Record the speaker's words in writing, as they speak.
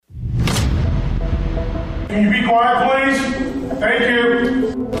Can you be quiet, please? Thank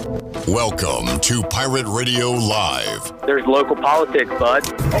you. Welcome to Pirate Radio Live. There's local politics, bud.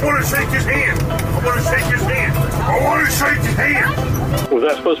 I want to shake his hand. I want to shake his hand. I want to shake his hand. Was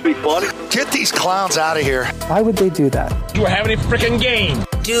that supposed to be funny? Get these clowns out of here. Why would they do that? You were having a freaking game.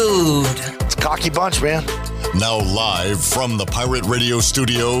 Dude. It's a cocky bunch, man. Now live from the Pirate Radio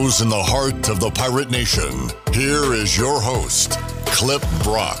studios in the heart of the Pirate Nation, here is your host, Clip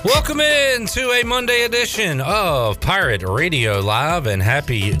Brock. Welcome in to a Monday edition of Pirate Radio Live, and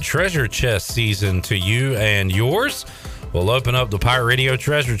happy Treasure Chest season to you and yours. We'll open up the Pirate Radio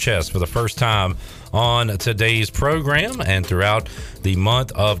Treasure Chest for the first time on today's program and throughout the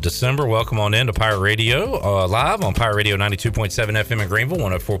month of December. Welcome on in to Pirate Radio Live on Pirate Radio 92.7 FM in Greenville,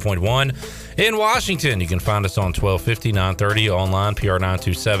 104.1 in Washington. You can find us on 1250, 930 online,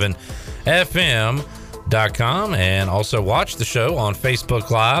 PR927FM.com, and also watch the show on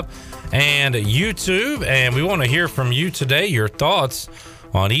Facebook Live and YouTube. And we want to hear from you today, your thoughts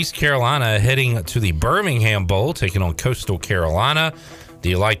on East Carolina heading to the Birmingham Bowl, taking on Coastal Carolina. Do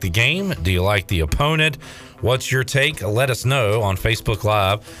you like the game? Do you like the opponent? What's your take? Let us know on Facebook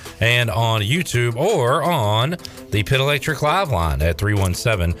Live and on YouTube or on the Pit Electric Live line at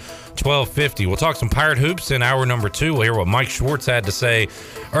 317-1250. We'll talk some Pirate Hoops in hour number 2. We'll hear what Mike Schwartz had to say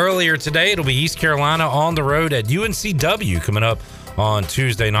earlier today. It'll be East Carolina on the road at UNCW coming up on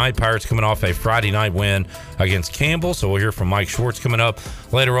Tuesday night. Pirates coming off a Friday night win against Campbell. So we'll hear from Mike Schwartz coming up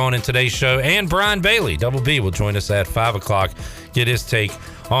later on in today's show. And Brian Bailey, Double B, will join us at 5 o'clock. Get his take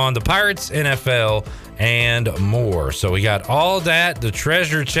on the Pirates, NFL, and more. So we got all that, the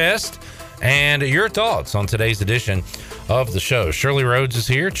treasure chest, and your thoughts on today's edition of the show. Shirley Rhodes is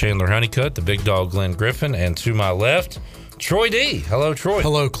here, Chandler Honeycutt, the big dog Glenn Griffin, and to my left, Troy D. Hello, Troy.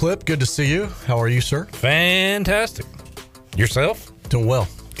 Hello, Clip. Good to see you. How are you, sir? Fantastic. Yourself? Doing well.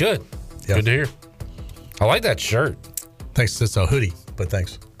 Good. Yeah. Good to hear. I like that shirt. Thanks. It's a hoodie, but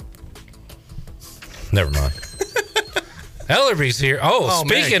thanks. Never mind. Ellerby's here. Oh,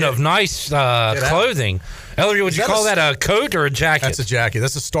 speaking of nice clothing, Ellerby, would you call that a coat or a jacket? That's a jacket.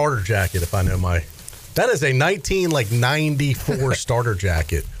 That's a starter jacket, if I know my... That is a 94 starter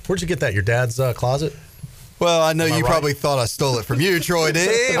jacket. Where'd you get that? Your dad's closet? Well, I know you probably thought I stole it from you, Troy D.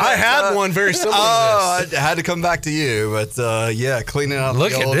 I had one very similar to this. I had to come back to you, but cleaning out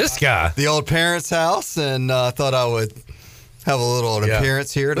Look at this guy. The old parents' house, and thought I would have a little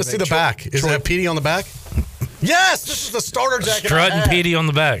appearance here. Let's see the back. Is it Petey on the back? Yes, this is the starter jacket. Strutting Petey on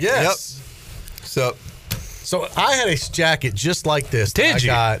the back. Yes. Yep. So I had a jacket just like this. Did you?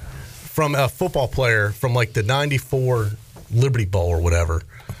 I got from a football player from like the 94 Liberty Bowl or whatever.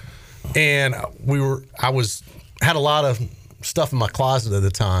 And I had a lot of stuff in my closet at the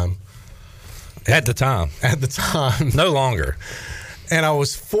time. At the time. No longer. And I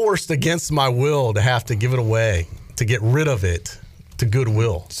was forced against my will to have to give it away, to get rid of it to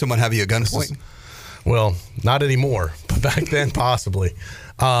Goodwill. Someone have you at gunpoint? Well, not anymore, but back then possibly.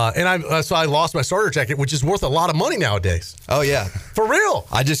 So I lost my starter jacket, which is worth a lot of money nowadays. Oh yeah, for real.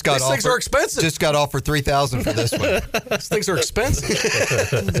 I just got These things are expensive. Just got offered $3,000 for this one. These things are expensive.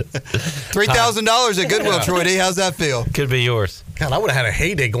 $3,000 at Goodwill, Troy D. How's that feel? Could be yours. God, I would have had a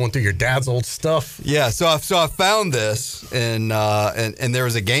heyday going through your dad's old stuff. Yeah, so I found this, and there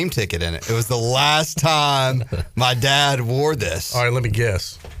was a game ticket in it. It was the last time my dad wore this. All right, let me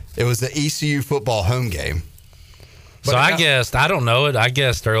guess. It was the ECU football home game. So I guessed, I don't know it. I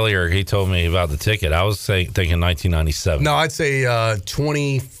guessed earlier he told me about the ticket. I was thinking 1997. No, I'd say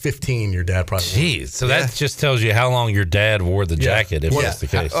 2015 your dad probably. Jeez, so that just tells you how long your dad wore the jacket, if that's the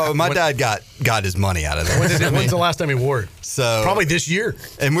case. Oh, my dad got his money out of that. When's the last time he wore it? So probably this year.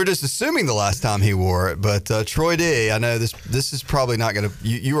 And we're just assuming the last time he wore it. But Troy D., I know this is probably not going to,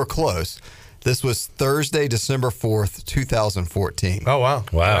 you were close. This was Thursday, December 4th, 2014. Oh, wow.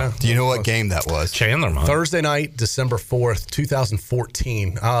 Wow. Do you know what game that was? Chandler, man. Thursday night, December 4th,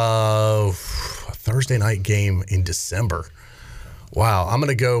 2014. Thursday night game in December. Wow. I'm going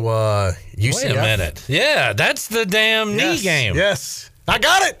to go UCF. Wait a minute. Yeah, that's the damn knee game. Yes. I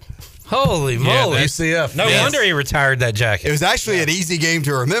got it. Holy moly. UCF. No wonder he retired that jacket. It was actually an easy game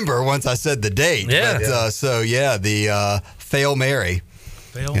to remember once I said the date. Yeah. But, the Fail Mary.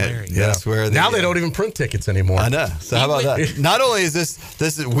 Fail Mary. That's where now they don't even print tickets anymore. I know. So how about that? Not only is this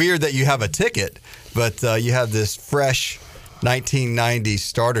is weird that you have a ticket, but you have this fresh 1990s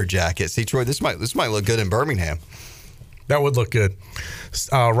starter jacket. See, Troy, this might look good in Birmingham. That would look good.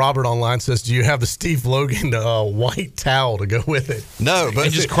 Robert online says, "Do you have the Steve Logan white towel to go with it?" No, but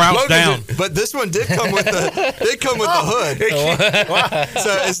And just crouch down. But this one did come with the hood.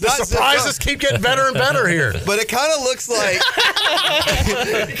 So it's The not surprises keep getting better and better here. But it kind of looks like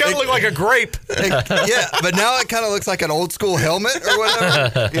You kind of look like a grape. yeah. But now it kind of looks like an old school helmet or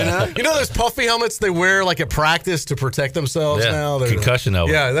whatever. You know those puffy helmets they wear like at practice to protect themselves Yeah, now? They're- concussion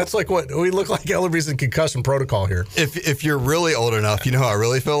helmet. Yeah, that's like what we look like. Ellerby's in concussion protocol here. If you're really old enough, you know how I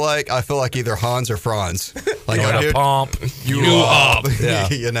really feel like? I feel like either Hans or Franz. Like You want to pump you up. Yeah.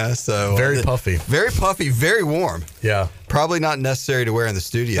 You know, so Very puffy. very puffy, very warm. Yeah. Probably not necessary to wear in the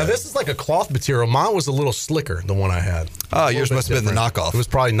studio. Now this is like a cloth material. Mine was a little slicker, the one I had. Oh, A little yours bit must have been the different. knockoff. It was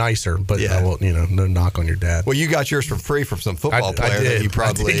probably nicer, but Yeah. no knock on your dad. Well, you got yours for free from some football I player that did. you I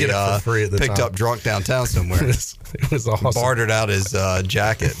probably did get it for free at the picked time. up drunk downtown somewhere. It was awesome. Bartered out his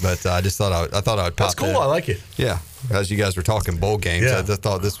jacket, but I just thought I would pop That's cool. in. I like it. Yeah, as you guys were talking bowl games, Yeah. I just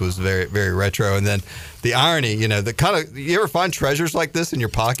thought this was very, very retro. And then the irony, the kind of, you ever find treasures like this in your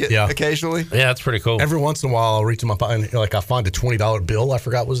pocket Yeah. occasionally? Yeah, that's pretty cool. Every once in a while, I'll reach in my pocket and like I find a $20 bill I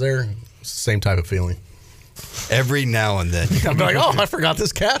forgot was there. It's the same type of feeling. Every now and then. I'm like, oh, I forgot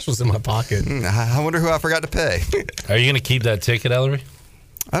this cash was in my pocket. I wonder who I forgot to pay. Are you going to keep that ticket, Ellery?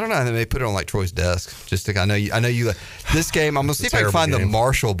 I don't know. They may put it on like Troy's desk. Just to, I know you. This game, I'm gonna see if I can terrible find the game.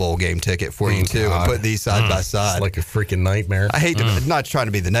 Marshall Bowl game ticket for you too, and God. put these side by side. It's like a freaking nightmare. I hate to, not trying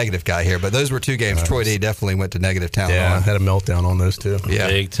to be the negative guy here, but those were two games Troy D definitely went to negative town Yeah, I on. had a meltdown on those two. Yeah.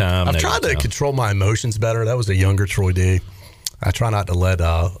 Big time. I've negative tried to time. control my emotions better. That was a younger Troy D. I try not to let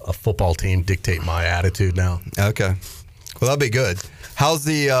a football team dictate my attitude now. Okay. Well, that'll be good. How's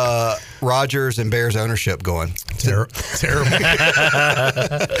the Rodgers and Bears ownership going? Terrible.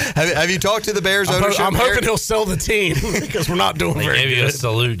 Have you talked to the Bears ownership? I'm Eric? hoping he'll sell the team because we're not doing They very gave you a good.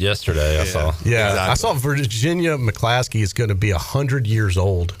 salute yesterday, I saw. Yeah, Exactly. I saw Virginia McClaskey is going to be 100 years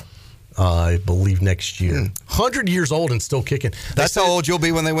old, I believe, next year. 100 years old and still kicking. That's how old you'll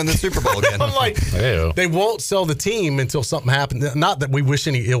be when they win the Super Bowl again. I'm like, Hey-o. they won't sell the team until something happens. Not that we wish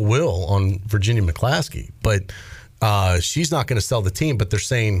any ill will on Virginia McClaskey, but she's not going to sell the team. But they're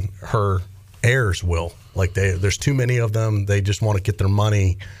saying her heirs will. Like there's too many of them. They just want to get their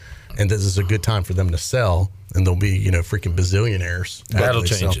money, and this is a good time for them to sell. And they'll be, freaking bazillionaires. That'll after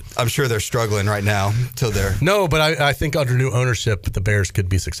they change sell. it. I'm sure they're struggling right now till they're. No, but I think under new ownership, the Bears could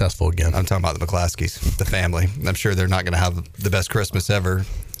be successful again. I'm talking about the McClaskeys, the family. I'm sure they're not going to have the best Christmas ever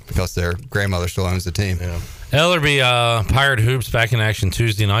because their grandmother still owns the team. Yeah. Ellerby, Pirate Hoops back in action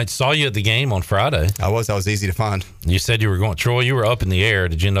Tuesday night. Saw you at the game on Friday. I was easy to find. You said you were going. Troy, you were up in the air.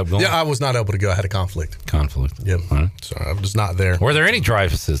 Did you end up going? Yeah, I was not able to go. I had a conflict. Conflict. Yep. All right. So I was not there. Were there any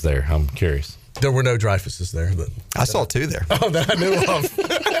Dreyfuses there? I'm curious. There were no Dreyfuses there. But, I saw two there, oh, that I knew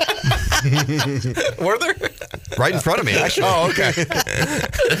of. Were there? right in front of me, actually. Oh, okay.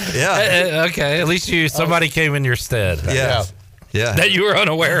 Yeah. Okay, at least somebody came in your stead. Yeah. Yeah. That you were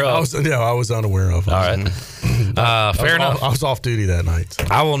unaware I of. was unaware of. All right. Fair enough. I was off duty that night. So.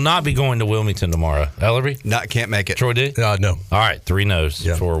 I will not be going to Wilmington tomorrow. Ellerby? Can't make it. Troy did? No. All right, 3 no's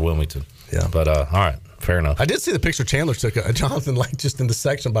Yeah. for Wilmington. Yeah. But, all right, fair enough. I did see the picture Chandler took of Jonathan like just in the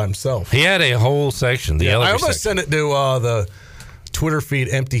section by himself. He had a whole section, the I Ellerby almost section. sent it to the Twitter feed,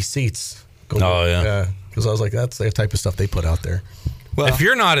 empty seats. Oh, yeah. Because I was like, that's the type of stuff they put out there. Well, If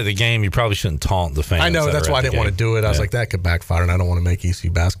you're not at the game, you probably shouldn't taunt the fans. I know, that that's are why I at the didn't want to game. do it. I was Yeah. like, that could backfire, and I don't want to make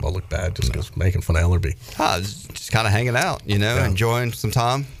ECU basketball look bad just because making fun of Ellerby. I was just kind of hanging out, enjoying some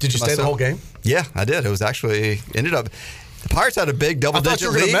time. Did you to stay the myself. whole game? Yeah, I did. It was actually ended up. The Pirates had a big I double-digit thought you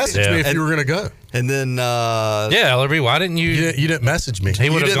were going lead. to message Yeah. me if And- you were going to go. And then Yeah, Ellerby, why didn't you? You didn't message me. He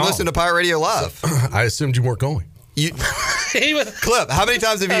you would have didn't gone. listen to Pirate Radio Live. I assumed you weren't going. You, He was- Clip, how many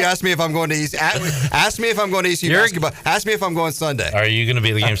times have you asked me if I'm going to ECU? Ask me if I'm going to ECU You're- basketball. Ask me if I'm going Sunday. Are you going to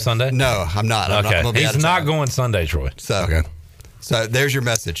be at the game Sunday? No, I'm not. I'm Okay. gonna be out He's of not town. going Sunday, Troy. So, Okay. so there's your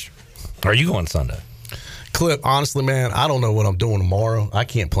message. Are you going Sunday? Clip, honestly, man, I don't know what I'm doing tomorrow. I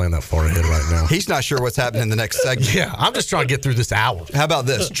can't plan that far ahead right now. He's not sure what's happening in the next segment. Yeah, I'm just trying to get through this hour. How about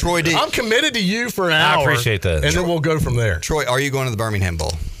this? Troy D. I'm committed to you for an I hour. appreciate that. And then we'll go from there. Troy, are you going to the Birmingham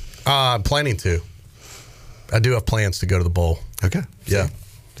Bowl? I'm planning to. I do have plans to go to the bowl. Okay. Yeah.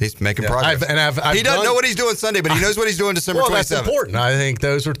 He's making Yeah, progress. I've he doesn't done- know what he's doing Sunday, but he knows what he's doing December Well, 27th. that's important. I think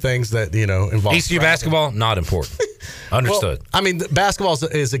those are things that, involve. ECU basketball, not important. Well, Understood. I mean, basketball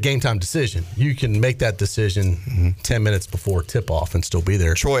is a game time decision. You can make that decision 10 minutes before tip off and still be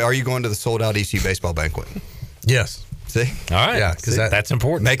there. Troy, are you going to the sold out ECU baseball banquet? Yes. See? All right. Yeah, 'cause that's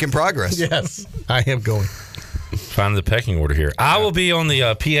important. Making progress. Yes. I am going. Find the pecking order here. I will be on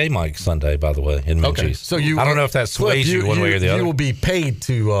the PA mic Sunday, by the way, in Minges. Okay. So I don't know if that sways you one way or the other. You will be paid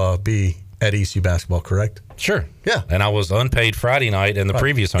to be at ECU basketball, correct? Sure. Yeah. And I was unpaid Friday night in the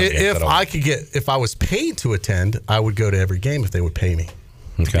previous home game. If I was paid to attend, I would go to every game if they would pay me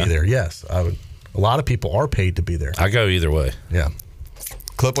to be there. Yes, I would. A lot of people are paid to be there. I go either way. Yeah.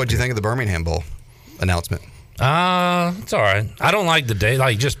 Clip, what do you think of the Birmingham Bowl announcement? It's all right. I don't like the date.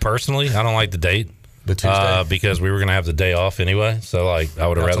 Like, just personally, I don't like the date. The Tuesday? Because we were going to have the day off anyway. So, like, I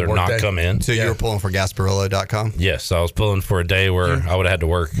would have That's a rather work not day? come in. So you were pulling for Gasparillo.com? Yes, I was pulling for a day where I would have had to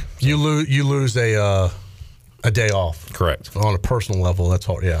work. You lose a day off. Correct. On a personal level, that's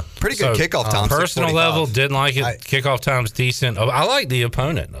hard. Yeah. Pretty good kickoff time. Personal 6:45. level, didn't like it. Kickoff time's decent. I like the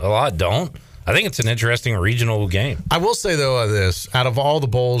opponent. A lot don't. I think it's an interesting regional game. I will say, though, this. Out of all the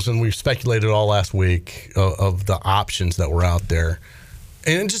bowls, and we've speculated all last week of the options that were out there,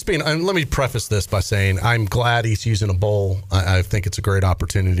 and let me preface this by saying I'm glad he's using a bowl. I think it's a great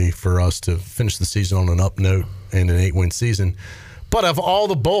opportunity for us to finish the season on an up note and an 8-win season. But of all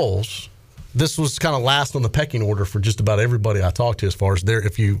the bowls, this was kind of last on the pecking order for just about everybody I talked to as far as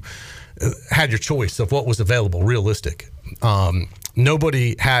if you had your choice of what was available, realistic.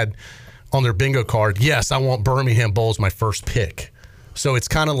 Nobody had on their bingo card, yes, I want Birmingham Bowl as my first pick. So it's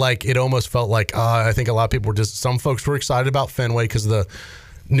kind of like, it almost felt like, I think a lot of people were some folks were excited about Fenway because of the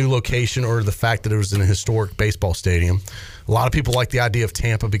new location or the fact that it was in a historic baseball stadium. A lot of people liked the idea of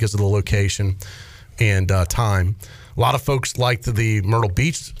Tampa because of the location and time. A lot of folks liked the Myrtle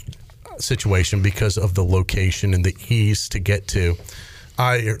Beach situation because of the location and the ease to get to.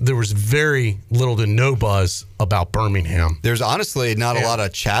 There was very little to no buzz about Birmingham. There's honestly not a lot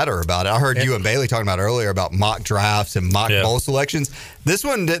of chatter about it. I heard you and Bailey talking about earlier about mock drafts and mock bowl selections. This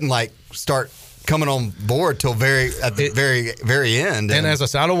one didn't start coming on board till very end. And as I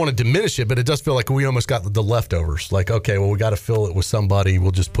said, I don't want to diminish it, but it does feel like we almost got the leftovers. Like, okay, well, we got to fill it with somebody. We'll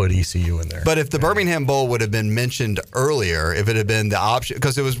just put ECU in there. But if the Birmingham Bowl would have been mentioned earlier, if it had been the option,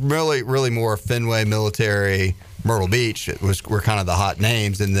 because it was really, really more Fenway, Military, Myrtle Beach were kind of the hot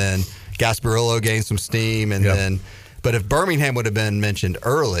names, and then Gasparillo gained some steam, and then. But if Birmingham would have been mentioned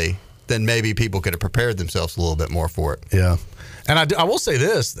early, then maybe people could have prepared themselves a little bit more for it. Yeah. And I will say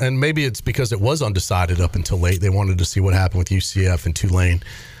this, and maybe it's because it was undecided up until late. They wanted to see what happened with UCF and Tulane.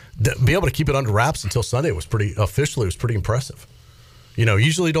 Be able to keep it under wraps until Sunday was pretty impressive. You know,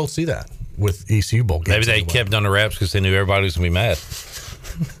 usually you don't see that with ECU bowl games. Maybe they kept under wraps because they knew everybody was going to be mad.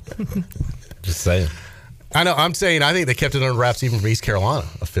 Just saying. I know. I'm saying I think they kept it under wraps even from East Carolina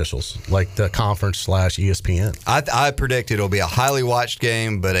officials, like the conference / ESPN. I predict it'll be a highly watched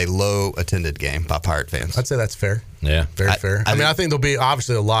game, but a low attended game by Pirate fans. I'd say that's fair. Yeah, very fair. I mean, I think there'll be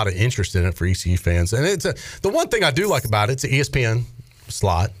obviously a lot of interest in it for ECU fans, and it's the one thing I do like about it. It's an ESPN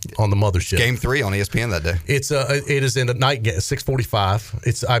slot on the mothership. Game 3 on ESPN that day. It is in a night game, 6:45.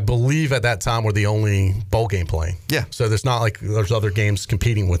 It's, I believe, at that time we're the only bowl game playing. Yeah. So there's not like there's other games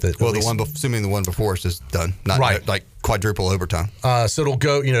competing with it. Well, assuming the one before is just done, not like quadruple overtime. So it'll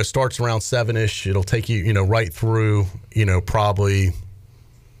go, starts around 7-ish. It'll take you, right through, probably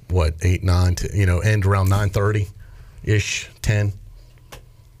 8, 9, end around 9:30-ish, 10.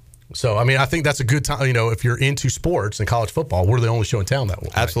 So, I mean, I think that's a good time. If you're into sports and college football, we're the only show in town that way.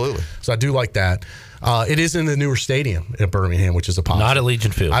 Absolutely. So I do like that. It is in the newer stadium in Birmingham, which is a positive. Not at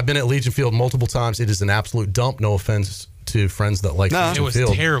Legion Field. I've been at Legion Field multiple times. It is an absolute dump. No offense to friends that like Legion Field. It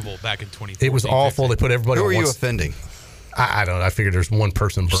was terrible back in 2014. It was awful. They put everybody Who on are one you offending? I don't know. I figured there's one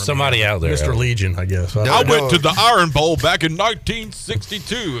person in Birmingham. Somebody out there. Mr. Legion, I guess. I went to the Iron Bowl back in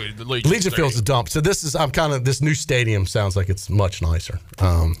 1962. Legion Field's a dump. So this new stadium sounds like it's much nicer.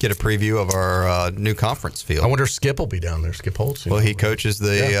 Get a preview of our new conference field. I wonder if Skip will be down there. Skip Holtz. Well, he coaches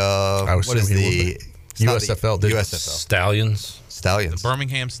the what is the USFL? USFL Stallions. The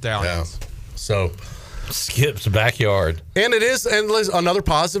Birmingham Stallions. Yeah. So Skip's backyard. And it is, and another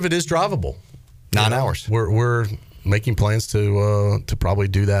positive, it is drivable. 9 hours. We're making plans to probably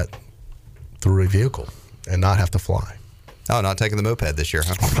do that through a vehicle and not have to fly. Oh, not taking the moped this year,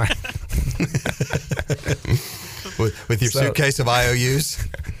 huh? with your suitcase of IOUs.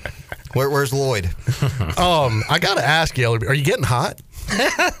 Where's Lloyd? I got to ask you, are you getting hot?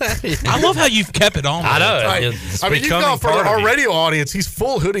 I love how you've kept it on. I know. I mean, you've gone for our radio audience. He's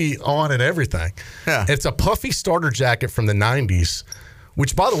full hoodie on and everything. Yeah. It's a puffy starter jacket from the 90s.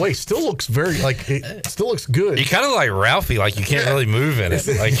 Which, by the way, still looks it still looks good. You kind of like Ralphie, like you can't really move in it.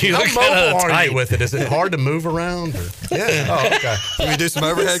 Like you How look mobile are tight you with it? Is it hard to move around? Or? Yeah. Oh, okay. Can we do some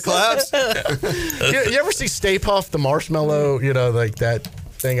overhead claps? You ever see Stay Puft, the marshmallow, like that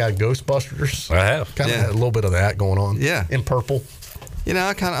thing out of Ghostbusters? I have. Kind of had a little bit of that going on. Yeah. In purple.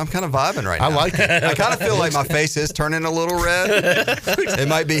 I'm kind of vibing right now. I like it. I kind of feel like my face is turning a little red. It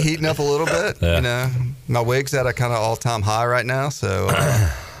might be heating up a little bit. Yeah. My wig's at a kind of all-time high right now, so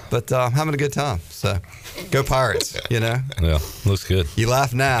but I'm having a good time. So, go Pirates, Yeah, looks good. You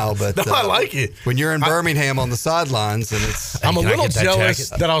laugh now, but No, I like it. when you're in Birmingham on the sidelines and it's... I'm a Can I little get that jealous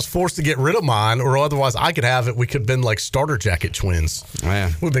jacket? that I was forced to get rid of mine, or otherwise I could have it. We could have been like starter jacket twins.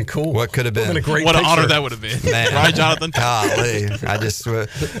 Man, Would have been cool. What could have Would've been? a great What an honor picture. that would have been. Man. Right, Jonathan? Golly, I just... That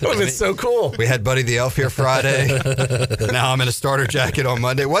would have been so cool. We had Buddy the Elf here Friday. Now I'm in a starter jacket on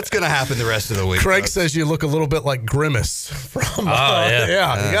Monday. What's going to happen the rest of the week? Craig folks? says you look a little bit like Grimace from.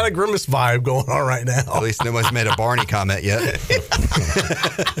 yeah. You got a Grimace vibe going on right now. At least no one's made a Barney comment yet.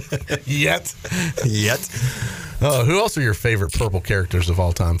 Yet. Who else are your favorite purple characters of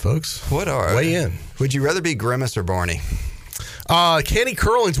all time, folks? What are... Weigh in. Would you rather be Grimace or Barney? Kenny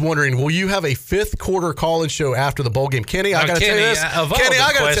Curling's wondering, will you have a fifth quarter call-in show after the bowl game? Kenny, I Now, got to tell you Kenny, this. of all Kenny, the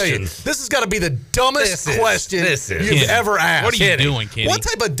I got to tell you, questions- this has got to be the dumbest question you've Kenny, ever asked. What are you doing, Kenny? What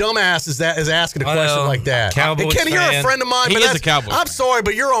type of dumbass is asking a question Well, like that? Cowboys And Kenny, you're a fan. friend of mine. He but is that's- a Cowboys I'm fan. sorry,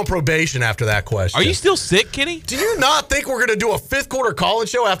 but you're on probation after that question. Are you still sick, Kenny? Do you not think we're going to do a fifth quarter call-in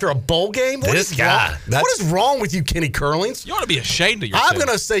show after a bowl game? What This is guy. wrong? What is wrong with you, Kenny Curlings? You ought to be ashamed of yourself. I'm going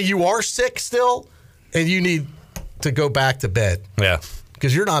to say you are sick still, and you need to go back to bed Yeah,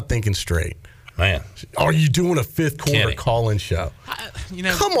 because you're not thinking straight. man. Are you doing a fifth quarter Kenny. call-in show? You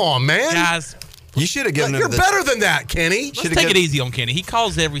know, Come on, man. guys, You should have given You're him the... better than that, Kenny. let's Should've take it given- easy on Kenny. He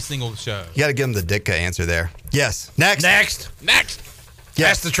calls every single show. You got to give him the Ditka answer there. Yes. Next. Next. Next. Yes.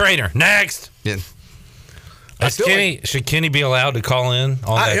 Ask the trainer. Next. Yeah. Should Kenny be allowed to call in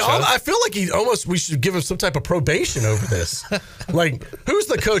on that show? I feel like we should give him some type of probation over this. Like, who's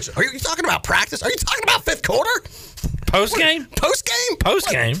the coach? Are you talking about practice? Are you talking about fifth quarter? Post game? Post game? Post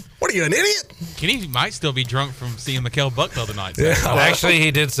game. What are you, an idiot? Kenny might still be drunk from seeing Mikael Buck the other night. Yeah. Actually, he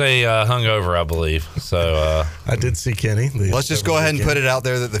did say hungover, I believe. So I did see Kenny. Let's just go ahead and put it out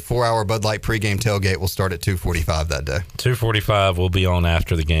there that the 4-hour Bud Light pregame tailgate will start at 2:45 that day. 2:45 will be on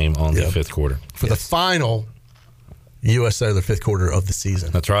after the game on the fifth quarter. For the final USO, the fifth quarter of the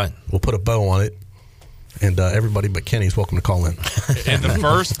season. That's right. We'll put a bow on it, and everybody but Kenny's welcome to call in. And the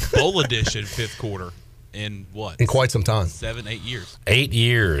first bowl edition fifth quarter in what? In quite some time. 7-8 years. 8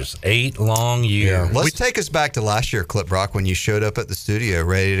 years. 8 long years. Yeah. Let's take us back to last year, Clip Rock, when you showed up at the studio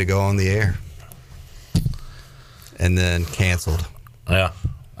ready to go on the air. And then canceled. Yeah.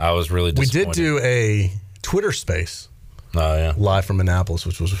 I was really We disappointed. did do a Twitter space Oh, yeah. live from Annapolis,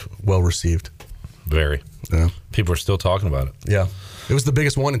 which was well received. Very. Yeah. People are still talking about it. Yeah. It was the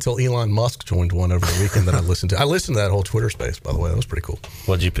biggest one until Elon Musk joined one over the weekend that I listened to. I listened to that whole Twitter space, by the way. That was pretty cool.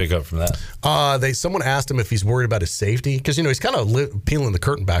 What did you pick up from that? Someone asked him if he's worried about his safety because he's kind of peeling the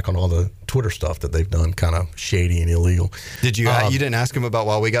curtain back on all the Twitter stuff that they've done, kind of shady and illegal. Did you? You didn't ask him about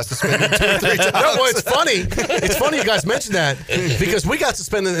why we got suspended 2 or 3 times. No, well, it's funny. It's funny you guys mentioned that because we got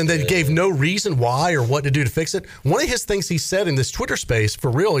suspended and they gave no reason why or what to do to fix it. One of his things he said in this Twitter space,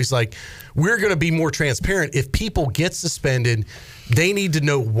 for real, he's like, we're going to be more transparent. If people get suspended, they need to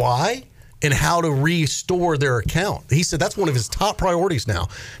know why and how to restore their account. He said that's one of his top priorities now.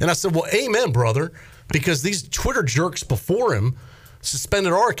 And I said, well, amen, brother, because these Twitter jerks before him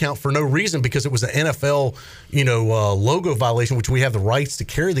suspended our account for no reason because it was an NFL, logo violation, which we have the rights to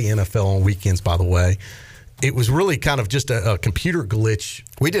carry the NFL on weekends, by the way. It was really kind of just a computer glitch.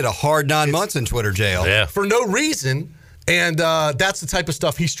 We did a hard 9 months in Twitter jail. Yeah. For no reason. And that's the type of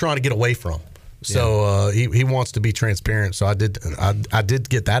stuff he's trying to get away from. So he wants to be transparent. So I did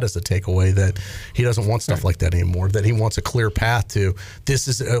get that as a takeaway that he doesn't want stuff like that anymore, that he wants a clear path to this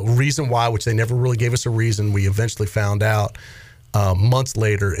is a reason why, which they never really gave us a reason. We eventually found out months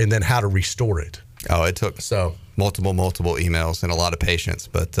later, and then how to restore it. Oh, it took multiple emails and a lot of patience.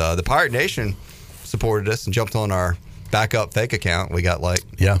 But the Pirate Nation supported us and jumped on our backup fake account. We got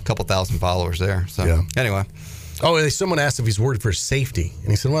a couple thousand followers there. So anyway. Oh, someone asked if he's worried for his safety. And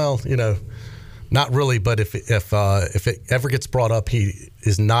he said, well, not really, but if it ever gets brought up, he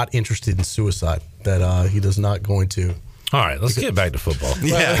is not interested in suicide, that he does not going to. All right, let's get back to football.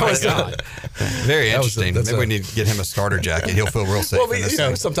 Yeah, very interesting. that's Maybe we need to get him a starter jacket. He'll feel real safe. Well, in this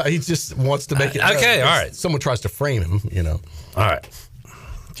thing. sometimes he just wants to make it. Okay, all right. Someone tries to frame him, All right,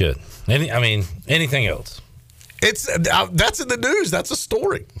 good. Anything else? It's that's in the news. That's a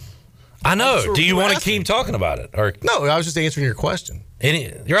story. I know. Sure Do you we're want to asking. keep talking about it, or No, I was just answering your question.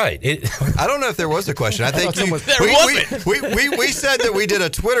 you're right? I don't know if there was a question. I think someone- we said that we did a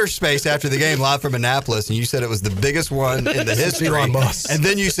Twitter space after the game live from Annapolis, and you said it was the biggest one in the history. Elon Musk. And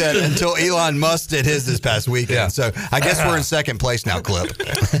then you said until Elon Musk did his this past weekend. Yeah. So I guess we're in second place now, Clip.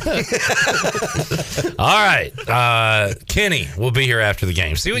 All right, Kenny will be here after the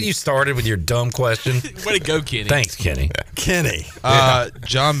game. See what you started with your dumb question? Way to go, Kenny. Thanks, Kenny. Kenny.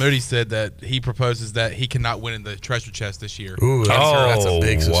 John Moody said that he proposes that he cannot win in the treasure chest this year. Ooh, Oh, That's a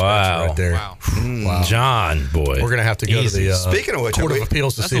big suspension right there. Wow. Wow. John, boy. We're going to have to go to the Speaking of which, Court of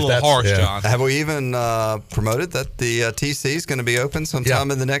Appeals to That's see a if little that's harsh, John. have we even promoted that the TC is going to be open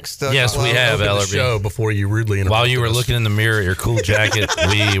sometime in the next? Yes, we have, Open the Ellerby. show before you rudely interrupted While you were us. looking in the mirror at your cool jacket,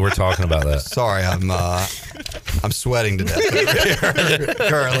 we were talking about that. Sorry, I'm sweating to death over here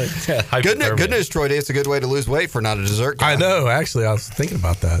currently. Good news, Troy D. It's a good way to lose weight for not a dessert guy. I know. Actually, I was thinking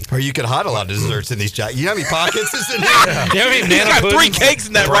about that. Or you could hide a lot of desserts in these jackets. You know how many pockets is in here? Yeah, I mean, He's got 3 cakes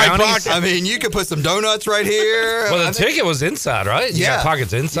in that right brownies. pocket. I mean, you could put some donuts right here. Well, I the think- ticket was inside, right? You got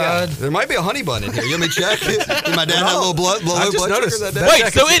pockets inside. Yeah. There might be a honey bun in here. You want me to check? Did my dad have low I blood just sugar noticed that that day? Wait,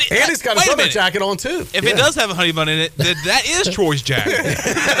 jacket- so it- and he's got a wait a summer minute. jacket on too. If it does have a honey bun in it, then that is Troy's jacket.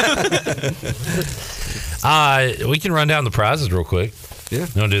 We can run down the prizes real quick. Yeah.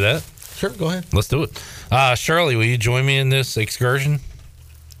 You want to do that? Sure, go ahead. Let's do it. Shirley, will you join me in this excursion?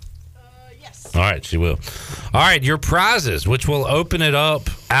 Yes. All right, she will. All right, your prizes, which will open it up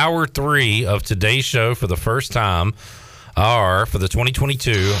hour 3 of today's show for the first time, are for the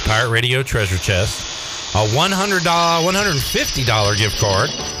 2022 Pirate Radio Treasure Chest, a $150 gift card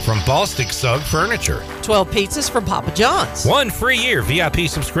from Bostic Sugg Furniture, 12 pizzas from Papa John's. 1 free year VIP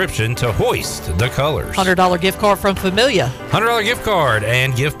subscription to Hoist the Colors, $100 gift card from Familia. $100 gift card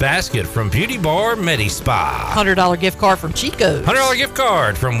and gift basket from Beauty Bar Medi Spa, $100 gift card from Chico's. $100 gift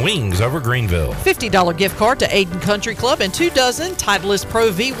card from Wings Over Greenville, $50 gift card to Aiden Country Club and 2 dozen Titleist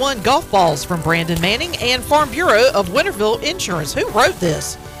Pro V1 golf balls from Brandon Manning and Farm Bureau of Winterville Insurance. Who wrote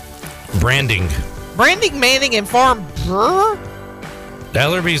this? branding. Branding Manning and Farm Bureau?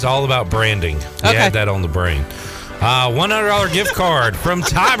 Ellerby's all about branding. He Okay. had that on the brain. $100 gift card from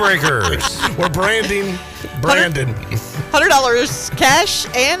Tiebreakers. We're branding Brandon. $100 cash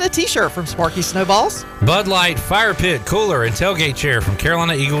and a t-shirt from Sparky Snowballs. Bud Light Fire Pit Cooler and Tailgate Chair from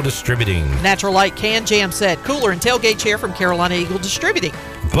Carolina Eagle Distributing. Natural Light Can Jam Set Cooler and Tailgate Chair from Carolina Eagle Distributing.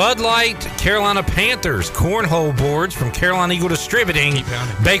 Bud Light Carolina Panthers Cornhole Boards from Carolina Eagle Distributing.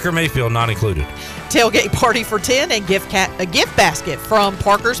 Baker Mayfield not included. Tailgate Party for 10 and a gift basket from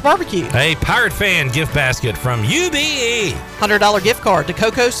Parker's Barbecue. A Pirate Fan gift basket from UBE. $100 gift card to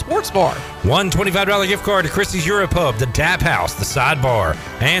Coco's Sports Bar. One $25 gift card to Christie's Europub, the Dap House, the Sidebar,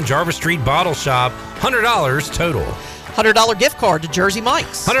 and Jarvis Street Bottle Shop. $100 total. $100 gift card to Jersey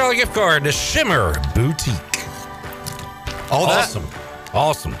Mike's. $100 gift card to Shimmer Boutique. All Awesome.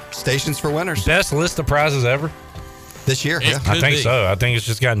 Awesome. Stations for winners. Best list of prizes ever? This year, yeah. I think so. I think it's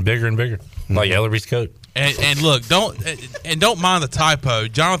just gotten bigger and bigger. Like Ellerby's coat. And look, don't mind the typo.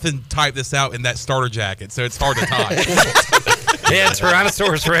 Jonathan typed this out in that starter jacket, so it's hard to type. Yeah,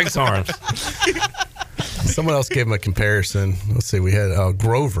 Tyrannosaurus Rex arms. Someone else gave him a comparison. Let's see. We had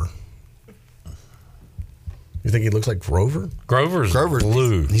Grover. You think he looks like Grover? Grover's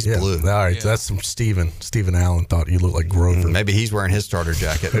blue. He's blue. All right, so that's from Steven. Steven Allen thought you looked like Grover. Maybe he's wearing his starter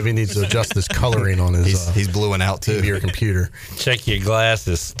jacket. Maybe he needs to adjust his coloring on his He's bluing out too. TV or computer. Check your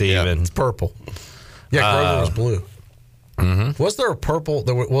glasses, Steven. It's purple. Yeah, Grover was blue. Mm-hmm. Was there a purple?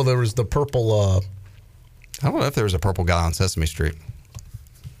 There was the purple. I don't know if there was a purple guy on Sesame Street.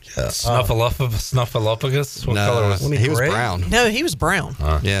 Snuffleupagus? What No, color was he was brown. No, he was brown.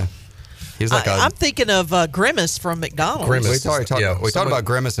 Yeah. He was like I'm thinking of Grimace from McDonald's. Grimace. We talked about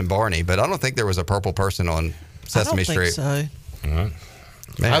Grimace and Barney, but I don't think there was a purple person on Sesame I don't Street. think so.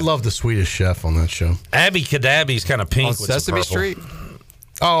 Man. I love the Swedish Chef on that show. Abby Cadabby's kind of pink On with some Sesame purple. Street?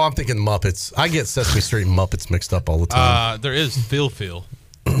 Oh, I'm thinking Muppets. I get Sesame Street and Muppets mixed up all the time. There is Phil.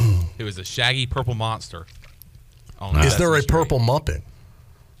 It was a shaggy purple monster. Is there a purple Muppet?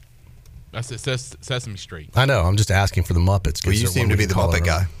 That's Sesame Street. I know. I'm just asking for the Muppets. Well, you Is there seem one to we be can the call Muppet it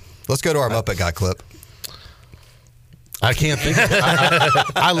guy. around? Let's go to our Muppet guy clip. I can't think of it.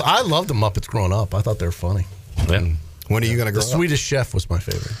 I loved the Muppets growing up. I thought they were funny. Yeah. When are you going to grow The up? Swedish Chef was my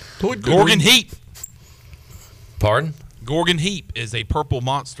favorite. Gorgon Heap. Pardon? Gorgon Heap is a purple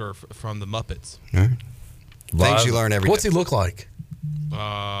monster from the Muppets. Things you learn every What's day. he look like?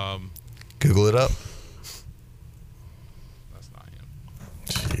 Google it up. That's not him.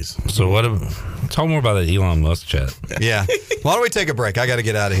 Jeez. So talk more about that Elon Musk chat. Yeah. Why don't we take a break? I got to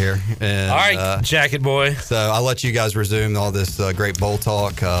get out of here. And, All right, Jacket Boy. So I'll let you guys resume all this great bowl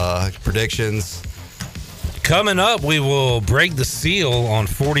talk, predictions. Coming up, we will break the seal on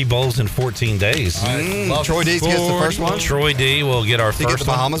 40 bowls in 14 days. Troy D gets the first one. Troy D will get our Does he get first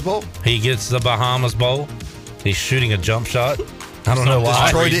the one. Bahamas Bowl? He gets the Bahamas Bowl. He's shooting a jump shot. I don't know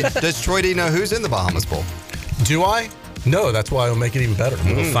why. Does Troy D know who's in the Bahamas Bowl? Do I? No, that's why it'll make it even better.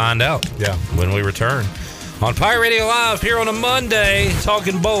 We'll find out when we return. On Pirate Radio Live here on a Monday,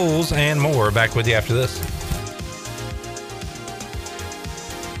 talking bowls and more. Back with you after this.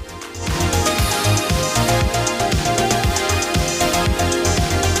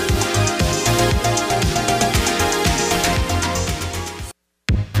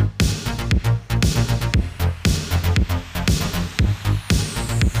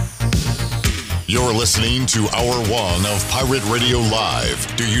 You're listening to Hour 1 of Pirate Radio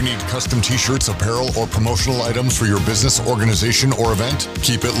Live. Do you need custom t-shirts, apparel, or promotional items for your business, organization, or event?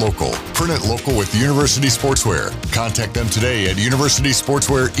 Keep it local. Print it local with University Sportswear. Contact them today at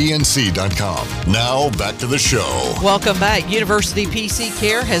universitysportswearenc.com. Now, back to the show. Welcome back. University PC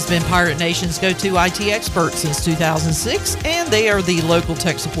Care has been Pirate Nation's go-to IT expert since 2006, and they are the local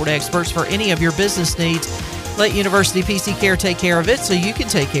tech support experts for any of your business needs. Let University PC Care take care of it so you can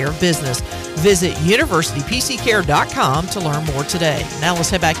take care of business. Visit universitypccare.com to learn more today. Now let's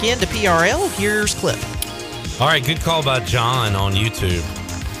head back into PRL. Here's Clip. All right, good call by John on YouTube.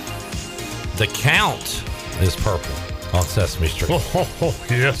 The count is purple on Sesame Street. Oh,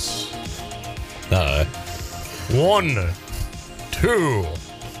 yes. 1, 2,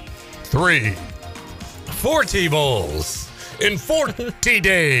 3. 40 bowls in 40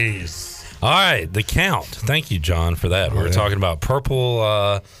 days. All right, the count. Thank you, John, for that. We were talking about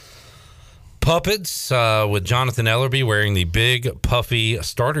purple puppets with Jonathan Ellerby wearing the big, puffy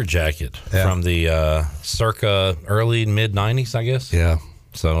starter jacket from the circa early, mid-'90s, I guess. Yeah.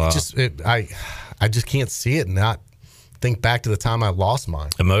 So I just can't see it and not think back to the time I lost mine.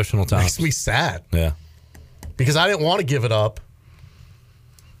 Emotional time. Makes me sad. Yeah. Because I didn't want to give it up,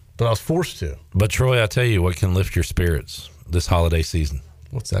 but I was forced to. But, Troy, I tell you what can lift your spirits this holiday season.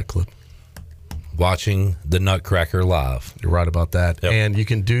 What's that, Clip? Watching the Nutcracker live. You're right about that. Yep. And you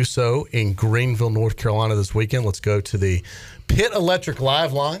can do so in Greenville, North Carolina this weekend. Let's go to the Pitt Electric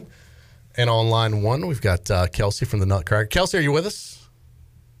Live line. And on line 1, we've got Kelsey from the Nutcracker. Kelsey, are you with us?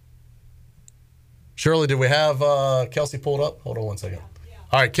 Shirley, did we have Kelsey pulled up? Hold on one second.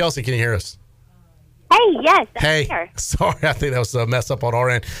 All right, Kelsey, can you hear us? Hey, yes. Hey, here. Sorry, I think that was a mess up on our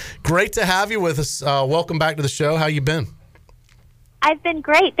end. Great to have you with us. Welcome back to the show. How you been? I've been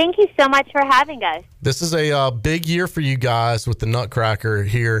great. Thank you so much for having us. This is a big year for you guys with the Nutcracker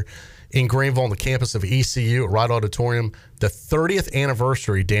here in Greenville on the campus of ECU at Wright Auditorium. The 30th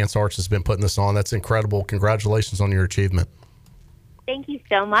anniversary Dance Arts has been putting this on. That's incredible. Congratulations on your achievement. Thank you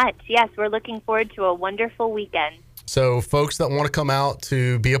so much. Yes, we're looking forward to a wonderful weekend. So folks that want to come out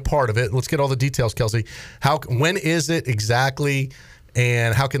to be a part of it, let's get all the details, Kelsey. When is it exactly,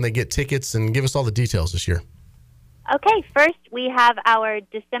 and how can they get tickets? And give us all the details this year. Okay, first we have our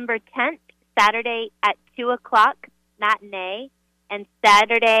December 10th, Saturday at 2 o'clock matinee, and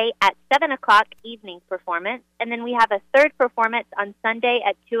Saturday at 7 o'clock evening performance. And then we have a third performance on Sunday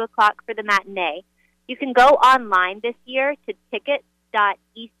at 2 o'clock for the matinee. You can go online this year to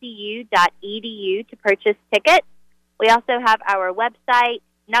tickets.ecu.edu to purchase tickets. We also have our website,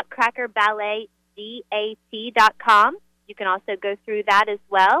 nutcrackerballetdat.com. You can also go through that as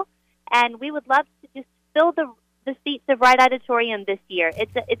well. And we would love to just fill the seats of Wright Auditorium this year.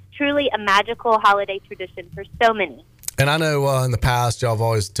 It's truly a magical holiday tradition for so many. And I know in the past, y'all have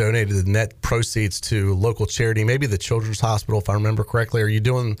always donated the net proceeds to local charity, maybe the Children's Hospital, if I remember correctly. Are you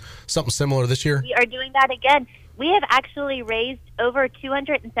doing something similar this year? We are doing that again. We have actually raised over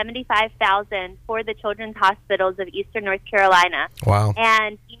 $275,000 for the Children's Hospitals of Eastern North Carolina. Wow.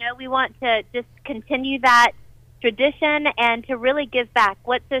 And, we want to just continue that tradition and to really give back.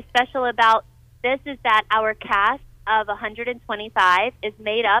 What's so special about this is that our cast of 125 is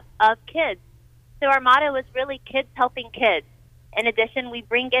made up of kids. So our motto is really kids helping kids. In addition, we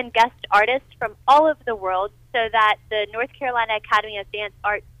bring in guest artists from all over the world so that the North Carolina Academy of Dance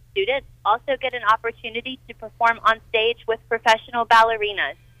Arts students also get an opportunity to perform on stage with professional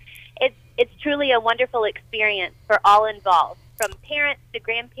ballerinas. It's truly a wonderful experience for all involved, from parents to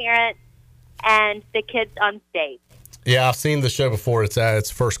grandparents and the kids on stage. Yeah, I've seen the show before. It's at its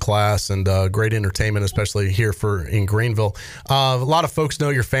first class and great entertainment, especially here in Greenville. A lot of folks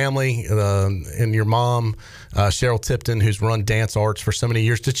know your family and your mom, Cheryl Tipton, who's run Dance Arts for so many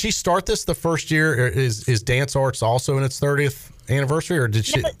years. Did she start this the first year? Is Dance Arts also in its 30th anniversary, or did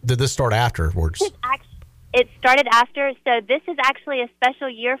this start afterwards? It started after, so this is actually a special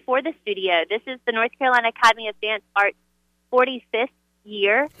year for the studio. This is the North Carolina Academy of Dance Arts 45th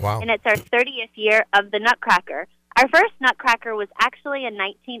year, and it's our 30th year of the Nutcracker. Our first Nutcracker was actually in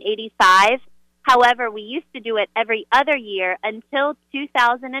 1985. However, we used to do it every other year until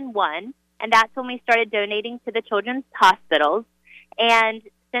 2001, and that's when we started donating to the children's hospitals. And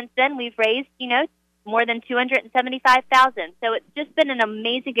since then, we've raised, more than $275,000. So it's just been an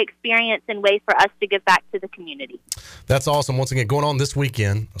amazing experience and way for us to give back to the community. That's awesome. Once again, going on this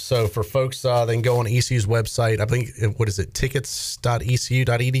weekend. So for folks, they can go on ECU's website. I think, what is it,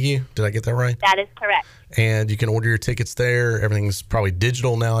 tickets.ecu.edu? Did I get that right? That is correct. And you can order your tickets there. Everything's probably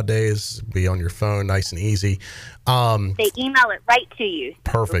digital nowadays. Be on your phone, nice and easy. They email it right to you.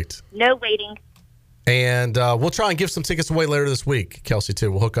 Perfect. No waiting. And we'll try and give some tickets away later this week, Kelsey,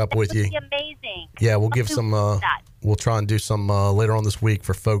 too. We'll hook up with you. That'd be amazing. Yeah, we'll give some. We'll try and do some later on this week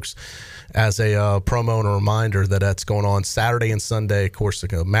for folks as a promo and a reminder that that's going on Saturday and Sunday. Of course,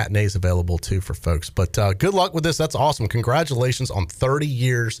 the matinees available too for folks. But good luck with this. That's awesome. Congratulations on 30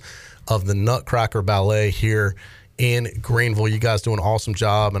 years of the Nutcracker Ballet here in Greenville. You guys do an awesome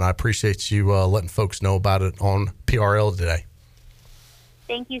job, and I appreciate you letting folks know about it on PRL today.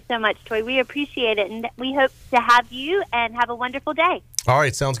 Thank you so much, Troy. We appreciate it, and we hope to have you and have a wonderful day. All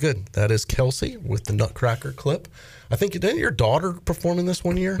right, sounds good. That is Kelsey with the Nutcracker clip. I think, didn't your daughter performing this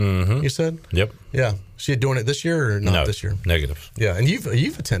one year? Mm-hmm. You said? Yep. Yeah. She doing it this year or not this year? Negative. Yeah, and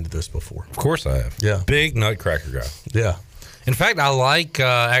you've attended this before. Of course I have. Yeah. Big Nutcracker guy. Yeah. In fact, I like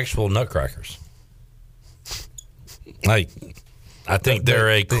actual nutcrackers. Like, I think they're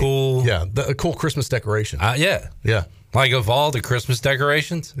a cool... Yeah, a cool Christmas decoration. Yeah. Yeah. Like, of all the Christmas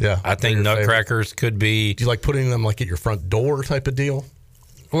decorations, I think nutcrackers could be... Do you like putting them like at your front door type of deal?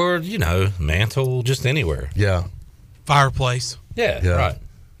 Or, mantle, just anywhere. Yeah. Fireplace. Yeah, right.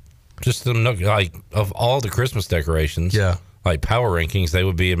 Just them, like, of all the Christmas decorations, like power rankings, they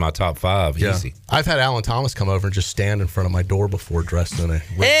would be in my top 5 easy. I've had Alan Thomas come over and just stand in front of my door before dressed in as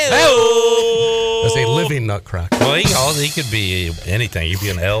a living nutcracker. Well, he could be anything. He could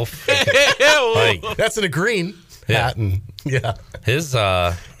be an elf. That's in a green hat, and he's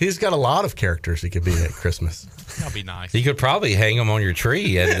got a lot of characters he could be at Christmas. That'd be nice. You could probably hang him on your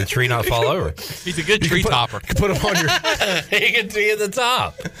tree and the tree not fall over. He's a good tree topper. Put him on your. He could be at the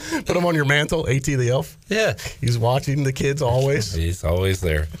top. Put him on your mantle. AT the elf. Yeah, he's watching the kids always. He's always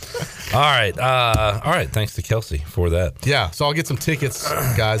there. All right. Thanks to Kelsey for that. Yeah, so I'll get some tickets,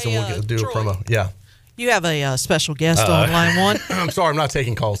 guys, and we'll do Troy, a promo. Yeah. You have a special guest on line 1. I'm sorry, I'm not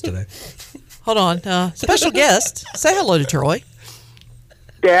taking calls today. Hold on. Special guest. Say hello to Troy.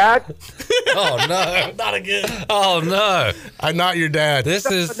 Dad? Oh, no. Not again. Oh, no. I'm not your dad. This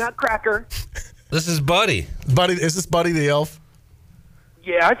is a Nutcracker. This is Buddy. Buddy, is this Buddy the elf?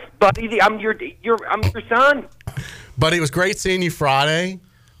 Yes, Buddy. I'm your son. Buddy, it was great seeing you Friday.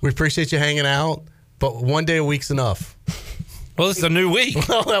 We appreciate you hanging out, but one day a week's enough. Well, it's a new week.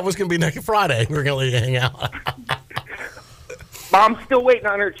 Well, that was going to be next Friday. We're going to let you hang out. Mom's still waiting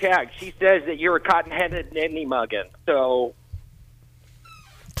on her check. She says that you're a cotton-headed ninny muggin. So,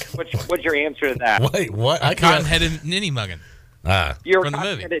 what's your answer to that? Wait, what? A cotton-headed ninny muggin. You're from a the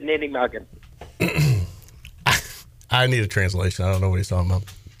movie. cotton-headed ninny muggin. I need a translation. I don't know what he's talking about.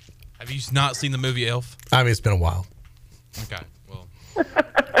 Have you not seen the movie Elf? I mean, it's been a while. Okay, well.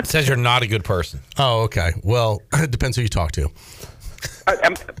 It says you're not a good person. Oh, okay. Well, it depends who you talk to.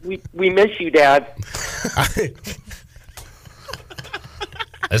 We miss you, Dad.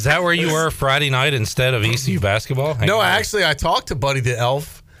 Is that where you were Friday night instead of ECU basketball? No, actually, I talked to Buddy the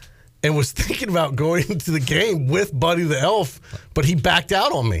Elf and was thinking about going to the game with Buddy the Elf, but he backed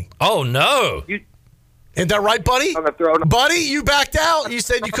out on me. Oh, no. Isn't that right, Buddy? On the throne. Buddy, you backed out. You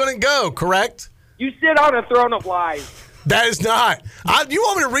said you couldn't go, correct? You sit on a throne of lies. That is not. You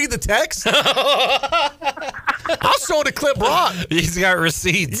want me to read the text? I'll show the clip rock. He's got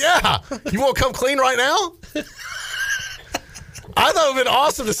receipts. Yeah. You want to come clean right now? I thought it would have been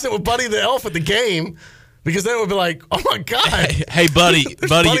awesome to sit with Buddy the Elf at the game because then it would be like, oh, my God. Hey Buddy.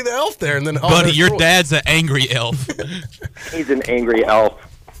 Buddy the Elf there. And then, Buddy, your dad's an angry elf. He's an angry elf.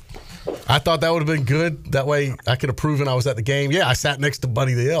 I thought that would have been good. That way I could have proven I was at the game. Yeah, I sat next to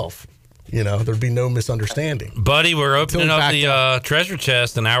Buddy the Elf. You know, there'd be no misunderstanding. Buddy, we're opening up the treasure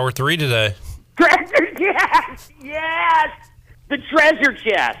chest in hour 3 today. Treasure chest! Yes! The treasure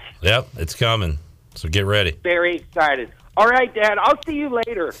chest. Yep, it's coming. So get ready. Very excited. All right, Dad, I'll see you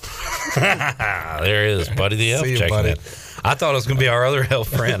later. There he is, Buddy the Elf. See you, checking buddy. it. I thought it was going to be our other elf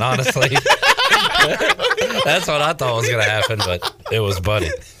friend, honestly. That's what I thought was going to happen, but it was Buddy.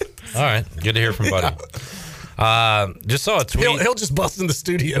 All right, good to hear from Buddy. Just saw a tweet. He'll just bust in the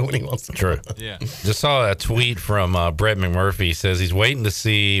studio when he wants to. True. Yeah. Just saw a tweet from Brett McMurphy. He says he's waiting to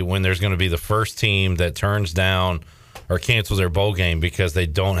see when there's going to be the first team that turns down or cancels their bowl game because they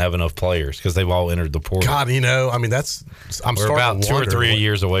don't have enough players because they've all entered the portal. God, I mean, we're about 2 or 3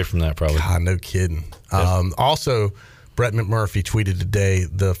 years away from that, probably. God, no kidding. Yeah. Also, Brett McMurphy tweeted today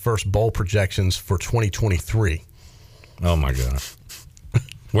the first bowl projections for 2023. Oh my God.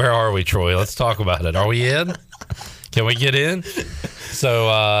 Where are we, Troy? Let's talk about it. Are we in? Can we get in? So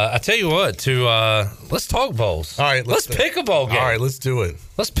I tell you what, let's talk bowls. All right, let's pick a bowl game. All right, let's do it.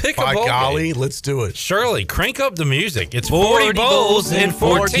 Let's pick By a bowl golly, game. let's do it. Shirley, crank up the music. It's 40 bowls in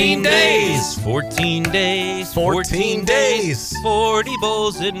 14 days. 14 days. 14 days. 40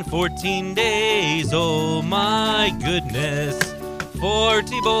 bowls in 14 days. Oh my goodness.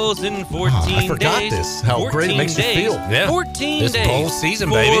 40 bowls in 14 I forgot days. this, how great it makes you feel. Yeah. 14 This days. bowl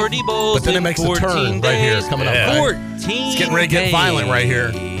season, baby. 40 bowls But then it in makes a 14 turn days. right here, coming up. Yeah. 14 It's getting ready to get violent right here.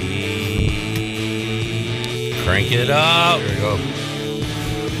 Crank it up. There we go.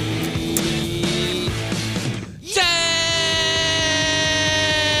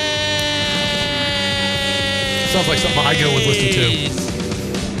 Sounds like something Igo would listen to.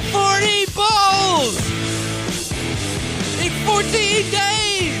 40 bowls in 14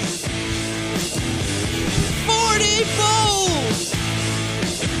 days. 40 bowls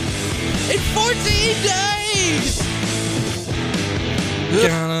in 14 days.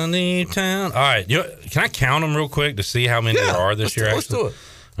 Gonna leave town. All right. Can I count them real quick to see how many there are this year? Let's do it.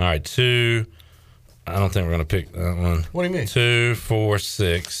 All right. 2. I don't think we're going to pick that one. What do you mean? 2, 4,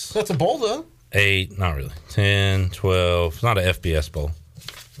 6. That's a bowl, though. 8. Not really. 10, 12. It's not an FBS bowl.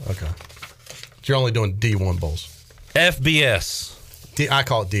 Okay. You're only doing D1 bowls. FBS. I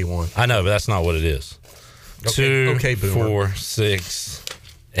call it D1. I know, but that's not what it is. Okay, 2, boomer. 4, 6,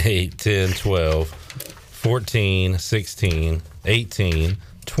 8, 10, 12, 14, 16, 18,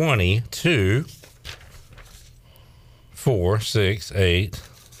 20, 2, 4, 6, 8,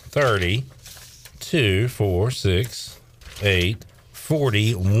 30, 2, 4, 6, 8,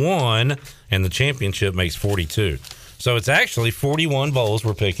 41, and the championship makes 42. So it's actually 41 bowls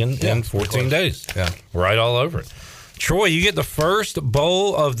we're picking in 14 days. Yeah. Right all over it. Troy, you get the first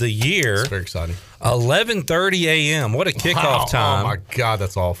bowl of the year. It's very exciting. 11:30 a.m. What a kickoff time. Oh, my God,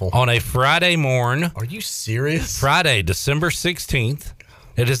 that's awful. On a Friday morn. Are you serious? Friday, December 16th.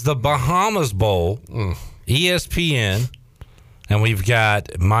 It is the Bahamas Bowl, ESPN, and we've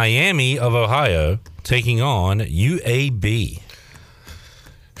got Miami of Ohio taking on UAB.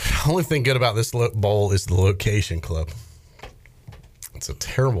 Only thing good about this bowl is the location, club. It's a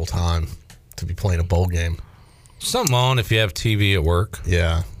terrible time to be playing a bowl game. Something on if you have TV at work.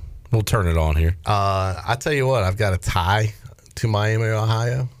 Yeah. We'll turn it on here. I tell you what, I've got a tie to Miami,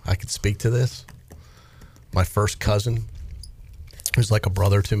 Ohio. I could speak to this. My first cousin, who's like a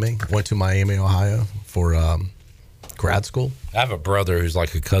brother to me, went to Miami, Ohio for grad school. I have a brother who's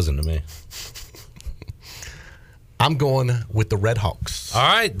like a cousin to me. I'm going with the Red Hawks. All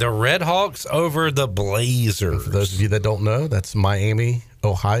right, the Red Hawks over the Blazers. For those of you that don't know, that's Miami,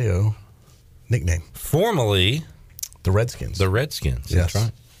 Ohio nickname. Formerly, the Redskins. The Redskins. Yes. That's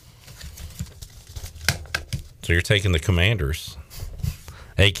right. So you're taking the Commanders,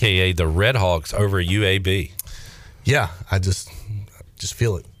 a.k.a. the Red Hawks, over UAB. Yeah, I just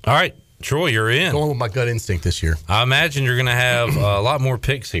feel it. All right, Troy, you're in. Going with my gut instinct this year. I imagine you're going to have a lot more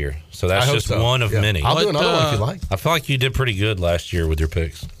picks here. So that's just one of many. I'll do another one if you like. I feel like you did pretty good last year with your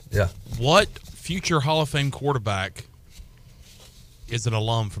picks. Yeah. What future Hall of Fame quarterback is an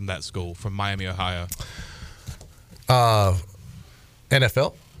alum from that school, from Miami, Ohio?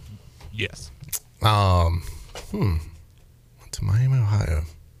 NFL? Yes. To Miami, Ohio.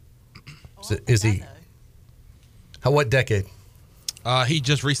 Is he? What decade? He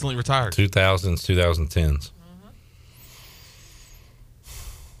just recently retired. 2000s, 2010s.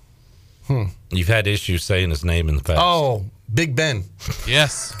 You've had issues saying his name in the past. Oh, Big Ben.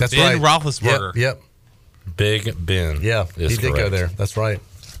 Yes. That's Ben right. Roethlisberger. Yep. Big Ben. Yeah, he did go there. That's right.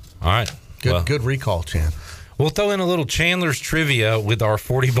 All right. Good recall, Chan. We'll throw in a little Chandler's trivia with our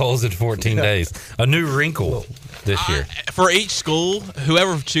 40 bowls in 14 days. A new wrinkle this year. For each school,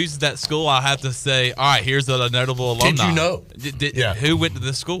 whoever chooses that school, I'll have to say, all right, here's a notable alumni. Did you know? Who went to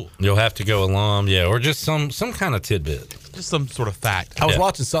this school? You'll have to go alum, or just some kind of tidbit. Just some sort of fact. I was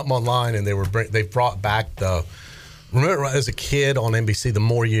watching something online, and they brought back the. Remember, as a kid on NBC, The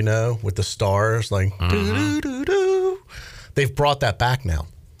More You Know with the stars, like doo-doo-doo-doo. They've brought that back now.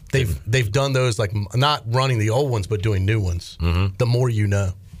 They've done those, like not running the old ones, but doing new ones. The More You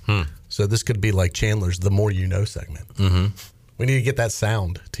Know. So this could be like Chandler's The More You Know segment. We need to get that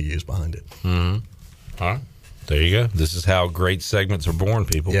sound to use behind it. All right. There you go. This is how great segments are born,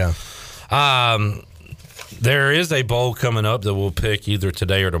 people. Yeah. There is a bowl coming up that we'll pick either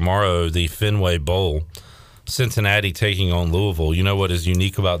today or tomorrow, the Fenway Bowl. Cincinnati taking on Louisville. You know what is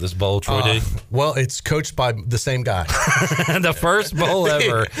unique about this bowl, Troy D? Well, it's coached by the same guy. The first bowl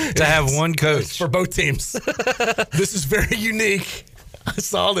ever to have one coach. For both teams. This is very unique. I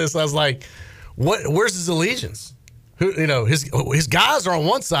saw this. I was like, where's his allegiance? His guys are on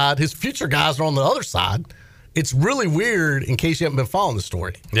one side. His future guys are on the other side. It's really weird in case you haven't been following the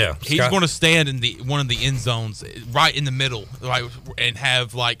story. Yeah. He's going to stand in one of the end zones right in the middle, right, and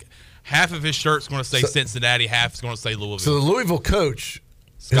have like half of his shirt's going to say Cincinnati, half is going to say Louisville. So the Louisville coach,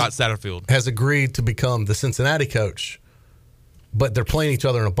 Scott Satterfield, has agreed to become the Cincinnati coach, but they're playing each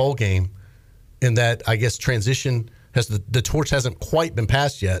other in a bowl game in that, I guess, transition The torch hasn't quite been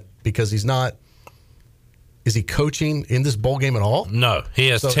passed yet because he's not. Is he coaching in this bowl game at all? No, he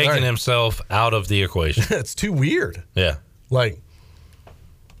has taken himself out of the equation. It's too weird. Yeah. And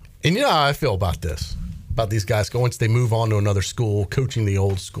you know how I feel about this, about these guys once they move on to another school, coaching the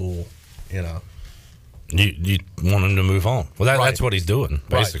old school, you know. You want him to move on. Well, that's what he's doing,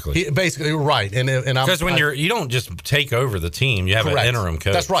 basically. Right. Basically, right. Because you don't just take over the team, you have an interim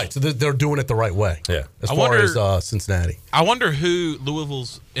coach. That's right. So they're doing it the right way. Yeah. As far as Cincinnati. I wonder who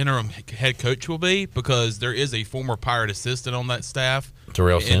Louisville's interim head coach will be, because there is a former Pirate assistant on that staff.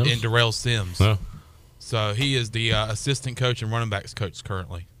 Darrell Sims? And Darrell Sims. Yeah. So he is the assistant coach and running backs coach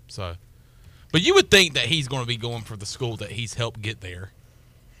currently. So, but you would think that he's going to be going for the school that he's helped get there,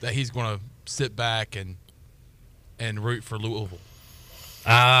 that he's going to sit back and root for Louisville.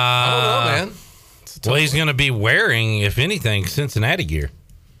 I don't know, man. Well, he's going to be wearing, if anything, Cincinnati gear.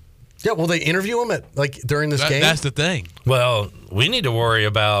 Yeah, will they interview him during this game? That's the thing. Well, we need to worry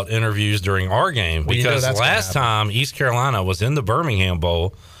about interviews during our game because last time East Carolina was in the Birmingham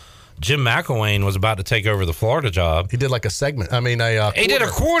Bowl, Jim McElwain was about to take over the Florida job. He did like a segment. He did a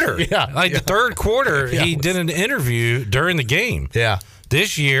quarter. Yeah. The third quarter, he did an interview during the game. Yeah.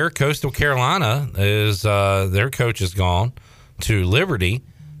 This year, Coastal Carolina is their coach is gone to Liberty.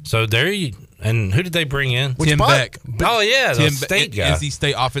 So and who did they bring in? Tim Beck. Oh yeah, the Tim state guy, NC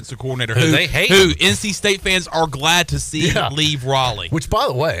State offensive coordinator, who they hate. Who NC State fans are glad to see leave Raleigh. Which, by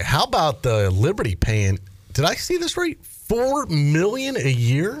the way, how about the Liberty paying? Did I see this right? $4 million a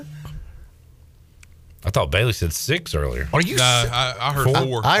year. I thought Bailey said 6 earlier. Are you? I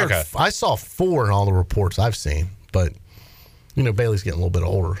heard 4. I saw 4 in all the reports I've seen, but. You know, Bailey's getting a little bit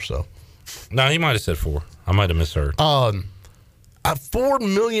older, so. No, he might have said 4. I might have misheard. $4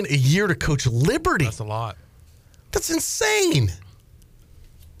 million a year to coach Liberty. That's a lot. That's insane.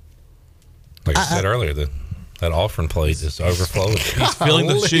 Like I said earlier, that offering plate is overflowing. He's filling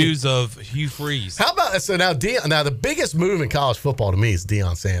the shoes of Hugh Freeze. How about now? Now the biggest move in college football to me is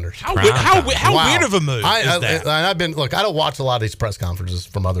Deion Sanders. How weird of a move is that? I don't watch a lot of these press conferences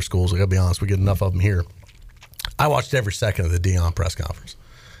from other schools. I got to be honest, we get enough of them here. I watched every second of the Deion press conference.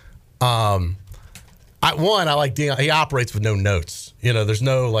 I like Deion. He operates with no notes. You know, there's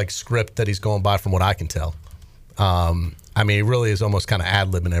no script that he's going by from what I can tell. He really is almost kind of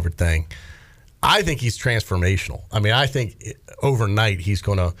ad-libbing everything. I think he's transformational. I think overnight he's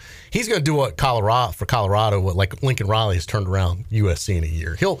going to do what Colorado, what Lincoln Riley has turned around USC in a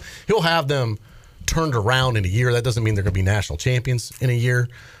year. He'll have them turned around in a year. That doesn't mean they're going to be national champions in a year.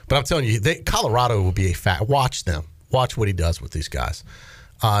 But I'm telling you, Colorado will be a fact. Watch them. Watch what he does with these guys.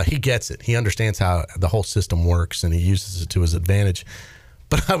 He gets it. He understands how the whole system works, and he uses it to his advantage.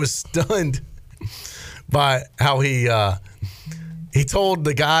 But I was stunned by how he told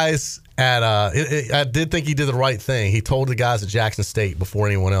the guys at I did think he did the right thing. He told the guys at Jackson State before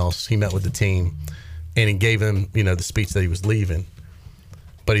anyone else. He met with the team, and he gave them the speech that he was leaving.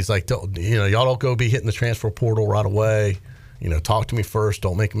 But he's like, y'all don't go be hitting the transfer portal right away. Talk to me first.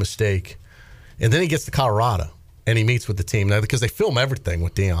 Don't make a mistake. And then he gets to Colorado, and he meets with the team. Now, because they film everything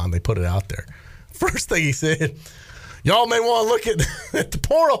with Deion, they put it out there. First thing he said, y'all may want to look at the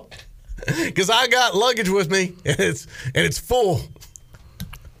portal because I got luggage with me, and it's full.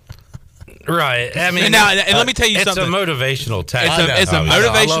 Right. And let me tell you something. It's a motivational tactic. It's a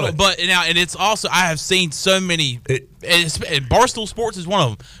motivational, but it's also, I have seen so many. And Barstool Sports is one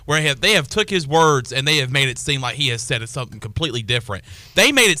of them where they have took his words and they have made it seem like he has said something completely different.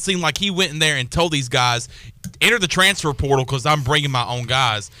 They made it seem like he went in there and told these guys, enter the transfer portal because I'm bringing my own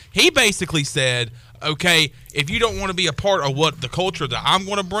guys. He basically said, okay, if you don't want to be a part of what the culture that I'm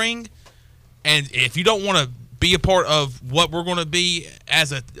going to bring, and if you don't want to be a part of what we're going to be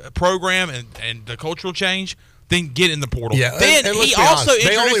as a program and the cultural change, then get in the portal. Yeah, then and he also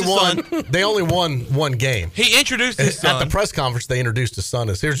introduced his son. They only won one game. He introduced his son. At the press conference, they introduced his son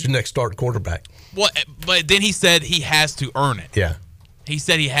as, here's your next starting quarterback. Well, but then he said he has to earn it. Yeah. He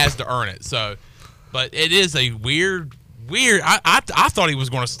said he has to earn it. So, but it is a weird. I thought he was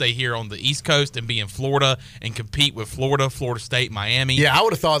going to stay here on the East Coast and be in Florida and compete with Florida State, Miami. Yeah, I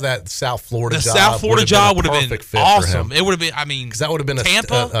would have thought that South Florida job. The South Florida job would have been awesome. It would have been. Because that would have been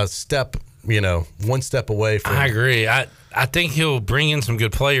Tampa? a step. One step away from. I agree. I think he'll bring in some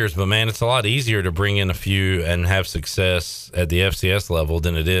good players, but man, it's a lot easier to bring in a few and have success at the FCS level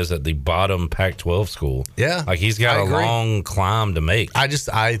than it is at the bottom Pac-12 school. Yeah, he's got a long climb to make. I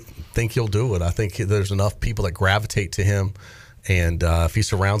think he'll do it. I think there's enough people that gravitate to him, and if he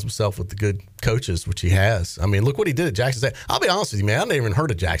surrounds himself with the good coaches, which he has. Look what he did at Jackson State. I'll be honest with you, man. I never even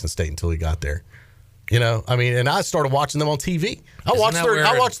heard of Jackson State until he got there. You know, I mean, and I started watching them on TV. I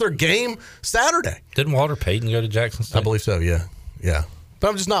watched their game Saturday. Didn't Walter Payton go to Jackson State? I believe so. Yeah. But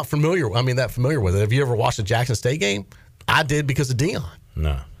I'm just not familiar with it. Have you ever watched a Jackson State game? I did because of Deion.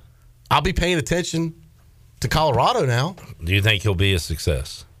 No. I'll be paying attention to Colorado now. Do you think he'll be a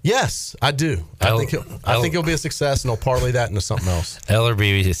success? Yes, I do. I think he'll be a success, and he'll parlay that into something else.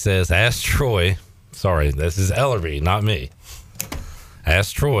 Ellerby says, ask Troy. Sorry, this is Ellerby, not me.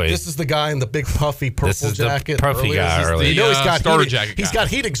 Ask Troy. This is the guy in the big puffy purple This is jacket. the puffy guy earlier. You know he's got starter heat, jacket He's guy. got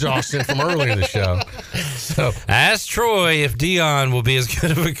heat exhaustion from earlier in the show. So ask Troy if Deion will be as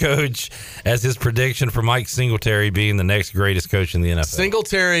good of a coach as his prediction for Mike Singletary being the next greatest coach in the NFL.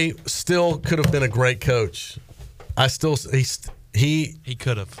 Singletary still could have been a great coach. He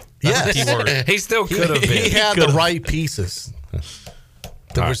could have. Yes. That's the key word. He still could have been. He had the right pieces.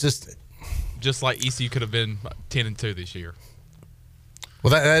 There was just like ECU could have been 10-2 this year. Well,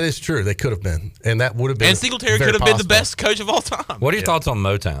 that is true. They could have been, and that would have been. And Singletary could have been the best coach of all time. What are your thoughts on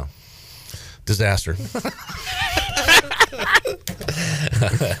Motown? Disaster.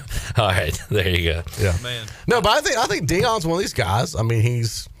 All right, there you go. Yeah, man. No, but I think Deion's one of these guys. I mean,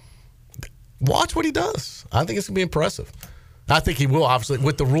 watch what he does. I think it's gonna be impressive. I think he will, obviously,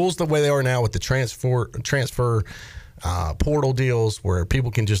 with the rules the way they are now, with the transfer portal deals where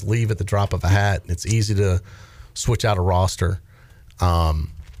people can just leave at the drop of a hat. It's easy to switch out a roster.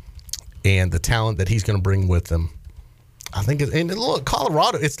 And the talent that he's going to bring with him, I think. And look,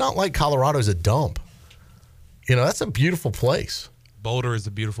 Colorado. It's not like Colorado's a dump. You know, that's a beautiful place. Boulder is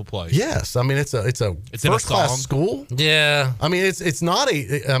a beautiful place. Yes, I mean it's a first class school. Yeah, I mean it's not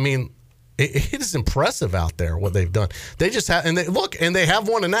a. I mean it is impressive out there what they've done. They just have and they have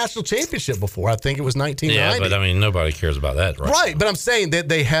won a national championship before. I think it was 1990. Yeah, but I mean nobody cares about that, right? Right, but I'm saying that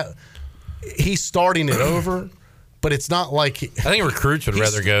they have. He's starting it over. But it's not like I think recruits would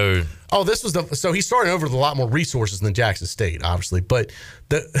rather go. Oh, so he's starting over with a lot more resources than Jackson State, obviously. But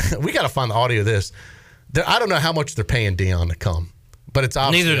we got to find the audio of this. I don't know how much they're paying Deion to come, but it's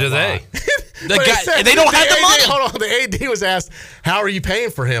obviously neither do they. They don't have the money. Hold on, the AD was asked, "How are you paying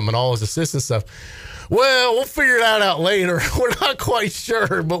for him and all his assistant stuff?" Well, we'll figure that out later. We're not quite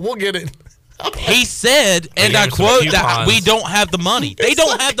sure, but we'll get it. He said, and I quote, that we don't have the money. They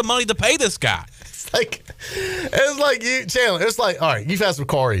don't have the money to pay this guy. It's like you, Chandler. It's like, all right, you've had some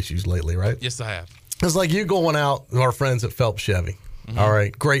car issues lately, right? Yes, I have. It's like you going out with our friends at Phelps Chevy. Mm-hmm. All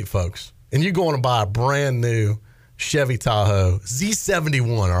right, great folks. And you going to buy a brand new Chevy Tahoe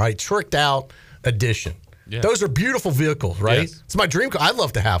Z71, all right, tricked out edition. Yeah. Those are beautiful vehicles, right? Yes. It's my dream car. I'd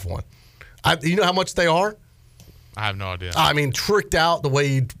love to have one. You know how much they are? I have no idea. I mean, tricked out the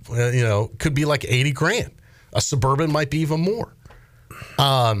way could be like $80,000. A Suburban might be even more.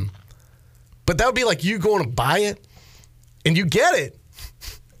 But that would be like you going to buy it, and you get it.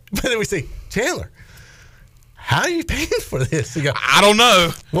 But then we say, Chandler, how are you paying for this? You go, I don't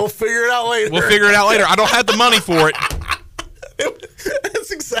know. We'll figure it out later. I don't have the money for it.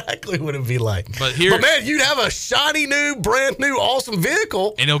 That's exactly what it'd be like. But man, you'd have a shiny new, brand new, awesome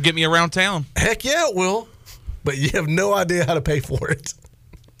vehicle. And it'll get me around town. Heck yeah, it will. But you have no idea how to pay for it.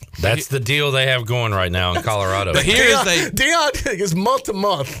 That's the deal they have going right now in Colorado. But Deion is month to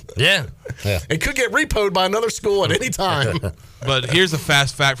month. Yeah. It could get repoed by another school at any time. But here's a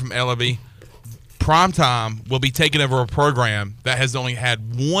fast fact from LB. Primetime will be taking over a program that has only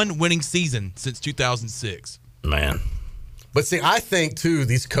had one winning season since 2006. Man. But see, I think, too,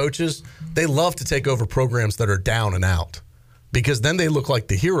 these coaches, they love to take over programs that are down and out because then they look like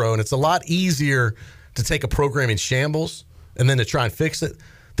the hero, and it's a lot easier to take a program in shambles and then to try and fix it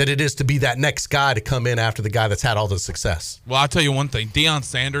than it is to be that next guy to come in after the guy that's had all the success. Well, I'll tell you one thing. Deion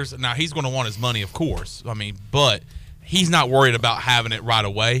Sanders, now he's going to want his money, of course. I mean, but he's not worried about having it right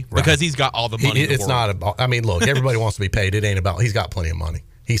away because he's got all the money in the world. It's not about, I mean, look, everybody wants to be paid. It ain't about, he's got plenty of money.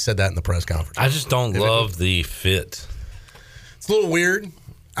 He said that in the press conference. I just don't love the fit. It's a little weird,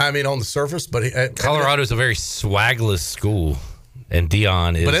 I mean, on the surface, but Colorado's a very swagless school. And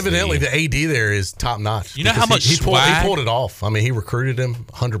Deion is. But evidently, the AD there is top notch. You know how much he swag? He pulled it off. I mean, he recruited him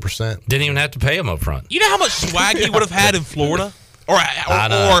 100%. Didn't even have to pay him up front. You know how much swag he would have had in Florida? Or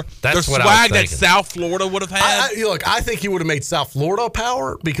the swag that South Florida would have had? Look, I think he would have made South Florida a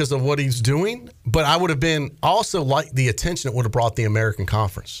power because of what he's doing. But I would have been also like the attention it would have brought the American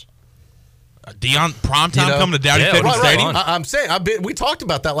Conference. Deion primetime coming to Dowdy Field Stadium. I'm saying we talked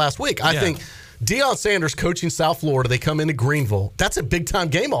about that last week. I think Deion Sanders coaching South Florida, they come into Greenville. That's a big-time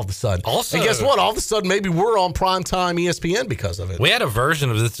game all of a sudden. Also, and guess what? All of a sudden, maybe we're on primetime ESPN because of it. We had a version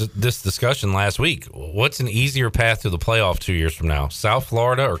of this discussion last week. What's an easier path to the playoff 2 years from now, South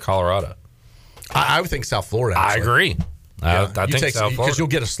Florida or Colorado? I would think South Florida. Actually. I agree. I think South Florida. Because you'll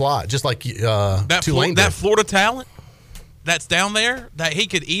get a slot, just like Tulane. That Florida talent that's down there that he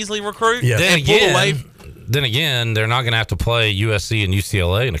could easily recruit. Yeah. Then again, they're not going to have to play USC and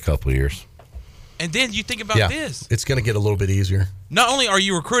UCLA in a couple of years. And then you think about this. It's going to get a little bit easier. Not only are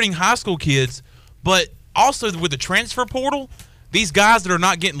you recruiting high school kids, but also with the transfer portal, these guys that are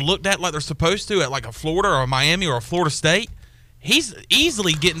not getting looked at like they're supposed to at like a Florida or a Miami or a Florida State, he's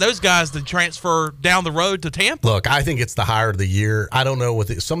easily getting those guys to transfer down the road to Tampa. Look, I think it's the hire of the year. I don't know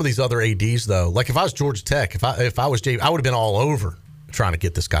with some of these other ADs though. Like if I was Georgia Tech, if I was Jay, I would have been all over trying to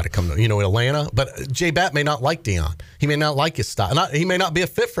get this guy to come to Atlanta. But Jay Batt may not like Deion. He may not like his style. He may not be a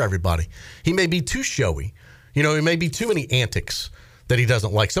fit for everybody. He may be too showy. He may be too many antics that he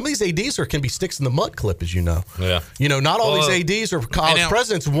doesn't like. Some of these ADs can be sticks in the mud clip, as you know. Yeah. Not all these ADs or college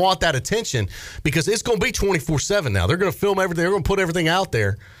presidents want that attention because it's going to be 24/7 now. They're going to film everything. They're going to put everything out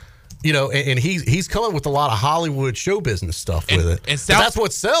there. And he's coming with a lot of Hollywood show business stuff with it. And that's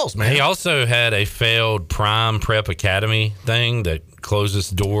what sells, man. He also had a failed Prime Prep Academy thing that closes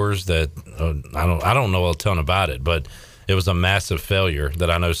doors that I don't know a ton about it, but it was a massive failure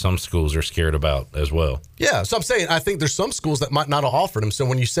that I know some schools are scared about as well. Yeah, so I'm saying I think there's some schools that might not have offered him. So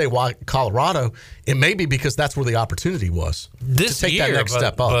when you say why Colorado, it may be because that's where the opportunity was to take that next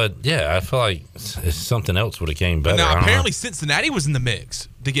step up. But yeah, I feel like something else would have came better. Now apparently Cincinnati was in the mix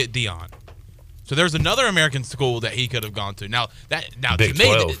to get Deion. So there's another American school that he could have gone to. Now Big to me,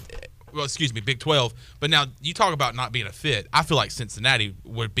 12. Big 12. But now you talk about not being a fit. I feel like Cincinnati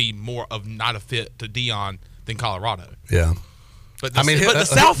would be more of not a fit to Deion than Colorado. Yeah. But the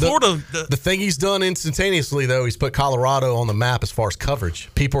South Florida... The thing he's done instantaneously, though, he's put Colorado on the map as far as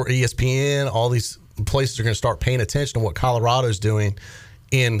coverage. People, ESPN, all these places are going to start paying attention to what Colorado's doing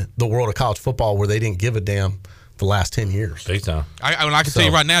in the world of college football where they didn't give a damn the last 10 years. Big time. I can tell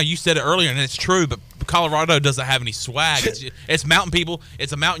you right now, you said it earlier, and it's true, but Colorado doesn't have any swag. It's mountain people.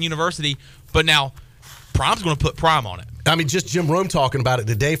 It's a mountain university. But now Prime's going to put Prime on it. I mean, just Jim Rome talking about it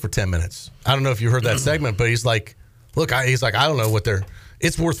today for 10 minutes. I don't know if you heard that segment, but he's like, look, I don't know what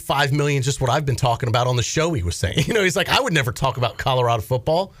it's worth $5 million, just what I've been talking about on the show, he was saying. He's like, I would never talk about Colorado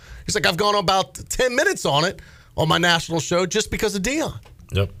football. He's like, I've gone about 10 minutes on it on my national show just because of Deion.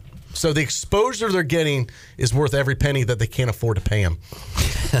 Yep. So the exposure they're getting is worth every penny that they can't afford to pay him.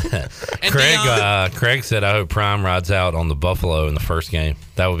 Craig said, I hope Prime rides out on the Buffalo in the first game.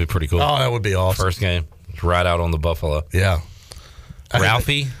 That would be pretty cool. Oh, that would be awesome. First game. Ride out on the Buffalo. Yeah.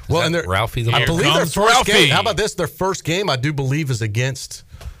 Ralphie? Well, and Ralphie I believe their first game. How about this? Their first game, I do believe, is against,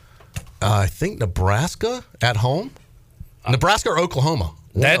 I think, Nebraska at home. Nebraska or Oklahoma.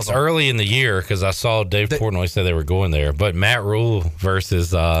 That's early in the year because I saw Dave Portnoy say they were going there. But Matt Rule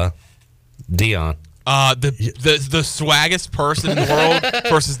versus Deion. The swaggest person in the world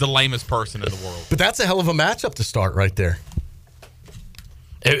versus the lamest person in the world. But that's a hell of a matchup to start right there.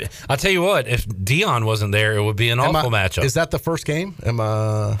 I'll tell you what, if Deion wasn't there, it would be an awful matchup. Is that the first game?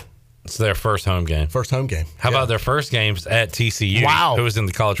 It's their first home game. How about their first games at TCU? Wow. Who was in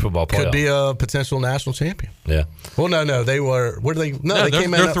the college football playoff? Could be a potential national champion. Yeah. Well, no. They were, where did they? No, they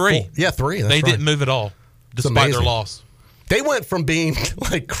came in at 3. Yeah, 3. They didn't move at all, despite their loss. They went from being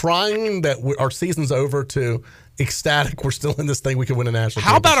like crying that our season's over to ecstatic. We're still in this thing. We could win a national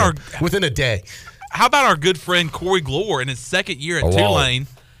championship within a day. How about our good friend Corey Glore in his second year at Tulane?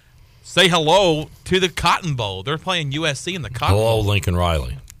 Say hello to the Cotton Bowl. They're playing USC in the Cotton Bowl. Hello, Lincoln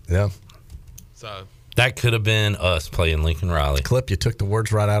Riley. Yeah. So that could have been us playing Lincoln Riley. Clip, you took the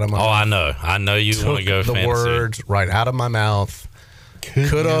words right out of my mouth. I know you want to go fantasy. The words right out of my mouth.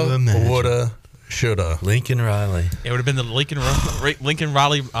 Coulda, woulda, shoulda. Lincoln Riley. It would have been the Lincoln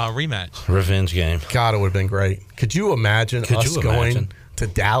Riley rematch. Revenge game. God, it would have been great. Could you imagine going to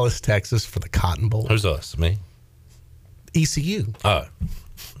Dallas, Texas for the Cotton Bowl? Who's us? Me? ECU. Oh.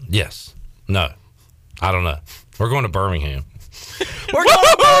 Yes. No. I don't know. We're going to Birmingham. We're going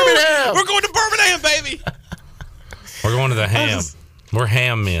to Birmingham. We're going to Birmingham, baby. We're going to the ham. We're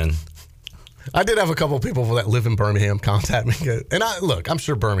ham men. I did have a couple of people that live in Birmingham contact me. And I'm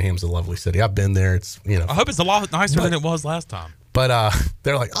sure Birmingham's a lovely city. I've been there. It's, I hope it's a lot nicer than it was last time. But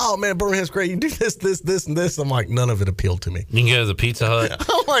they're like, oh, man, Birmingham's great. You do this, and this. I'm like, none of it appealed to me. You can go to the Pizza Hut.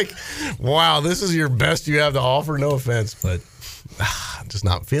 I'm like, wow, this is your best you have to offer. No offense, but I'm just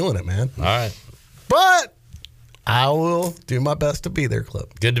not feeling it, man. All right. But I will do my best to be there,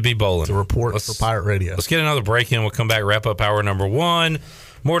 Clip. Good to be bowling. To report for Pirate Radio. Let's get another break in. We'll come back, wrap up hour number 1.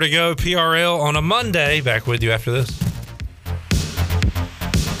 More to go. PRL on a Monday. Back with you after this.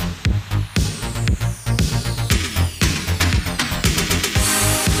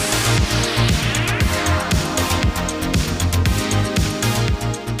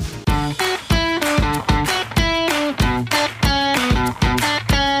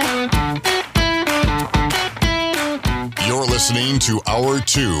 to Hour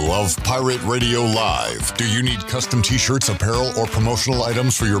 2 of Pirate Radio Live. Do you need custom t-shirts, apparel, or promotional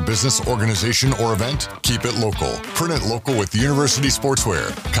items for your business, organization, or event? Keep it local. Print it local with University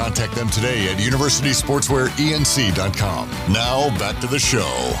Sportswear. Contact them today at universitysportswearenc.com. Now, back to the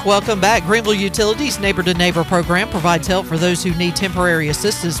show. Welcome back. Greenville Utilities Neighbor to Neighbor program provides help for those who need temporary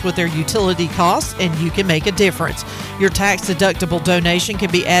assistance with their utility costs, and you can make a difference. Your tax-deductible donation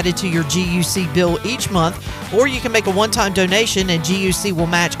can be added to your GUC bill each month, or you can make a one-time donation and GUC will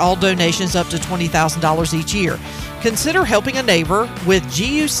match all donations up to $20,000 each year. Consider helping a neighbor with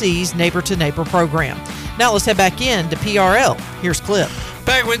GUC's Neighbor to Neighbor program. Now let's head back in to PRL. Here's Clip.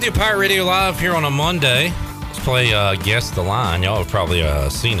 Back with you, Pirate Radio Live here on a Monday. Let's play Guess the Line. Y'all have probably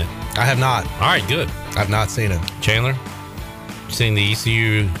seen it. I have not. All right, good. I've not seen it. Chandler, seen the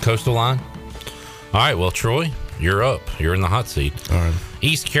ECU Coastal Line? All right, well, Troy, you're up. You're in the hot seat. All right.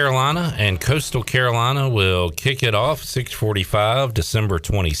 East Carolina and Coastal Carolina will kick it off 6:45, December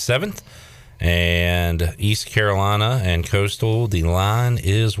 27th. And East Carolina and Coastal, the line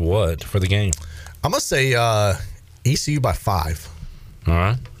is what for the game? I'm going to say ECU by 5. All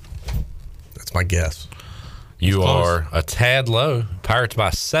right. That's my guess. You are a tad low. Pirates by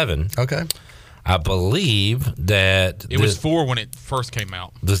 7. Okay. I believe that it was 4 when it first came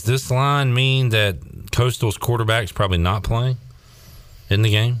out. Does this line mean that Coastal's quarterback's probably not playing in the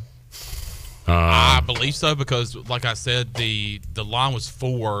game? I believe so because, like I said, the line was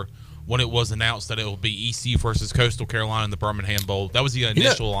 4 when it was announced that it will be ECU versus Coastal Carolina in the Birmingham Bowl. That was the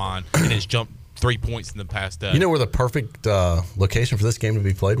initial line, and it's jumped 3 points in the past day. You know where the perfect location for this game to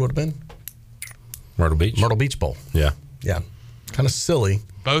be played would have been? Myrtle Beach. Myrtle Beach Bowl. Yeah. Yeah. Kind of silly.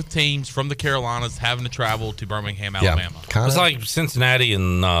 Both teams from the Carolinas having to travel to Birmingham, Alabama. It's like Cincinnati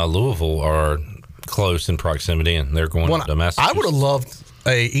and Louisville are close in proximity, and they're going to Massachusetts. I would have loved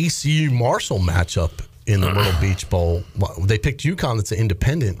a ECU Marshall matchup in the Myrtle Beach Bowl. They picked UConn that's an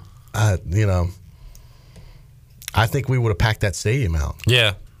independent. I think we would have packed that stadium out.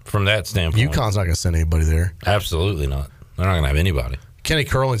 Yeah, from that standpoint. UConn's not going to send anybody there. Absolutely not. They're not going to have anybody. Kenny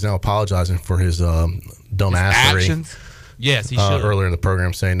Curling's now apologizing for his dumbassery. Actions? Yes, he should. Earlier in the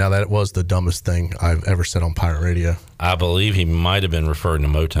program saying, now that was the dumbest thing I've ever said on Pirate Radio. I believe he might have been referring to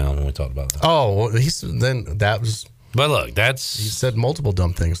Motown when we talked about that. Oh, well, that was... But look, he said multiple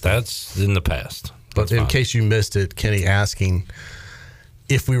dumb things. That's in the past. But in case you missed it, Kenny asking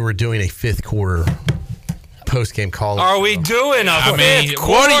if we were doing a fifth quarter post-game call. Are we doing a fifth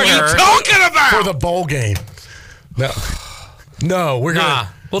quarter? What are you talking about? For the bowl game. No, we're going to...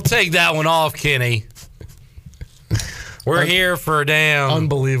 We'll take that one off, Kenny. We're here for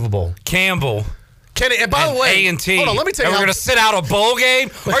unbelievable Campbell. Kenny, and by the way, A&T. Hold on, let me tell you. We're going to sit out a bowl game?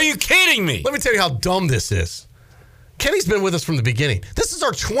 Are you kidding me? Let me tell you how dumb this is. Kenny's been with us from the beginning. This is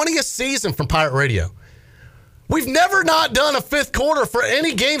our 20th season from Pirate Radio. We've never not done a fifth quarter for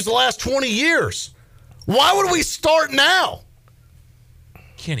any games the last 20 years. Why would we start now?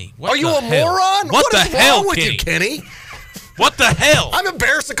 Kenny, are you a moron? What is the hell, wrong with Kenny? you, Kenny? What the hell? I'm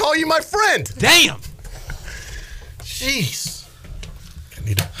embarrassed to call you my friend. Damn. Jeez.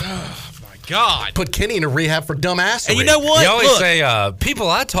 Oh, my God. Put Kenny in a rehab for dumbassery. And you know what? You always say,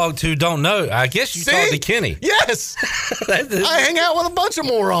 people I talk to don't know. I guess you talk to Kenny. Yes. I hang out with a bunch of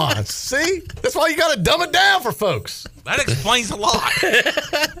morons. See? That's why you got to dumb it down for folks. That explains a lot.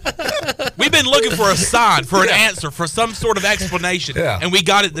 We've been looking for a sign, for an answer, for some sort of explanation, and we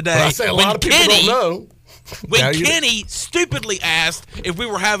got it today. Well, I say a lot of people don't know. When Kenny stupidly asked if we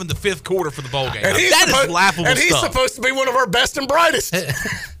were having the fifth quarter for the bowl game. And That is laughable and he's stuff. supposed to be one of our best and brightest.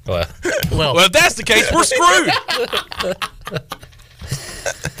 Well, if that's the case, we're screwed.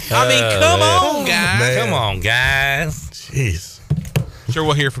 I mean, come on, guys. Man. Come on, guys. Jeez. Sure,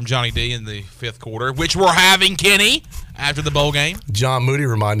 we'll hear from Johnny D in the fifth quarter, which we're having, Kenny, after the bowl game. John Moody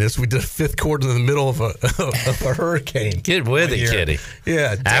reminded us we did a fifth quarter in the middle of a hurricane. Get with it, Kitty.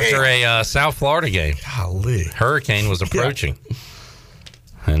 Yeah. After a South Florida game. Golly. Hurricane was approaching.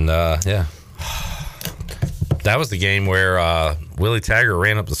 Yeah. And, yeah. That was the game where Willie Taggart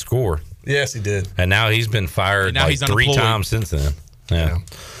ran up the score. Yes, he did. And now he's been fired like 3 times since then. Yeah.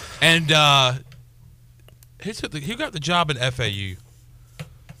 And who got the job at FAU?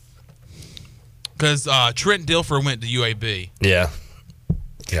 Because Trent Dilfer went to UAB. Yeah.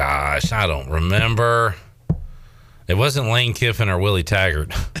 Gosh, I don't remember. It wasn't Lane Kiffin or Willie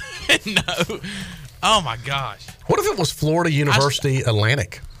Taggart. No. Oh, my gosh. What if it was Florida University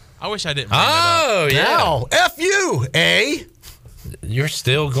Atlantic? I wish I didn't bring that up. Yeah. Now, F-U, eh? You're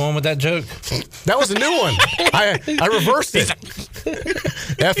still going with that joke? That was a new one. I reversed it.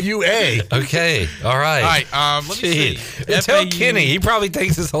 F-U-A. Okay. All right. All right. Let me see. Tell Kenny. He probably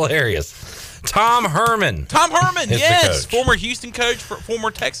thinks it's hilarious. Tom Herman. Tom Herman, is the yes, coach. former Houston coach,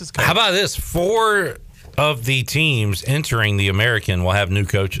 former Texas coach. How about this? 4 of the teams entering the American will have new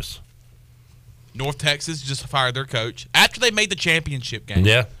coaches. North Texas just fired their coach after they made the championship game.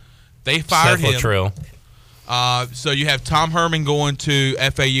 Yeah. They fired Seth him. Luttrell. So you have Tom Herman going to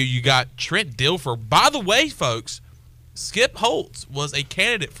FAU. You got Trent Dilfer. By the way, folks, Skip Holtz was a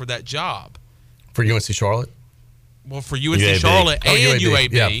candidate for that job. For UNC Charlotte? Well, for UNC UAB. Charlotte and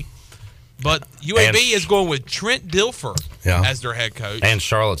UAB. Yeah. But UAB is going with Trent Dilfer as their head coach. And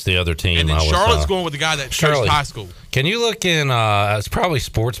Charlotte's the other team. And then I was, Charlotte's going with the guy that coached Shirley, high school. Can you look in, it's probably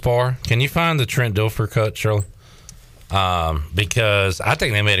Sports Bar. Can you find the Trent Dilfer cut, Shirley? Because I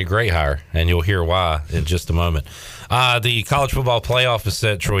think they made a great hire, and you'll hear why in just a moment. The college football playoff is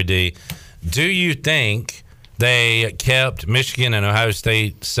set, Troy D. Do you think they kept Michigan and Ohio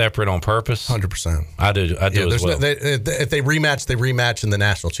State separate on purpose? 100%. I do as well. If they rematch, they rematch in the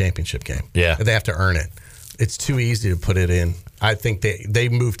national championship game. Yeah. They have to earn it. It's too easy to put it in. I think they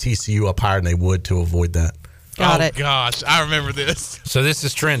moved TCU up higher than they would to avoid that. Got it. Gosh, I remember this. So this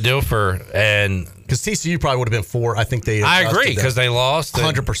is Trent Dilfer, and because TCU probably would have been 4. I think they. I agree because they lost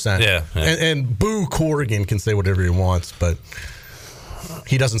 100%. Yeah. And Boo Corrigan can say whatever he wants, but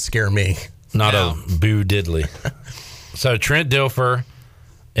he doesn't scare me. Not a boo diddly. So Trent Dilfer,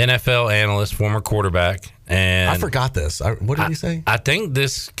 NFL analyst, former quarterback, and I forgot this. What did he say? I think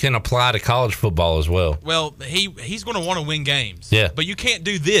this can apply to college football as well. Well, he's going to want to win games. Yeah. But you can't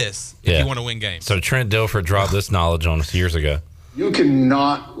do this if you want to win games. So Trent Dilfer dropped this knowledge on us years ago. You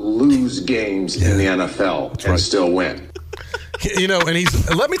cannot lose games in the NFL and still win. You know,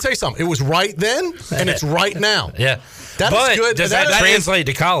 and let me tell you something. It was right then, and it's right now. Yeah. That's good. Does that translate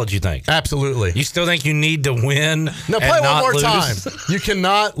to college, you think? Absolutely. You still think you need to win? No, play and one not more lose? time. You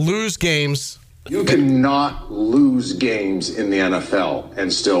cannot lose games. You cannot lose games in the NFL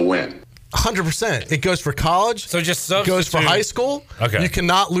and still win. 100%. It goes for college. So just it goes for substitute- high school. Okay. You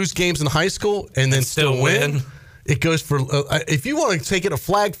cannot lose games in high school and then still win. It goes for if you want to take it a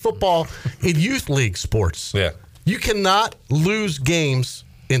flag football in youth league sports. Yeah. You cannot lose games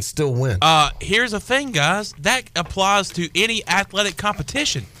and still win. Here's the thing, guys. That applies to any athletic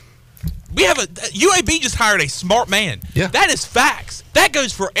competition. We have UAB just hired a smart man. Yeah. That is facts. That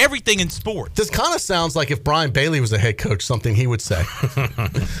goes for everything in sports. This kind of sounds like if Brian Bailey was a head coach, something he would say.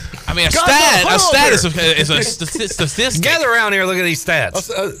 I mean, a stat is a statistic. Gather around here, look at these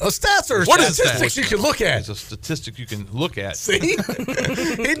stats. Stats are What is statistics you can look at. It's a statistic you can look at. See?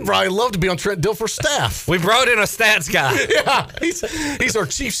 He'd probably love to be on Trent Dilfer's staff. We brought in a stats guy. Yeah, he's our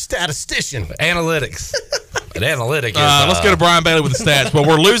chief statistician. Analytics. An analytic is, let's go to Brian Bailey with the stats. But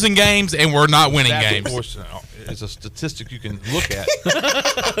we're losing games and we're not winning games. It's a statistic you can look at.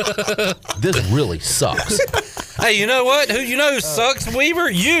 This really sucks. Hey, you know what? You know who sucks,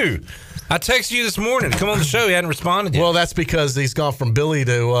 Weaver? You. I texted you this morning to come on the show. You hadn't responded yet. Well, that's because he's gone from Billy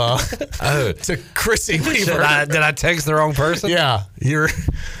to to Chrissy Weaver. Did I text the wrong person? Yeah,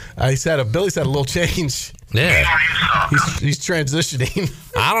 Billy's had a little change. Yeah. He's transitioning.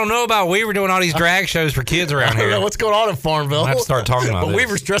 I don't know about Weaver doing all these drag shows for kids around I don't here. know what's going on in Farmville. I'll have to start talking about but this.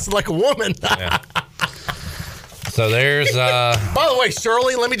 Weaver's dressing like a woman. Yeah. So there's By the way,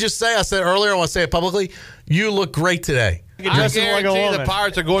 Shirley, let me just say, I said earlier, I want to say it publicly, you look great today. I guarantee the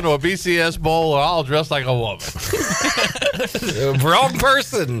Pirates are going to a BCS bowl, or I'll dress like a woman. wrong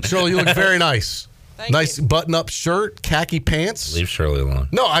person. Shirley, you look very nice. Nice button-up shirt, khaki pants. Leave Shirley alone.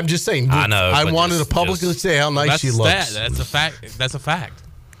 No, I'm just saying. I know. I wanted to publicly say how nice she looks. That's a fact. That's a fact.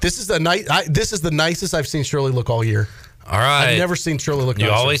 This is the nicest I've seen Shirley look all year. All right. I've never seen Shirley look You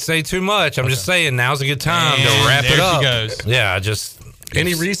nicer. always say too much. I'm just saying now's a good time to wrap there it up. she goes. Yeah,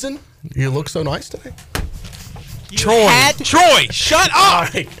 Any reason you look so nice today? Troy, shut up.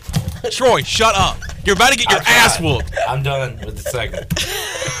 Troy, shut up. You're about to get your ass whooped. I'm done with the segment.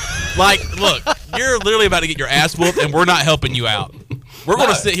 Look, you're literally about to get your ass whooped, and we're not helping you out. We're going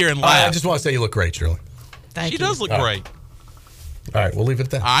to sit here and laugh. I just want to say you look great, Shirley. She does look great. All right, we'll leave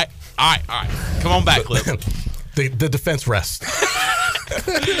it at that. All right. Come on back, Cliff. The defense rests.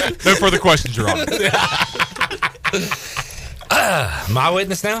 No further questions, Your Honor. My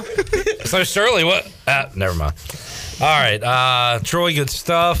witness now? So Shirley, what? Never mind. All right, Troy, good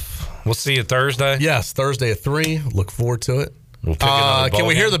stuff. We'll see you Thursday. Yes, Thursday at 3. Look forward to it. We'll pick another ball can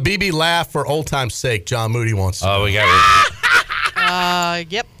we game. hear the BB laugh for old time's sake? John Moody wants to. Oh, we got it.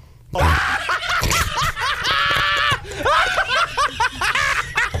 Yep.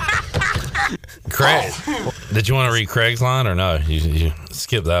 Craig. Did you want to read Craig's line or no? You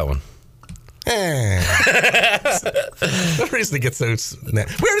skip that one. No reason to get so. We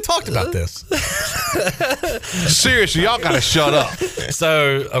already talked about this. Seriously, y'all got to shut up.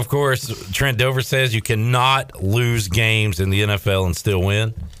 So, of course, Trent Dover says you cannot lose games in the NFL and still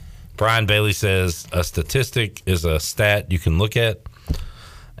win. Brian Bailey says a statistic is a stat you can look at.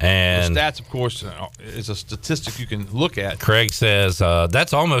 And the stats, of course, is a statistic you can look at. Craig says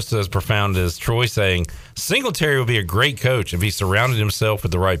that's almost as profound as Troy saying Singletary would be a great coach if he surrounded himself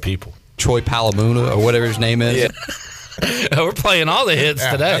with the right people. Troy Palamuna or whatever his name is. Yeah. We're playing all the hits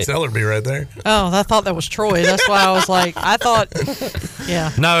today. That's Ellerby right there. Oh, I thought that was Troy. That's why I was like,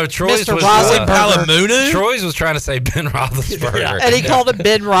 yeah. No, Troy's Mr. was Roethlisberger. Troy's was trying to say Ben Roethlisberger. Yeah. And he called him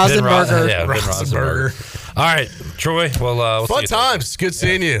Ben Roethlisberger. Ben Roethlisberger. All right, Troy. Well, we'll fun times. Good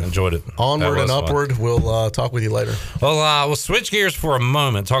seeing you. Enjoyed it. Onward and upward. Fun. We'll talk with you later. Well, we'll switch gears for a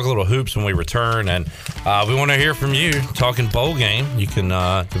moment. Talk a little hoops when we return, and we want to hear from you. Talking bowl game. You can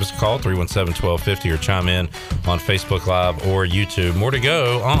give us a call 317-1250 or chime in on Facebook Live or YouTube. More to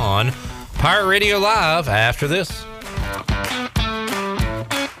go on Pirate Radio Live after this.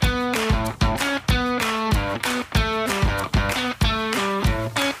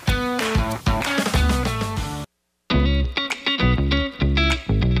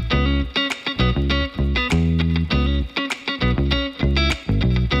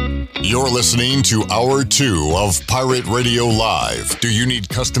 You're listening to Hour 2 of Pirate Radio Live. Do you need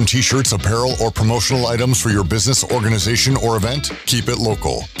custom t-shirts, apparel, or promotional items for your business, organization, or event? Keep it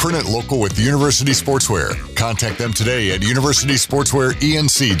local. Print it local with University Sportswear. Contact them today at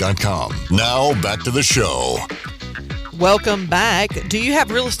universitysportswearenc.com. Now, back to the show. Welcome back. Do you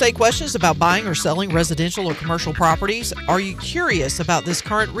have real estate questions about buying or selling residential or commercial properties? Are you curious about this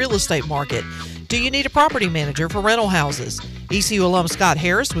current real estate market? Do you need a property manager for rental houses? ECU alum Scott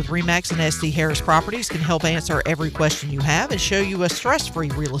Harris with RE/MAX and SD Harris Properties can help answer every question you have and show you a stress-free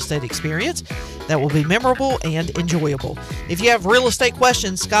real estate experience that will be memorable and enjoyable. If you have real estate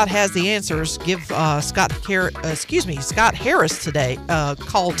questions, Scott has the answers. Give Scott Harris today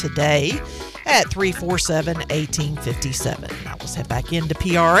call today at 347-1857. Now let's head back into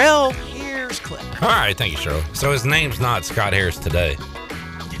PRL. Here's Clip. All right, thank you, Shirley. So his name's not Scott Harris today.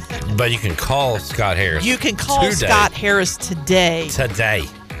 But you can call Scott Harris. You can call today. Scott Harris today. Today.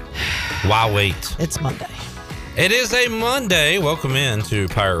 Why wait? It's Monday. It is a Monday. Welcome in to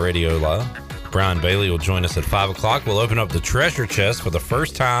Pirate Radio Live. Brian Bailey will join us at 5 o'clock. We'll open up the treasure chest for the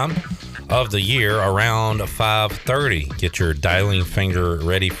first time of the year around 5:30. Get your dialing finger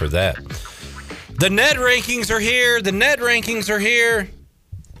ready for that. The net rankings are here. The net rankings are here.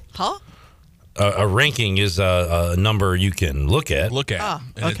 Huh? A ranking is a number you can look at. Okay.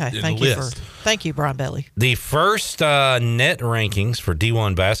 Thank you, Brian Bailey. The first net rankings for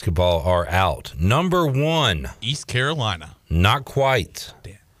D1 basketball are out. Number 1, East Carolina. Not quite.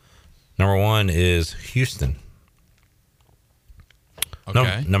 Damn. Number 1 is Houston.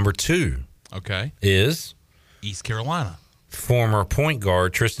 Okay. Number 2. Okay. Is East Carolina. Former point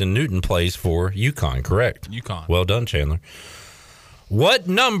guard Tristan Newton plays for UConn. Correct. UConn. Well done, Chandler. What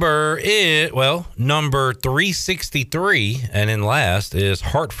number is, number 363, and in last is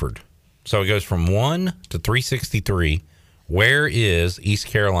Hartford. So it goes from 1 to 363. Where is East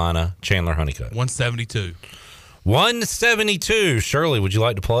Carolina Chandler Honeycutt? 172. 172. Shirley, would you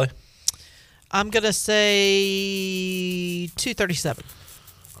like to play? I'm going to say 237.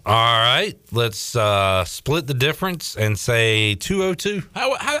 All right. Let's split the difference and say 202.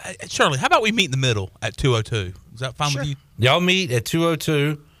 Shirley, how about we meet in the middle at 202? Is that fine with you? Y'all meet at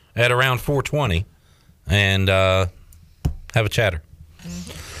 202 at around 420 and have a chatter.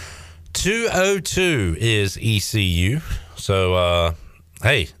 202 is ECU. So,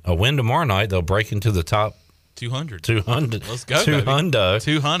 hey, a win tomorrow night, they'll break into the top 200. Let's go, 200.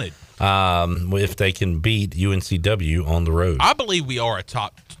 200. If they can beat UNCW on the road. I believe we are a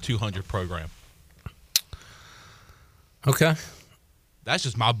top 200 program. Okay. That's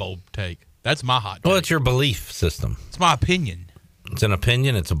just my bold take. That's my hot take. Well, it's your belief system. It's my opinion. It's an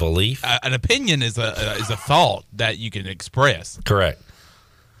opinion. It's a belief. An opinion is a thought that you can express. Correct.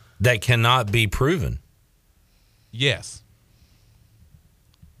 That cannot be proven. Yes.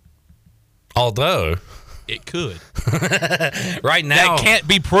 Although it could. Right now, that can't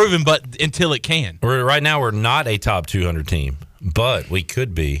be proven, but until it can. Right now, we're not a top 200 team, but we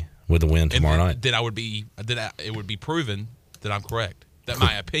could be with a win tomorrow night. Then it would be proven that I'm correct. That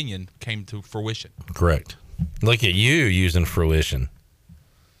my opinion came to fruition. Correct. Look at you using fruition.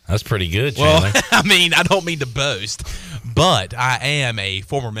 That's pretty good, Chandler. Well, I mean, I don't mean to boast, but I am a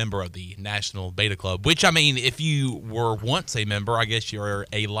former member of the National Beta Club, which, I mean, if you were once a member, I guess you're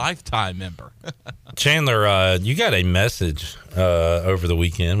a lifetime member. Chandler, you got a message over the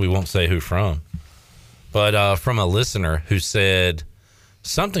weekend. We won't say who from, but from a listener who said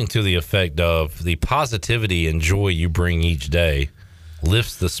something to the effect of the positivity and joy you bring each day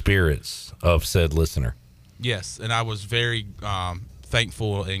lifts the spirits of said listener. Yes, and I was very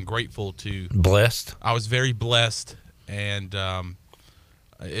thankful and grateful to. Blessed? I was very blessed, and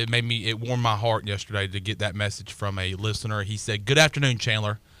it warmed my heart yesterday to get that message from a listener. He said, "Good afternoon,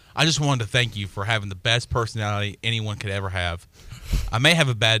 Chandler. I just wanted to thank you for having the best personality anyone could ever have. I may have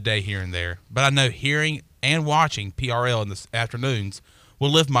a bad day here and there, but I know hearing and watching PRL in the afternoons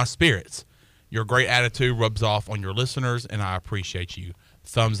will lift my spirits. Your great attitude rubs off on your listeners, and I appreciate you."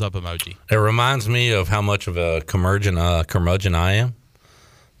 Thumbs up emoji. It reminds me of how much of a curmudgeon I am.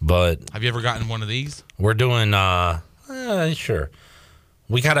 But have you ever gotten one of these? We're doing sure.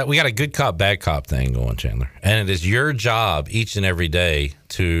 We got a good cop, bad cop thing going, Chandler. And it is your job each and every day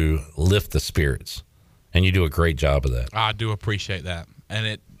to lift the spirits. And you do a great job of that. I do appreciate that.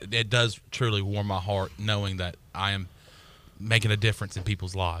 And it does truly warm my heart knowing that I am making a difference in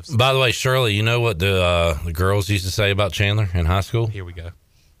people's lives. By the way, Shirley, you know what the girls used to say about Chandler in high school? Here we go.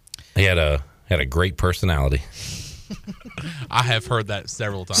 He had a great personality. I have heard that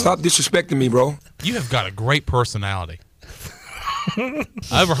several times. Stop disrespecting me, bro. You have got a great personality. I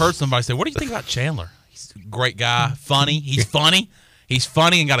overheard somebody say, "What do you think about Chandler? He's a great guy, funny. He's funny. He's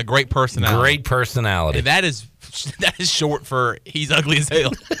funny and got a great personality." Great personality. And that is short for he's ugly as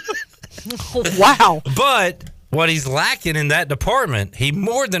hell. Wow. But what he's lacking in that department, he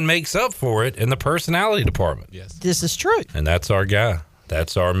more than makes up for it in the personality department. Yes. This is true. And that's our guy.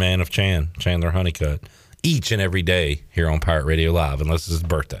 That's our man of Chandler Honeycutt. Each and every day here on Pirate Radio Live, unless it's his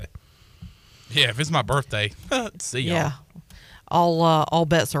birthday. Yeah, if it's my birthday, see y'all. Yeah. All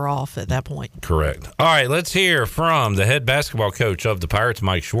bets are off at that point. Correct. All right, let's hear from the head basketball coach of the Pirates,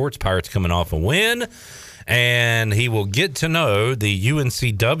 Mike Schwartz. Pirates coming off a win, and he will get to know the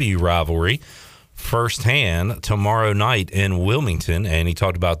UNCW rivalry firsthand tomorrow night in Wilmington, and he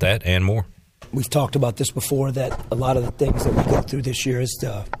talked about that and more. We've talked about this before, that a lot of the things that we go through this year is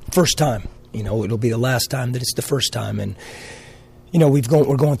the first time. You know, it'll be the last time that it's the first time, and you know we're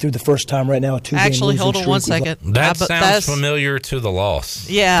going through the first time right now. Actually, hold on one second. That sounds familiar to the loss.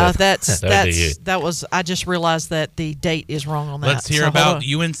 Yeah, that was. I just realized that the date is wrong on that. Let's hear about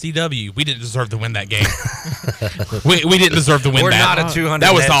UNCW. We didn't deserve to win that game. we didn't deserve to win. We're that. not a 200.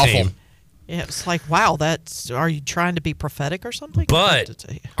 That was awful. Team. Yeah, it's like, wow. Are you trying to be prophetic or something? But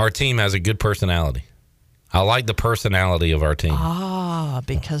our team has a good personality. I like the personality of our team.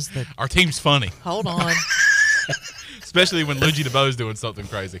 Because our team's funny. Hold on. Especially when Luigi DeBow is doing something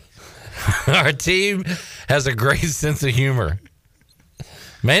crazy. Our team has a great sense of humor.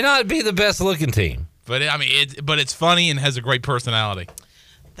 May not be the best looking team, but it's funny and has a great personality.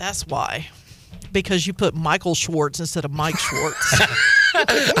 That's why. Because you put Michael Schwartz instead of Mike Schwartz.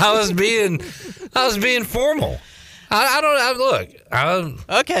 I was being formal.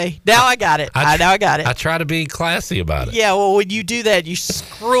 Okay, now I got it. Now I got it. I try to be classy about it. Yeah, well, when you do that, you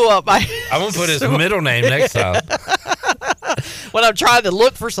screw up. I'm going to put his middle name next time. When I'm trying to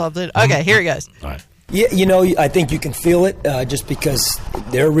look for something. Okay, here he goes. All right. Yeah, you know, I think you can feel it just because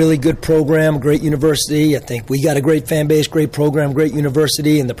they're a really good program, great university. I think we got a great fan base, great program, great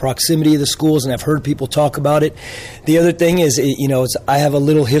university, and the proximity of the schools, and I've heard people talk about it. The other thing is, you know, I have a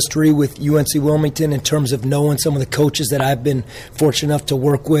little history with UNC Wilmington in terms of knowing some of the coaches that I've been fortunate enough to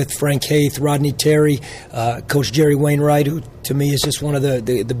work with, Frank Haith, Rodney Terry, Coach Jerry Wainwright, who to me is just one of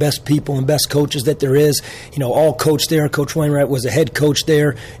the best people and best coaches that there is. You know, all coached there. Coach Wainwright was a head coach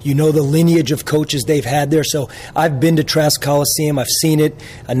there. You know the lineage of coaches they've had there. So I've been to Trask Coliseum. I've seen it.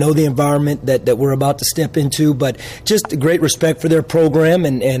 I know the environment that we're about to step into, but just a great respect for their program,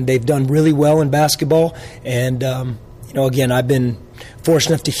 and they've done really well in basketball. And, you know, again, I've been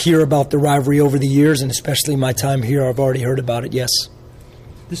fortunate enough to hear about the rivalry over the years, and especially my time here, I've already heard about it, yes.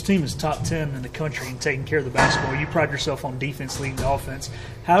 This team is top 10 in the country in taking care of the basketball. You pride yourself on defense leading the offense.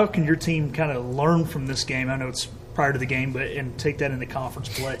 How can your team kind of learn from this game? I know it's prior to the game, and take that into conference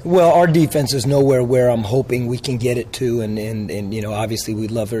play? Well, our defense is nowhere where I'm hoping we can get it to, and you know, obviously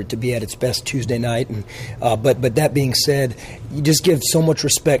we'd love it to be at its best Tuesday night. And but that being said, you just give so much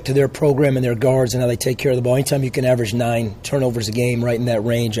respect to their program and their guards and how they take care of the ball. Anytime you can average 9 turnovers a game, right in that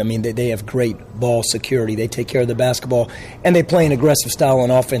range, I mean, they have great ball security. They take care of the basketball, and they play an aggressive style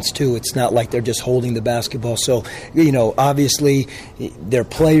on offense too. It's not like they're just holding the basketball. So, you know, obviously their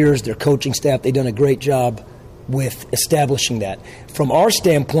players, their coaching staff, they've done a great job with establishing that. From our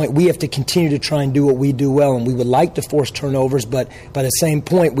standpoint, we have to continue to try and do what we do well, and we would like to force turnovers, but by the same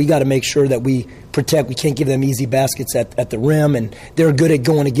point, we got to make sure that we protect. We can't give them easy baskets at the rim, and they're good at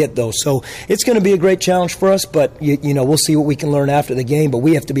going to get those. So it's going to be a great challenge for us, but we'll see what we can learn after the game, but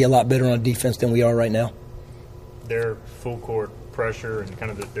we have to be a lot better on defense than we are right now. Their full court pressure and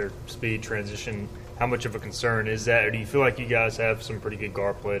kind of their speed transition, how much of a concern is that, or do you feel like you guys have some pretty good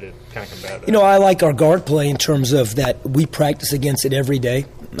guard play to kind of combat that? I like our guard play in terms of that we practice against it every day.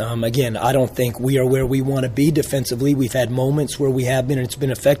 Again, I don't think we are where we want to be defensively. We've had moments where we have been and it's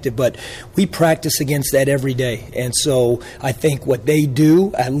been effective, but we practice against that every day. And so I think what they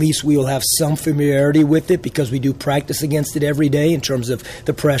do, at least we will have some familiarity with it because we do practice against it every day in terms of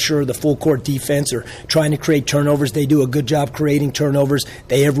the pressure, the full court defense, or trying to create turnovers. They do a good job creating turnovers.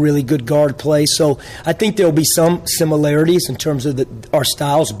 They have really good guard play. So I think there will be some similarities in terms of our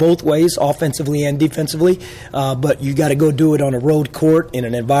styles both ways, offensively and defensively. But you got to go do it on a road court in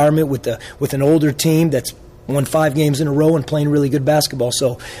an environment with an older team that's won 5 games in a row and playing really good basketball.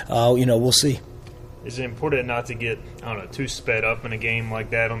 So, we'll see. Is it important not to get, too sped up in a game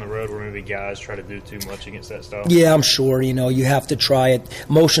like that on the road where maybe guys try to do too much against that style? Yeah, I'm sure. You have to try it.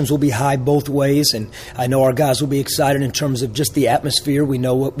 Emotions will be high both ways, and I know our guys will be excited in terms of just the atmosphere. We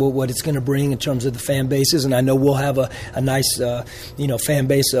know what it's going to bring in terms of the fan bases, and I know we'll have a nice, fan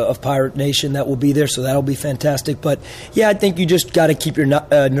base of Pirate Nation that will be there, so that'll be fantastic. But, yeah, I think you just got to keep your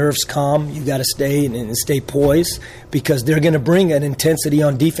nerves calm. You got to stay and stay poised because they're going to bring an intensity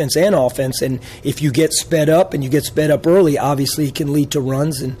on defense and offense, and if you get sped up and you get sped up early, obviously it can lead to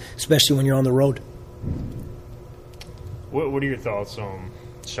runs, and especially when you're on the road. What are your thoughts on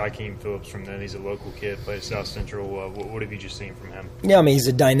Shaquem Phillips from then? He's a local kid, played at South Central. What have you just seen from him? Yeah, he's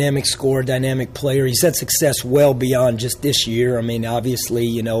a dynamic scorer, dynamic player. He's had success well beyond just this year.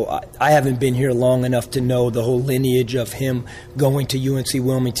 Obviously, I haven't been here long enough to know the whole lineage of him going to UNC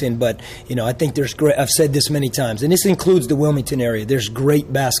Wilmington, but, I think there's great – I've said this many times, and this includes the Wilmington area. There's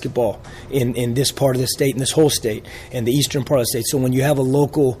great basketball in this part of the state, in this whole state, and the eastern part of the state. So when you have a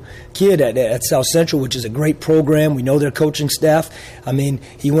local kid at South Central, which is a great program, we know their coaching staff,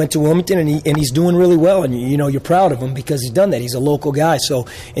 he went to Wilmington and he's doing really well, and you're proud of him because he's done that. He's a local guy. So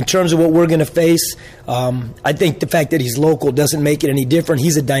in terms of what we're going to face, I think the fact that he's local doesn't make it any different.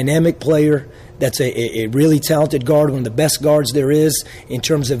 He's a dynamic player that's a really talented guard, one of the best guards there is in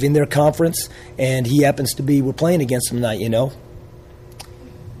terms of in their conference, and he happens to be, we're playing against him tonight,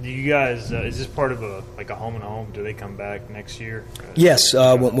 Do you guys, is this part of a home and home? Do they come back next year? Yes.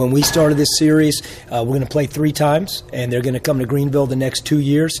 When we started this series, we're going to play 3 times, and they're going to come to Greenville the next 2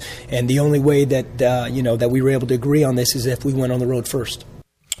 years. And the only way that, that we were able to agree on this is if we went on the road first.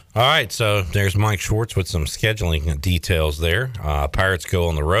 All right, so there's Mike Schwartz with some scheduling details there. Pirates go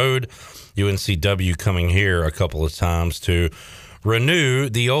on the road. UNCW coming here a couple of times to renew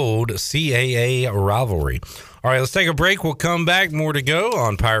the old CAA rivalry. All right, let's take a break. We'll come back. More to go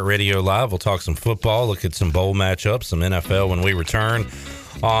on Pirate Radio Live. We'll talk some football, look at some bowl matchups, some NFL when we return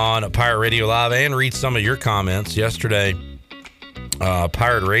on Pirate Radio Live, and read some of your comments. Yesterday,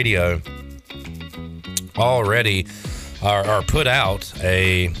 Pirate Radio already or put out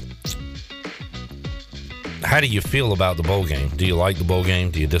a how do you feel about the bowl game? Do you like the bowl game?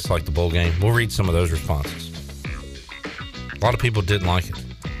 Do you dislike the bowl game? We'll read some of those responses. A lot of people didn't like it.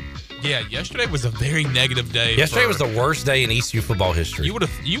 Yeah, yesterday was a very negative day. Yesterday was the worst day in ECU football history. You would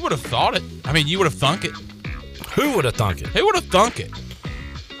have thought it. You would have thunk it. Who would have thunk it? Who would have thunk it?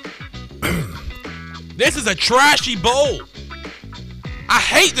 This is a trashy bowl. I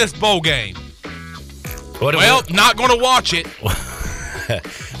hate this bowl game. Not going to watch it.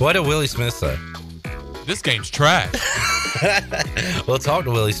 What did Willie Smith say? This game's trash. We'll talk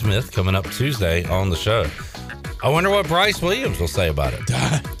to Willie Smith coming up Tuesday on the show. I wonder what Bryce Williams will say about it.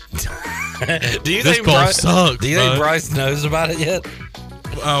 Do you think Bryce sucks? Do you think Bryce knows about it yet?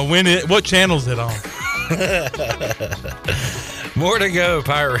 What channel's it on? More to go.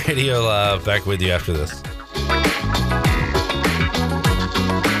 Pirate Radio Live. Back with you after this.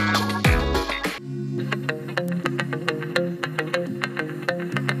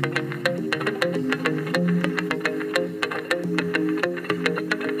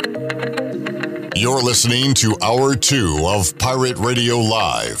 You're listening to Hour 2 of Pirate Radio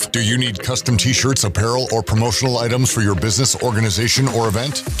Live. Do you need custom t-shirts, apparel, or promotional items for your business, organization, or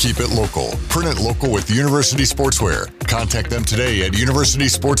event? Keep it local. Print it local with University Sportswear. Contact them today at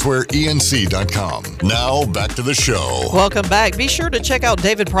universitysportswearenc.com. Now, back to the show. Welcome back. Be sure to check out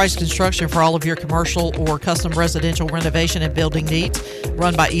David Price Construction for all of your commercial or custom residential renovation and building needs.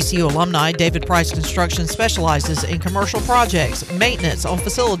 Run by ECU alumni, David Price Construction specializes in commercial projects, maintenance on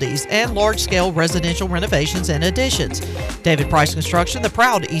facilities, and large-scale residential residential renovations and additions. David Price Construction, the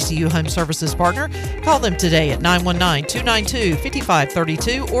proud ECU Home Services partner. Call them today at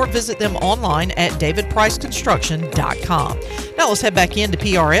 919-292-5532 or visit them online at davidpriceconstruction.com. Now let's head back into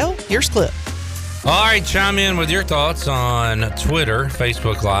PRL. Here's Clip. All right, chime in with your thoughts on Twitter,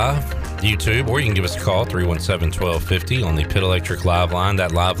 Facebook Live, YouTube, or you can give us a call, 317-1250 on the Pit Electric Live line.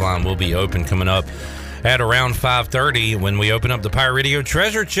 That live line will be open coming up at around 5:30 when we open up the Pirate Radio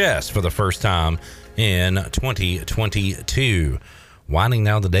Treasure Chest for the first time in 2022. Winding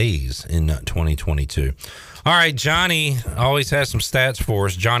down the days in 2022. All right, Johnny always has some stats for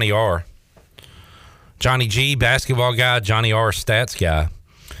us. Johnny R. Johnny G, basketball guy. Johnny R, stats guy.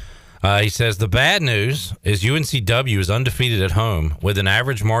 He says the bad news is UNCW is undefeated at home with an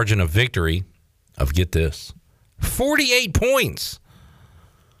average margin of victory of, get this, 48 points.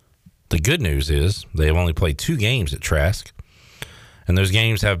 The good news is they have only played 2 games at Trask, and those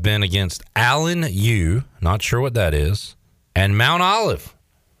games have been against Allen U, not sure what that is, and Mount Olive.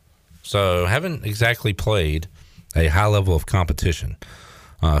 So haven't exactly played a high level of competition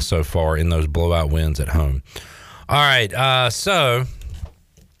so far in those blowout wins at home. All right, so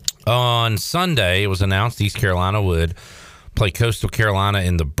on Sunday, it was announced East Carolina would play Coastal Carolina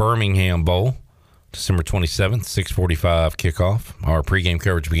in the Birmingham Bowl, December 27th, 6:45 kickoff. Our pregame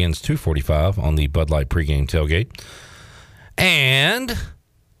coverage begins 2:45 on the Bud Light pregame tailgate. And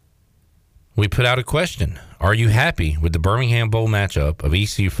we put out a question. Are you happy with the Birmingham Bowl matchup of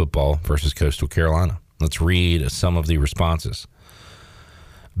ECU football versus Coastal Carolina? Let's read some of the responses.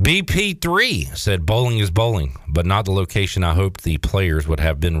 BP3 said bowling is bowling, but not the location I hoped the players would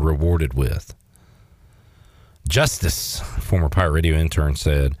have been rewarded with. Justice, former Pirate Radio intern,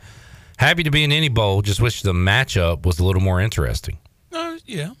 said, happy to be in any bowl, just wish the matchup was a little more interesting.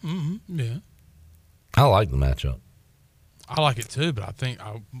 Yeah. Yeah. I like the matchup. I like it too, but I think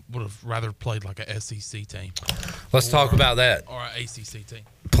I would have rather played like a SEC team. Let's talk about that. Or an ACC team.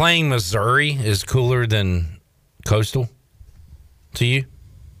 Playing Missouri is cooler than Coastal to you?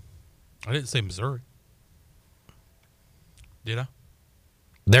 I didn't say Missouri. Did I?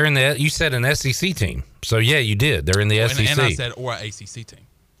 They're in the. You said an SEC team, so yeah, you did. They're in the SEC. And I said or an ACC team.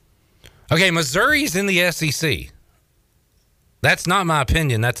 Okay, Missouri's in the SEC. That's not my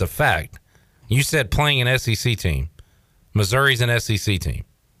opinion. That's a fact. You said playing an SEC team. Missouri's an SEC team,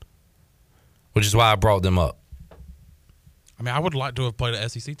 which is why I brought them up. I mean, I would like to have played an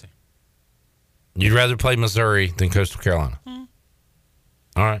SEC team. You'd rather play Missouri than Coastal Carolina.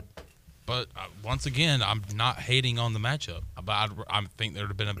 All right. But once again, I'm not hating on the matchup. But I think there would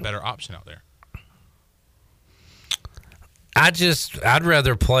have been a better option out there. I'd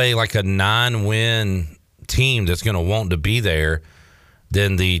rather play like a 9-win team that's going to want to be there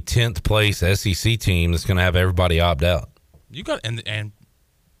than the 10th place SEC team that's going to have everybody opt out. You got and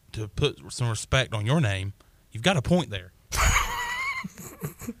to put some respect on your name, you've got a point there.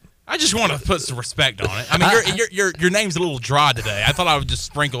 I just want to put some respect on it. I mean, your name's a little dry today. I thought I would just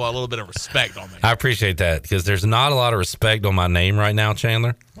sprinkle a little bit of respect on there. I appreciate that because there's not a lot of respect on my name right now,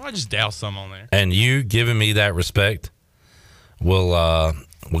 Chandler. Well, I just douse some on there. And you giving me that respect will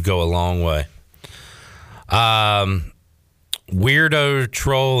go a long way. Weirdo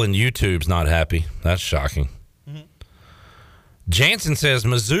troll and YouTube's not happy. That's shocking. Mm-hmm. Jansen says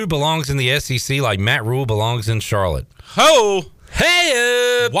Mizzou belongs in the SEC like Matt Rule belongs in Charlotte. Ho!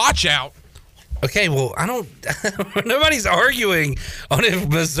 Hey! Watch out. Okay, well, I don't... nobody's arguing on if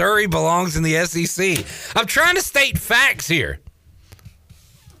Missouri belongs in the SEC. I'm trying to state facts here.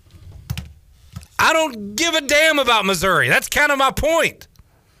 I don't give a damn about Missouri. That's kind of my point.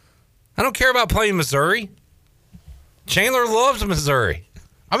 I don't care about playing Missouri. Chandler loves Missouri.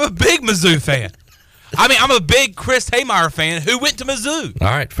 I'm a big Mizzou fan. I mean, I'm a big Chris Haymeyer fan who went to Mizzou. All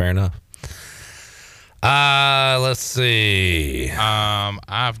right, fair enough. Let's see.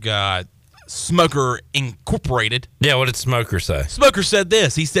 I've got Smoker Incorporated. Yeah, what did Smoker say? Smoker said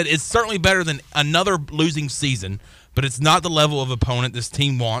this. He said, it's certainly better than another losing season, but it's not the level of opponent this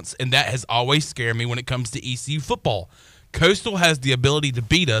team wants, and that has always scared me when it comes to ECU football. Coastal has the ability to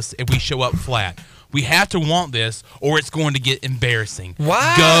beat us if we show up flat. We have to want this, or it's going to get embarrassing.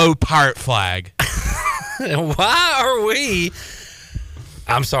 Why? Go Pirate Flag. Why are we...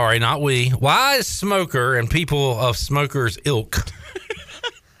 I'm sorry, not we. Why is Smoker and people of Smoker's ilk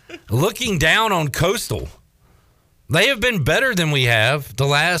looking down on Coastal? They have been better than we have the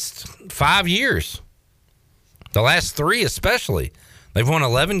last 5 years. The last 3 especially. They've won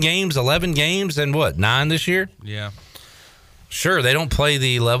 11 games, and what, 9 this year? Yeah. Sure, they don't play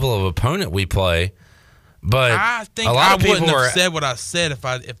the level of opponent we play, but I think a lot of people wouldn't have said what I said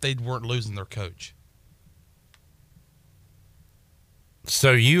if they weren't losing their coach.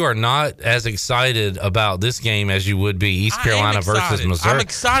 So you are not as excited about this game as you would be East Carolina versus Missouri. I'm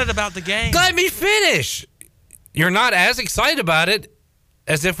excited about the game. Let me finish. You're not as excited about it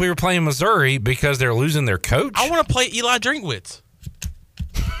as if we were playing Missouri because they're losing their coach. I want to play Eli Drinkwitz.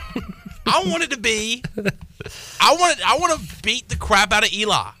 I want it to be. I want to beat the crap out of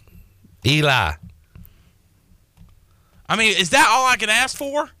Eli. Eli. I mean, is that all I can ask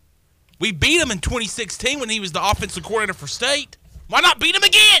for? We beat him in 2016 when he was the offensive coordinator for State. Why not beat him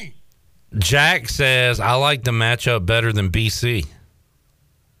again? Jack says, I like the matchup better than BC.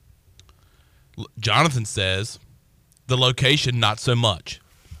 Jonathan says, the location, not so much.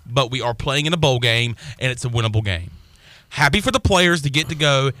 But we are playing in a bowl game, and it's a winnable game. Happy for the players to get to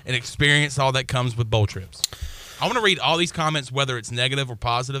go and experience all that comes with bowl trips. I want to read all these comments, whether it's negative or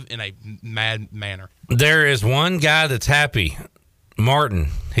positive, in a mad manner. There is one guy that's happy. Martin.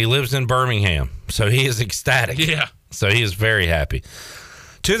 He lives in Birmingham, so he is ecstatic. Yeah. So he is very happy.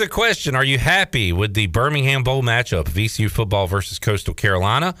 To the question, are you happy with the Birmingham Bowl matchup, VCU football versus Coastal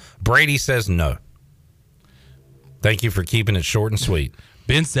Carolina? Brady says no. Thank you for keeping it short and sweet.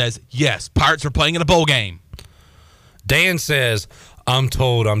 Ben says, yes, Pirates are playing in a bowl game. Dan says, I'm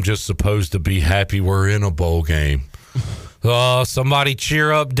told I'm just supposed to be happy we're in a bowl game. Oh, somebody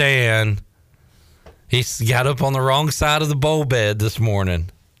cheer up Dan. He got up on the wrong side of the bowl bed this morning.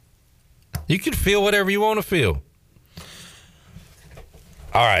 You can feel whatever you want to feel.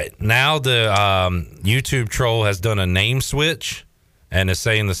 All right. Now the YouTube troll has done a name switch and is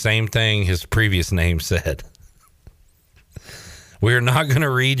saying the same thing his previous name said. We're not going to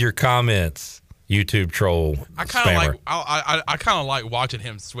read your comments, YouTube troll. I kind of like watching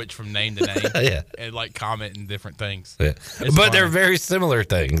him switch from name to name. Yeah. And like commenting different things. Yeah. But they're very similar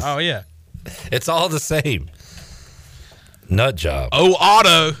things. Oh, yeah. It's all the same. Nut job. Oh,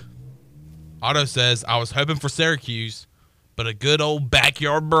 Otto. Otto says, I was hoping for Syracuse, but a good old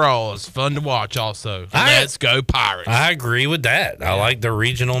backyard brawl is fun to watch also. Let's go Pirates. I agree with that. Yeah. I like the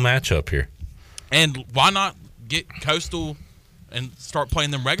regional matchup here. And why not get Coastal and start playing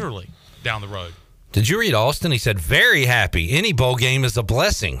them regularly down the road? Did you read Austin? He said, very happy. Any bowl game is a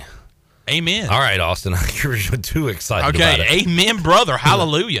blessing. Amen. All right, Austin. You're too excited about it. Okay, amen, brother.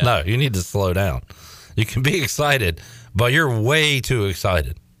 Hallelujah. No, you need to slow down. You can be excited, but you're way too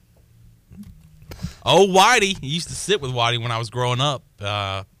excited. Oh, Whitey. I used to sit with Whitey when I was growing up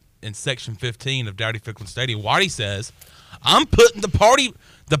in Section 15 of Dowdy-Ficklin Stadium. Whitey says, I'm putting the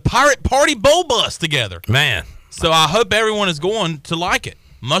Pirate Party Bowl bus together. Man. So I hope everyone is going to like it.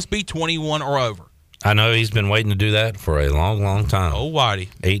 Must be 21 or over. I know he's been waiting to do that for a long, long time. Oh, Whitey.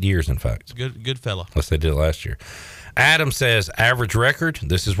 8 years, in fact. Good fella. Unless they did it last year. Adam says, average record,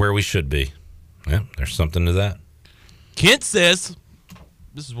 this is where we should be. Yeah, there's something to that. Kent says,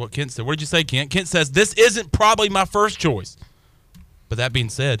 this is what Kent said. What did you say, Kent? Kent says, this isn't probably my first choice. But that being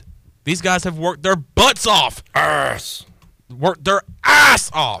said, these guys have worked their butts off. Worked their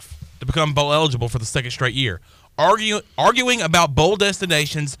ass off to become bowl eligible for the second straight year. Arguing about bowl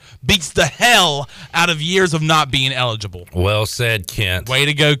destinations beats the hell out of years of not being eligible. Well said, Kent. Way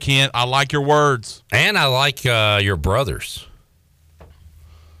to go, Kent. I like your words. And I like your brothers.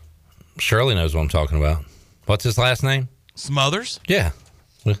 Shirley knows what I'm talking about. What's his last name? Smothers? Yeah.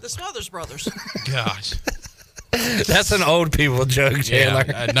 The Smothers Brothers. Gosh. That's an old people joke, Chandler.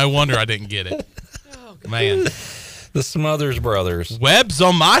 Yeah, no wonder I didn't get it. Oh, man. The Smothers Brothers. Webb's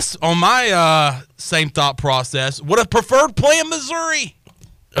on my same thought process. Would have preferred playing Missouri.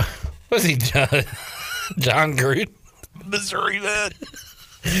 Was he John Gruden? Missouri, man.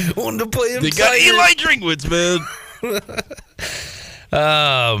 Wanted to play him. They got Eli Drinkwitz, man.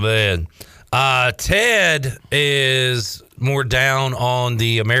 Oh, man. Ted is more down on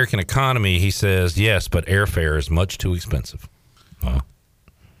the American economy. He says, yes, but airfare is much too expensive.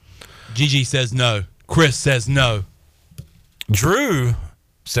 Gigi says no. Chris says no. Drew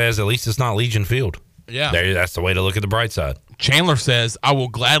says at least it's not Legion Field. Yeah. That's the way to look at the bright side. Chandler says, I will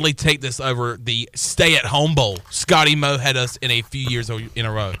gladly take this over the stay-at-home bowl. Scotty Moe had us in a few years in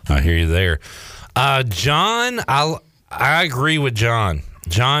a row. I hear you there. John, I agree with John.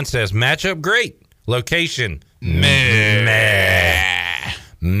 John says, matchup great. Location, meh.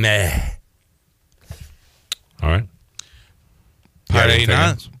 All right.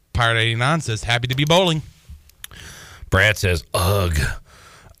 Pirate 89 says, happy to be bowling. Brad says, ugh,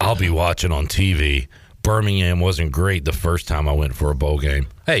 I'll be watching on TV. Birmingham wasn't great the first time I went for a bowl game.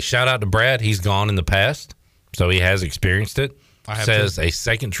 Hey, shout out to Brad. He's gone in the past, so he has experienced it. Says a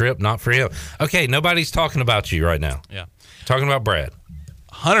second trip, not for him. Okay, nobody's talking about you right now. Yeah. Talking about Brad.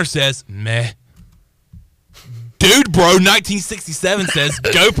 Hunter says, meh. Dude Bro 1967 says,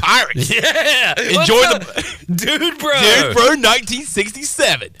 "Go Pirates!" Yeah, enjoy the Dude Bro. Dude Bro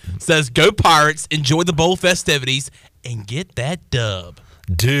 1967 says, "Go Pirates! Enjoy the bowl festivities and get that dub."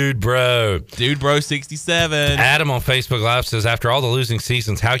 Dude Bro. Dude Bro 67. Adam on Facebook Live says, "After all the losing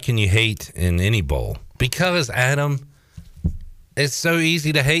seasons, how can you hate in any bowl?" Because Adam, it's so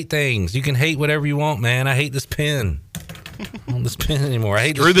easy to hate things. You can hate whatever you want, man. I hate this pen. I don't want this pen anymore. I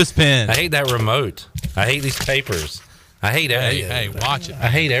hate this pen. I hate that remote. I hate these papers. I hate everything. Hey, watch it. I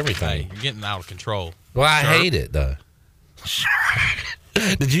hate everything. Hey, you're getting out of control. Well, I hate it though.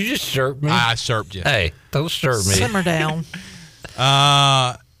 Did you just chirp me? I chirped you. Hey, don't chirp me. Simmer down.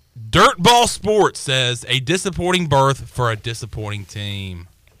 Dirtball Sports says, "A disappointing berth for a disappointing team."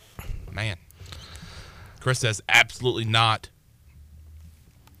 Man. Chris says, "Absolutely not."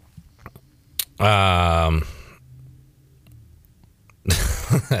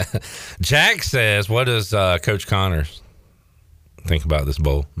 Jack says, "What does Coach Connors think about this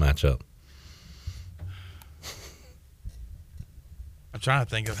bowl matchup?" I'm trying to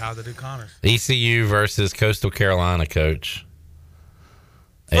think of how to do Connors. ECU versus Coastal Carolina, Coach.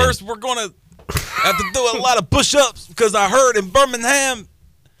 First, we're going to have to do a lot of push-ups because I heard in Birmingham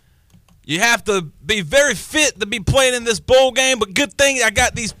you have to be very fit to be playing in this bowl game, but good thing I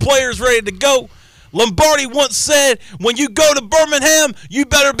got these players ready to go. Lombardi once said, when you go to Birmingham, you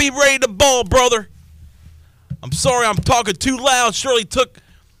better be ready to ball, brother. I'm sorry I'm talking too loud. Shirley took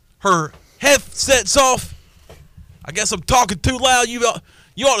her headsets off. I guess I'm talking too loud. You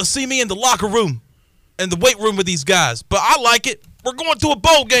ought to see me in the locker room and the weight room with these guys. But I like it. We're going to a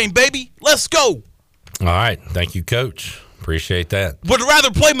bowl game, baby. Let's go. All right. Thank you, Coach. Appreciate that. Would rather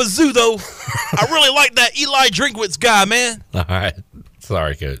play Mizzou, though. I really like that Eli Drinkwitz guy, man. All right.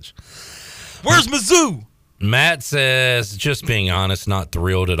 Sorry, Coach. Where's Mizzou? Matt says, just being honest, not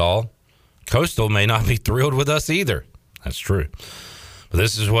thrilled at all. Coastal may not be thrilled with us either. That's true. But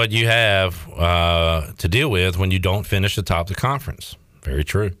this is what you have to deal with when you don't finish atop the conference. Very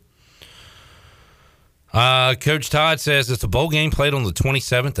true. Coach Todd says, it's a bowl game played on the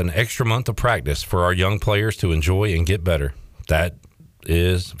 27th, an extra month of practice for our young players to enjoy and get better. That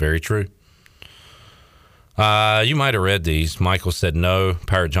is very true. You might have read these. Michael said no.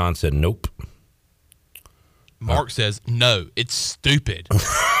 Pirate John said nope. Mark says, no, it's stupid.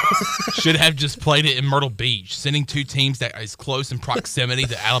 Should have just played it in Myrtle Beach. Sending two teams that is close in proximity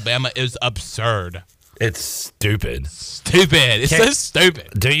to Alabama is absurd. It's stupid. Stupid. It's so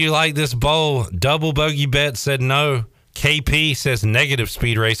stupid. Do you like this bowl? Double Bogey Bet said no. KP says negative,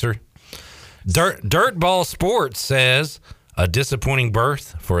 Speed Racer. Dirtball Sports says a disappointing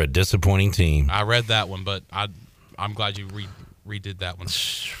berth for a disappointing team. I read that one, but I'm glad you redid that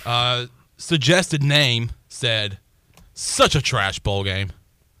one. Suggested name said, such a trash bowl game.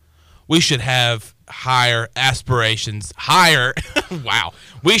 We should have higher aspirations. Higher. Wow.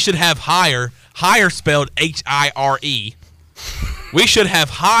 We should have higher spelled H-I-R-E. We should have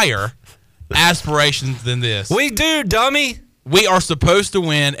higher aspirations than this. We do, dummy. We are supposed to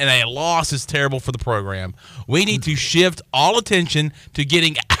win, and a loss is terrible for the program. We need to shift all attention to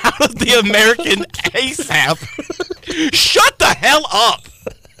getting out of the American ASAP. Shut the hell up.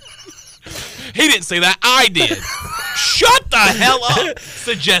 He didn't say that. I did. Shut the hell up.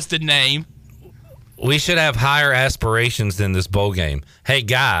 Suggested name. We should have higher aspirations than this bowl game. Hey,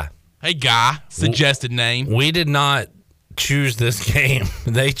 guy. Suggested name. We did not choose this game.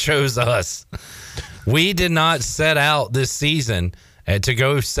 They chose us. We did not set out this season to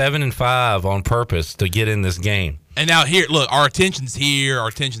go 7-5 on purpose to get in this game. And now here, look, our attention's here, our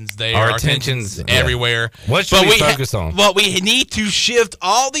attention's there, our attention's everywhere. What should we focus on? But we need to shift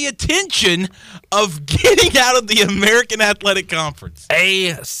all the attention of getting out of the American Athletic Conference.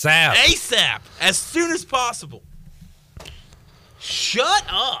 ASAP. ASAP. As soon as possible. Shut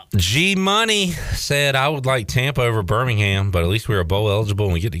up. G Money said, I would like Tampa over Birmingham, but at least we're bowl eligible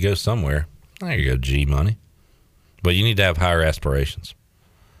and we get to go somewhere. There you go, G Money. But you need to have higher aspirations.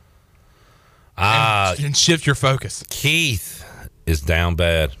 And shift your focus. Keith is down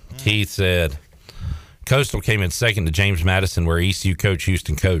bad. Keith said, Coastal came in second to James Madison, where ECU coach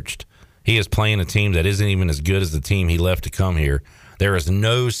Houston coached. He is playing a team that isn't even as good as the team he left to come here. There is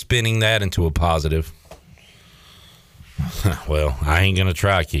no spinning that into a positive. Well, I ain't going to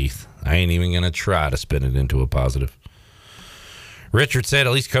try, Keith. I ain't even going to try to spin it into a positive. Richard said,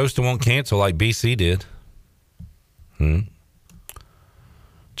 at least Coastal won't cancel like BC did.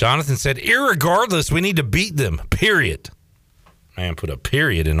 Jonathan said, irregardless, we need to beat them, period. Man, put a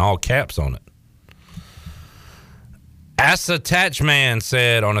period in all caps on it. Asa Tatchman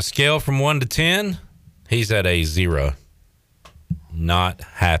said, on a scale from 1 to 10, he's at a 0. Not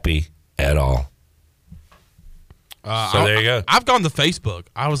happy at all. So there you go. I've gone to Facebook.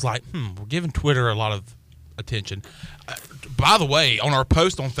 I was like, we're giving Twitter a lot of attention. By the way, on our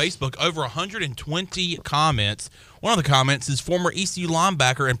post on Facebook, over 120 comments. One of the comments is former ECU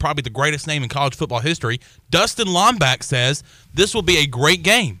linebacker and probably the greatest name in college football history, Dustin Lomback, says, this will be a great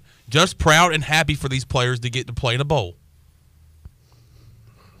game. Just proud and happy for these players to get to play in a bowl.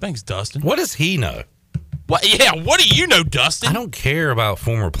 Thanks, Dustin. What does he know? What do you know, Dustin? I don't care about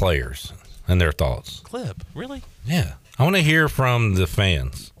former players and their thoughts. Clip, really? Yeah. I want to hear from the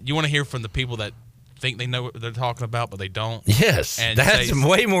fans. You want to hear from the people that think they know what they're talking about, but they don't? Yes. That's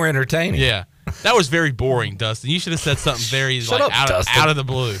way more entertaining. Yeah. That was very boring, Dustin. You should have said something very out of the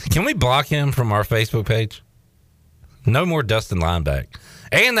blue. Can we block him from our Facebook page? No more Dustin Lineback.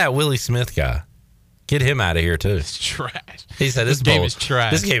 And that Willie Smith guy. Get him out of here, too. It's trash. He said this game is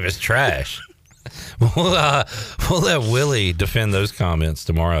trash. This game is trash. We'll let Willie defend those comments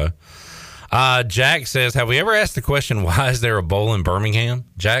tomorrow. Jack says, have we ever asked the question, why is there a bowl in Birmingham?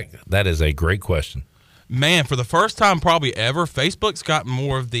 Jack, that is a great question. Man, for the first time probably ever, Facebook's got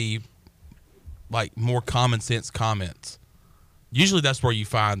more of the more common sense comments. Usually that's where you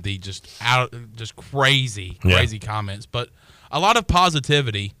find the just crazy comments, but a lot of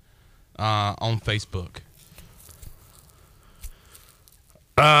positivity on Facebook.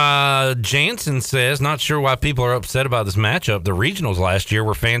 Jansen says, not sure why people are upset about this matchup. The regionals last year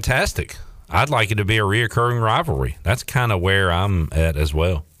were fantastic. I'd like it to be a reoccurring rivalry. That's kind of where I'm at as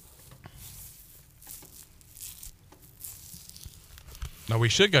well. Now, we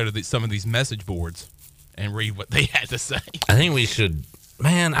should go to some of these message boards and read what they had to say. I think we should.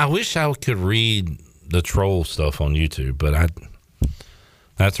 Man, I wish I could read the troll stuff on YouTube, but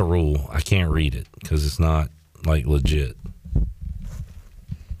that's a rule. I can't read it because it's not, legit.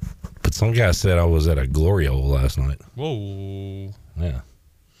 But some guy said I was at a glory hole last night. Whoa. Yeah.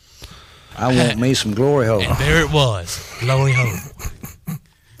 I want me some glory hole. And there it was. Glory hole.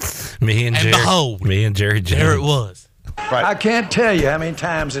 Me and Jerry Jones. There it was. Right. I can't tell you how many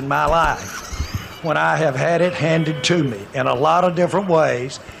times in my life when I have had it handed to me in a lot of different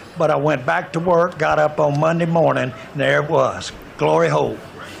ways, but I went back to work, got up on Monday morning, and there it was. Glory hole.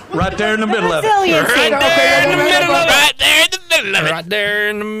 Right there in the middle of it. Right there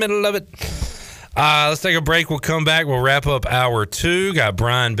in the middle of it. Let's take a break. We'll come back. We'll wrap up hour 2. Got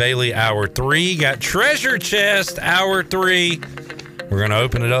Brian Bailey, hour 3. Got Treasure Chest, hour 3. We're going to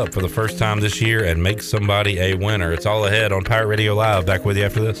open it up for the first time this year and make somebody a winner. It's all ahead on Pirate Radio Live. Back with you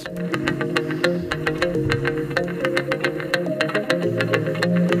after this.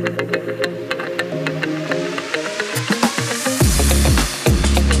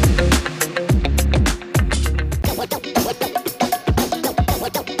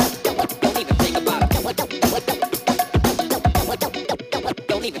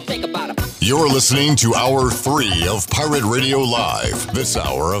 You're listening to Hour 3 of Pirate Radio Live. This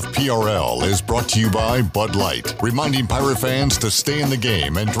hour of PRL is brought to you by Bud Light, reminding Pirate fans to stay in the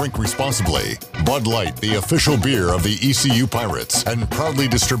game and drink responsibly. Bud Light, the official beer of the ECU Pirates, and proudly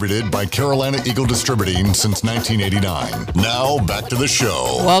distributed by Carolina Eagle Distributing since 1989. Now, back to the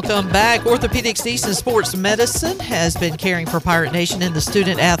show. Welcome back. Orthopedics East and Sports Medicine has been caring for Pirate Nation and the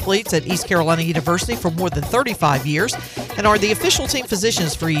student athletes at East Carolina University for more than 35 years and are the official team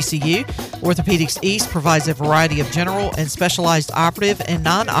physicians for ECU. Orthopedics East provides a variety of general and specialized operative and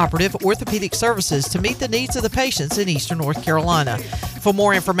non-operative orthopedic services to meet the needs of the patients in Eastern North Carolina. For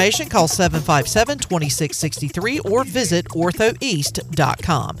more information, call 757-2663 or visit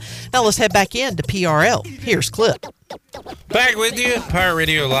orthoeast.com. Now let's head back into PRL. Here's Clip. Back with you, Pirate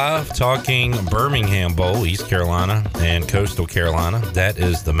Radio Live, talking Birmingham Bowl, East Carolina and Coastal Carolina. That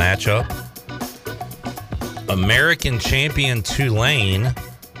is the matchup. American champion Tulane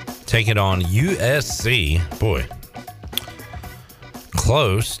taking on USC. Boy,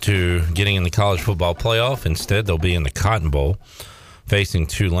 close to getting in the college football playoff. Instead, they'll be in the Cotton Bowl, facing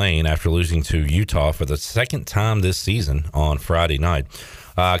Tulane after losing to Utah for the second time this season on Friday night.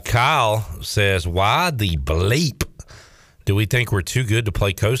 Kyle says, why the bleep do we think we're too good to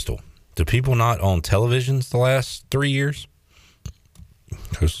play Coastal? Do people not own televisions the last 3 years?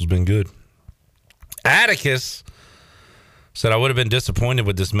 Coastal's been good. Atticus said, I would have been disappointed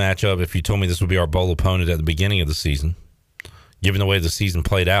with this matchup if you told me this would be our bowl opponent at the beginning of the season. Given the way the season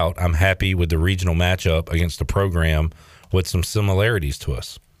played out, I'm happy with the regional matchup against a program with some similarities to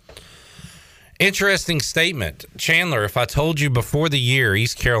us. Interesting statement. Chandler, if I told you before the year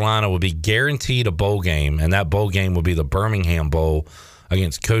East Carolina would be guaranteed a bowl game, and that bowl game would be the Birmingham Bowl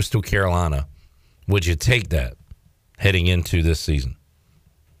against Coastal Carolina, would you take that heading into this season?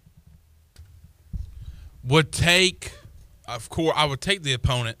 Of course, I would take the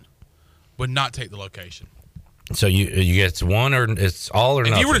opponent, would not take the location. So you get one or it's all or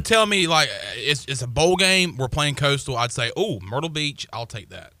nothing. If you were to tell me like it's a bowl game, we're playing Coastal, I'd say, oh, Myrtle Beach, I'll take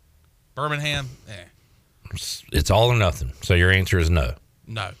that. Birmingham, It's all or nothing. So your answer is no.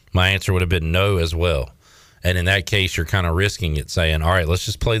 No. My answer would have been no as well. And in that case, you're kind of risking it, saying, all right, let's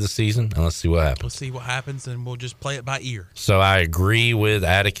just play the season and let's see what happens. Let's see what happens, and we'll just play it by ear. So I agree with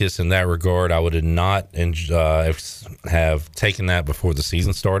Atticus in that regard. I would have not have taken that before the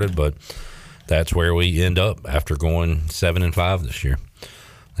season started, but that's where we end up after going 7-5 this year.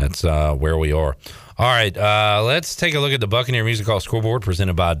 That's where we are. All right, let's take a look at the Buccaneer Music Hall scoreboard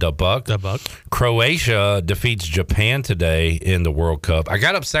presented by Da Buck. Croatia defeats Japan today in the World Cup. I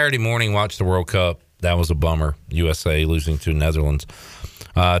got up Saturday morning, watched the World Cup. That was a bummer. USA losing to Netherlands.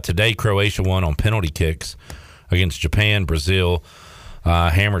 Today, Croatia won on penalty kicks against Japan. Brazil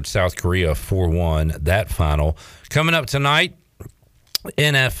hammered South Korea 4-1. That final. Coming up tonight,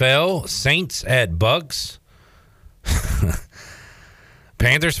 NFL, Saints at Bucks.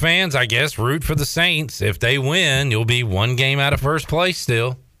 Panthers fans, I guess, root for the Saints. If they win, you'll be one game out of first place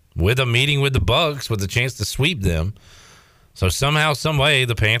still, with a meeting with the Bucks with a chance to sweep them. So somehow, some way,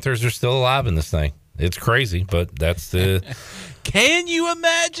 the Panthers are still alive in this thing. It's crazy, but that's the... Can you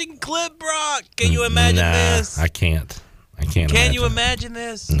imagine Clip Brock? Can you imagine this? I can't. Can you imagine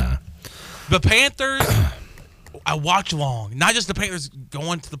this? Nah. The Panthers, I watch along. Not just the Panthers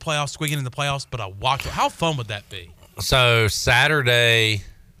going to the playoffs, squeaking in the playoffs, but I watch. How fun would that be? So Saturday,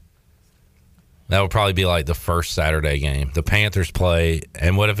 that would probably be like the first Saturday game. The Panthers play,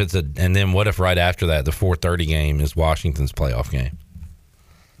 and what if right after that, the 4:30 game is Washington's playoff game?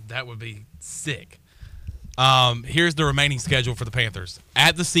 That would be sick. Here's the remaining schedule for the Panthers.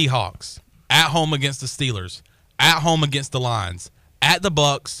 At the Seahawks, at home against the Steelers, at home against the Lions, at the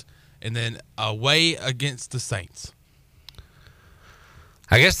Bucks, and then away against the Saints.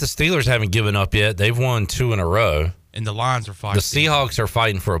 I guess the Steelers haven't given up yet. They've won 2 in a row. And the Lions are fighting. The Seahawks are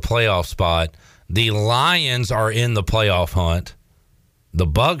fighting for a playoff spot. The Lions are in the playoff hunt. The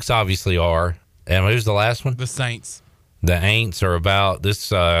Bucks obviously are. And who's the last one? The Saints. The Aints are about. This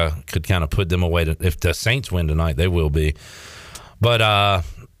could kind of put them away. If the Saints win tonight, they will be. But,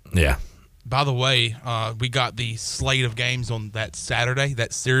 yeah. By the way, we got the slate of games on that Saturday,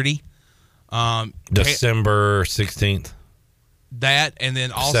 that Saturday. December 16th. That, and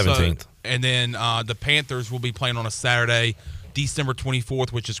then also 17th. And then the Panthers will be playing on a Saturday, December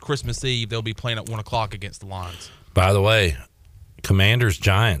 24th, which is Christmas Eve. They'll be playing at 1 o'clock against the Lions. By the way,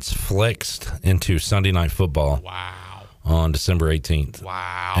 Commanders-Giants flexed into Sunday Night Football. Wow. On December 18th.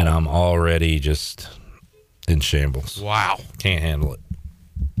 Wow. And I'm already just in shambles. Wow. Can't handle it.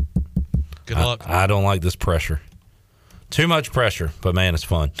 Good luck. I don't like this pressure. Too much pressure, but man, it's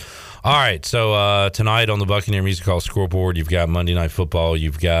fun. All right, so tonight on the Buccaneer Music Hall scoreboard, you've got Monday Night Football.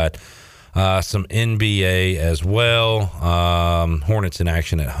 You've got some NBA as well. Hornets in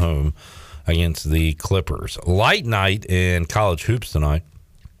action at home against the Clippers. Light night in college hoops tonight.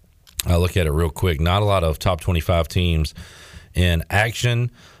 I'll look at it real quick. Not a lot of top 25 teams in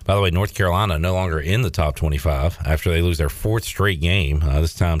action. By the way, North Carolina no longer in the top 25 after they lose their 4th straight game,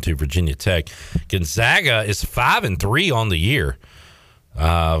 this time to Virginia Tech. Gonzaga is 5-3 on the year.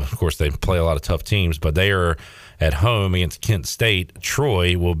 Of course, they play a lot of tough teams, but they are at home against Kent State.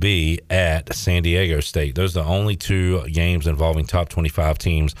 Troy will be at San Diego State. Those are the only 2 games involving top 25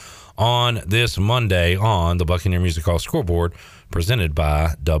 teams on this Monday on the Buccaneer Music Hall scoreboard, presented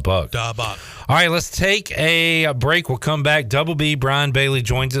by Da Buck. Da Buck. All right, let's take a break. We'll come back. Double B, Brian Bailey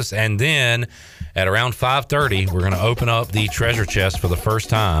joins us, and then at around 5:30, we're going to open up the treasure chest for the first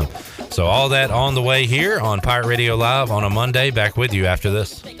time. So all that on the way here on Pirate Radio Live on a Monday. Back with you after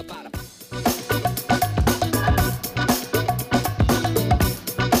this.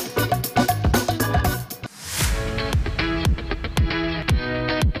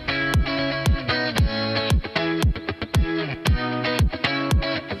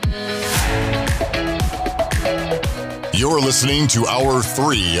 You're listening to Hour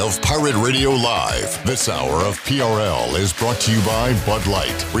 3 of Pirate Radio Live. This hour of PRL is brought to you by Bud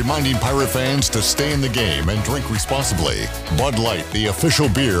Light, reminding Pirate fans to stay in the game and drink responsibly. Bud Light, the official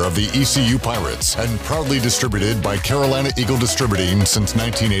beer of the ECU Pirates, and proudly distributed by Carolina Eagle Distributing since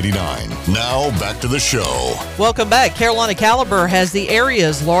 1989. Now, back to the show. Welcome back. Carolina Caliber has the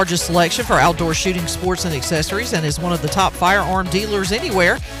area's largest selection for outdoor shooting sports and accessories and is one of the top firearm dealers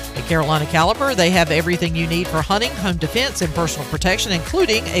anywhere. At Carolina Caliber, they have everything you need for hunting, home defense, and personal protection,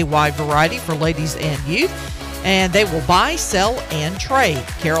 including a wide variety for ladies and youth. And they will buy, sell, and trade.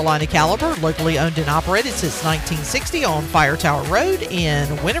 Carolina Caliber, locally owned and operated since 1960 on Fire Tower Road in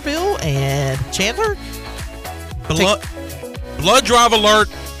Winterville and Chandler. Blood drive alert.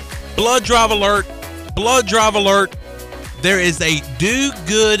 Blood drive alert. blood drive alert. There is a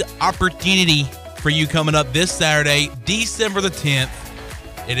do-good opportunity for you coming up this Saturday, December the 10th.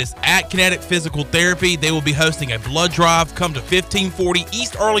 It is at Kinetic Physical Therapy. They will be hosting a blood drive. Come to 1540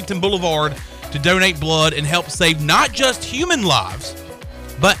 East Arlington Boulevard to donate blood and help save not just human lives,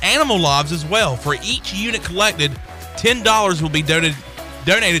 but animal lives as well. For each unit collected, $10 will be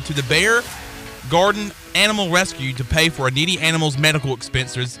donated to the Bear Garden Animal Rescue to pay for a needy animal's medical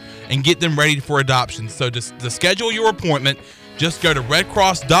expenses and get them ready for adoption. So to schedule your appointment, just go to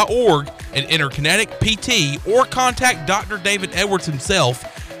redcross.org and enter Kinetic PT or contact Dr. David Edwards himself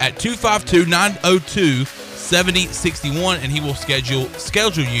at 252-902-7061 and he will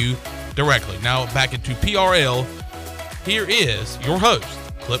schedule you directly. Now back into PRL. Here is your host,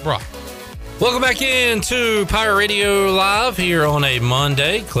 Clip Brock. Welcome back into Pirate Radio Live here on a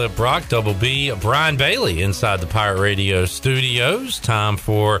Monday. Clip Brock, Double B, Brian Bailey inside the Pirate Radio studios. Time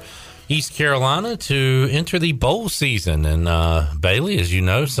for East Carolina to enter the bowl season. And Bailey, as you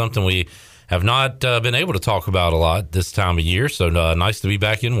know, something we have not been able to talk about a lot this time of year. So nice to be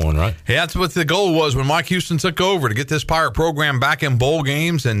back in one, right? Yeah, that's what the goal was when Mike Houston took over, to get this Pirate program back in bowl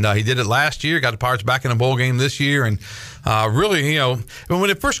games. And he did it last year, got the Pirates back in a bowl game this year. And really, when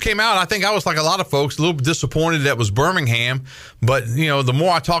it first came out, I think I was like a lot of folks, a little disappointed that it was Birmingham. But, the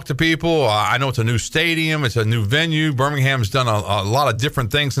more I talk to people, I know it's a new stadium, it's a new venue. Birmingham's done a lot of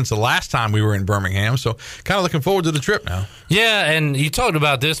different things since the last time we were in Birmingham. So kind of looking forward to the trip now. Yeah, and you talked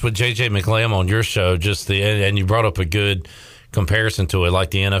about this with J.J. McLam on your show, and you brought up a good comparison to it,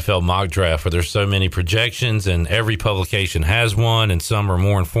 like the NFL mock draft, where there's so many projections and every publication has one, and some are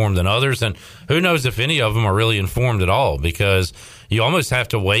more informed than others, and who knows if any of them are really informed at all, because you almost have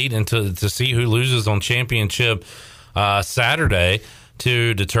to wait to see who loses on championship Saturday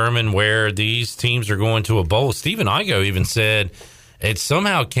to determine where these teams are going to a bowl. Stephen Igo even said it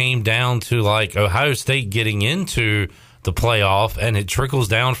somehow came down to like Ohio State getting into the playoff, and it trickles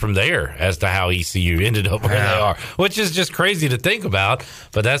down from there as to how ECU ended up where they are, which is just crazy to think about,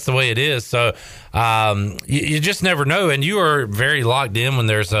 but that's the way it is. So you just never know, and you are very locked in when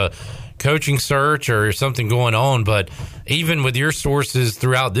there's a coaching search or something going on. But even with your sources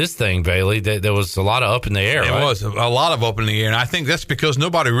throughout this thing, Bailey, there was a lot of up in the air. It was a lot of up in the air, and I think that's because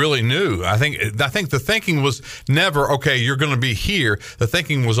nobody really knew. I think the thinking was never, okay, you're going to be here. The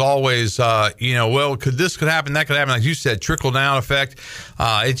thinking was always, well, this could happen, that could happen. Like you said, trickle down effect.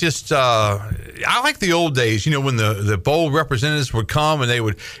 It just, I like the old days, when the bowl representatives would come and they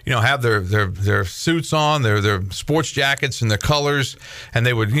would, have their suits on, their sports jackets and their colors, and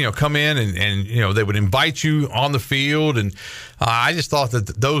they would, come in and they would invite you on the field. And I just thought that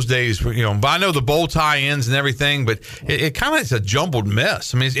those days were, but I know the bowl tie-ins and everything, but it kind of is a jumbled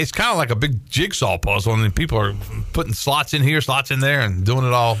mess. I mean, it's kind of like a big jigsaw puzzle, and people are putting slots in here, slots in there, and doing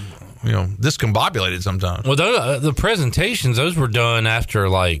it all, discombobulated sometimes. Well, the presentations, those were done after,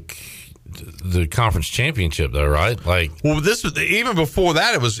 like, the conference championship, though, right? This was even before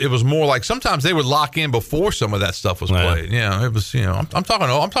that. It was more like sometimes they would lock in before some of that stuff was played. Yeah, it was. I'm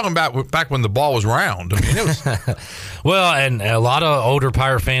talking about back when the ball was round. I mean, it was. Well, and a lot of older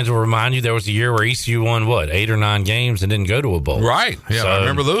Pirate fans will remind you there was a year where ECU won 8 or 9 games and didn't go to a bowl. Right. Yeah, so, I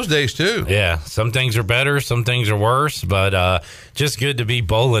remember those days too. Yeah, some things are better, some things are worse, but just good to be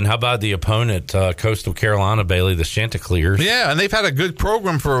bowling. How about the opponent, Coastal Carolina, Bailey, the Chanticleers? Yeah, and they've had a good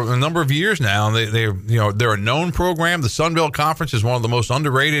program for a number of years now. They're a known program. The Sun Belt Conference is one of the most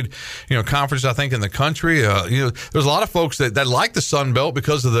underrated, conferences I think in the country. There's a lot of folks that like the Sun Belt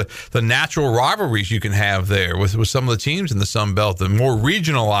because of the natural rivalries you can have there with some of the teams in the Sun Belt, the more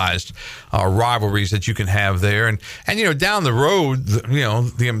regionalized rivalries that you can have there, and down the road,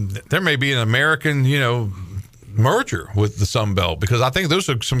 there may be an American, merger with the Sun Belt, because I think those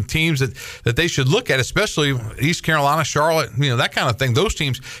are some teams that they should look at, especially East Carolina, Charlotte, that kind of thing. Those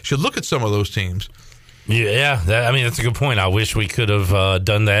teams should look at some of those teams. Yeah, that's a good point. I wish we could have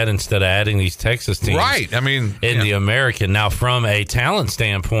done that instead of adding these Texas teams. Right. I mean, in the American. Now, from a talent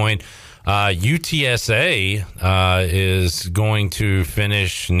standpoint, UTSA is going to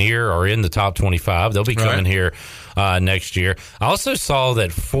finish near or in the top 25. They'll be coming here next year. I also saw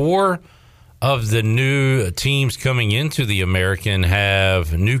that 4 of the new teams coming into the American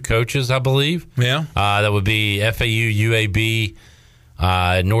have new coaches, I believe. Yeah. That would be FAU, UAB,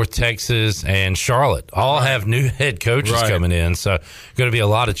 North Texas, and Charlotte. All have new head coaches coming in. So going to be a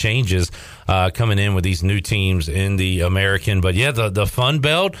lot of changes coming in with these new teams in the American. But, yeah, the Fun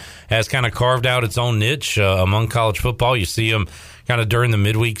Belt has kind of carved out its own niche among college football. You see them kind of during the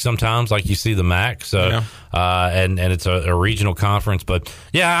midweek sometimes, like you see the MAC. So, and it's a regional conference. But,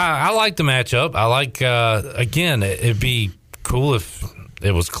 yeah, I like the matchup. I like, again, it'd be cool if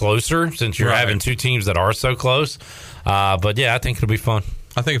it was closer since you're having two teams that are so close. But yeah, I think it'll be fun.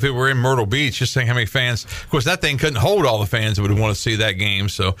 I think if it were in Myrtle Beach, just think how many fans. Of course, that thing couldn't hold all the fans that would want to see that game.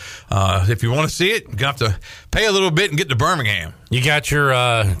 So if you want to see it, you're going to have to pay a little bit and get to Birmingham. You got your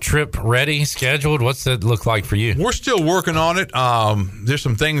trip ready, scheduled? What's that look like for you? We're still working on it. There's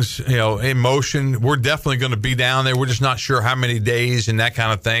some things, in motion. We're definitely going to be down there. We're just not sure how many days and that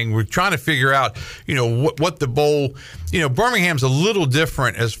kind of thing. We're trying to figure out, what the bowl. Birmingham's a little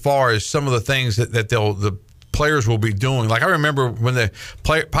different as far as some of the things that the players will be doing. Like I remember when the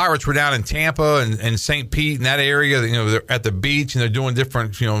Pirates were down in Tampa and St. Pete in that area, they're at the beach and they're doing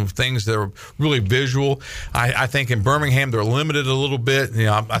different, things that are really visual. I think in Birmingham they're limited a little bit.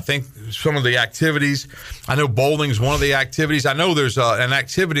 I think some of the activities, I know bowling's one of the activities. I know there's an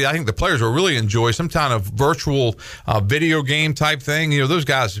activity I think the players will really enjoy, some kind of virtual video game type thing. Those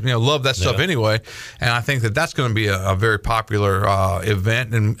guys, love that stuff anyway. And I think that's going to be a very popular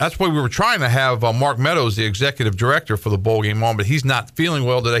event. And that's why we were trying to have Mark Meadows, the executive director for the bowl game, on, but he's not feeling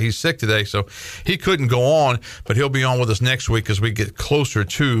well today. He's sick today, so he couldn't go on, but he'll be on with us next week as we get closer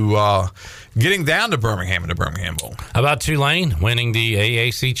to getting down to Birmingham and the Birmingham Bowl. How about Tulane winning the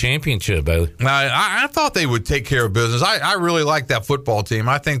AAC championship, Bailey? I thought they would take care of business. I really like that football team.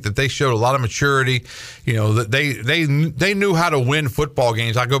 I think that they showed a lot of maturity. That they knew how to win football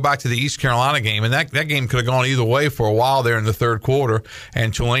games. I go back to the East Carolina game, and that game could have gone either way for a while there in the third quarter,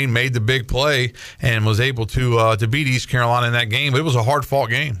 and Tulane made the big play and was able to beat East Carolina in that game. But it was a hard-fought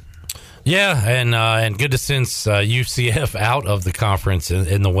game. Yeah, and good to sense UCF out of the conference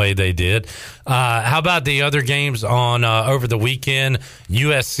in the way they did. How about the other games on over the weekend?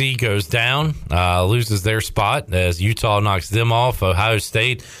 USC goes down, loses their spot as Utah knocks them off. Ohio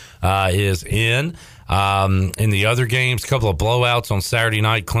State is in. In the other games, a couple of blowouts on Saturday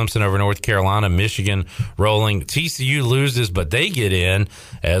night. Clemson over North Carolina, Michigan rolling. TCU loses, but they get in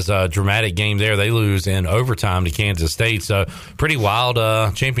as a dramatic game there. They lose in overtime to Kansas State. So pretty wild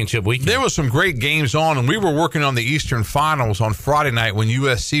championship weekend. There was some great games on, and we were working on the Eastern Finals on Friday night when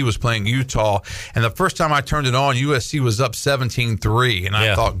USC was playing Utah. And the first time I turned it on, USC was up 17-3. And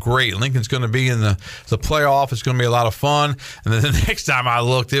I thought, great, Lincoln's going to be in the playoff. It's going to be a lot of fun. And then the next time I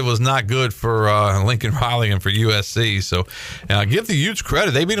looked, it was not good for Lincoln Riley and for USC. So give the Utes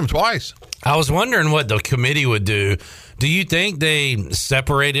credit. They beat them twice. I was wondering what the committee would do. Do you think they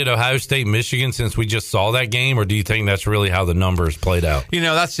separated Ohio State and Michigan since we just saw that game, or do you think that's really how the numbers played out?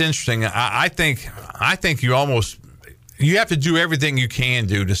 That's interesting. I think you have to do everything you can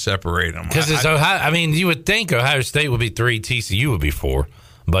do to separate them. Because it's Ohio. I mean, you would think Ohio State would be 3, TCU would be 4,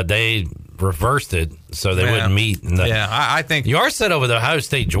 but they reversed it so they wouldn't meet. I think you are set over with Ohio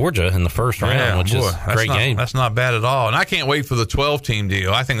State, Georgia in the first round, which is a great game. That's not bad at all. And I can't wait for the 12-team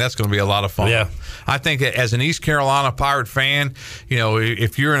deal. I think that's going to be a lot of fun. Yeah. I think as an East Carolina Pirate fan,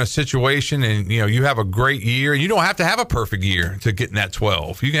 if you're in a situation and, you have a great year, and you don't have to have a perfect year to get in that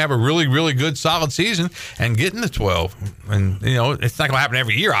 12. You can have a really, really good, solid season and get in the 12. And, it's not going to happen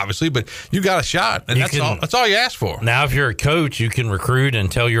every year, obviously, but you got a shot. And that's all you ask for. Now, if you're a coach, you can recruit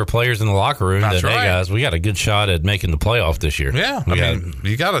and tell your players in the locker room that, hey, guys, we got a good shot at making the playoff this year. Yeah.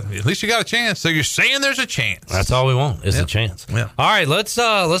 At least you got a chance. So you're saying there's a chance. That's all we want is a chance. Yeah. All right, let's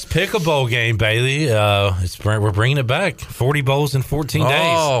pick a bowl game, Bailey. We're bringing it back. 40 bowls in 14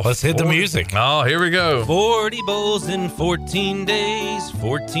 days. Let's hit the music. Oh, here we go. 40 bowls in 14 days.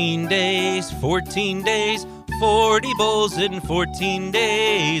 14 days. 14 days. 40 bowls in 14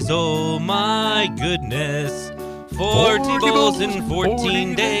 days. Oh my goodness. 40 bowls in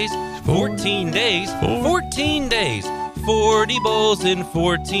 14 days. 14 days. 14 days. 40 bowls in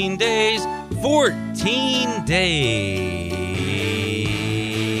 14 days. 14 days.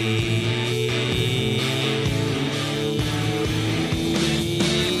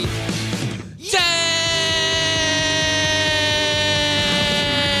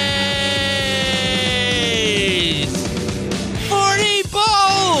 Days! 40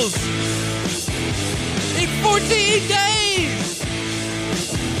 bowls in 14 days!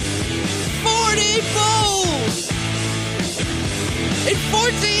 40 bowls in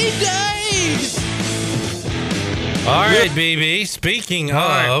 14 days! All right, BB. Speaking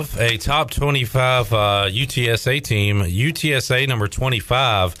of a top 25 UTSA team, UTSA number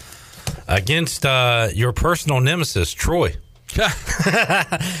 25 against your personal nemesis, Troy.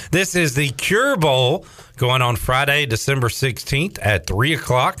 This is the Cure Bowl going on Friday, December 16th at 3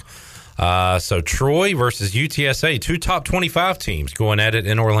 o'clock. So Troy versus UTSA, 2 top 25 teams going at it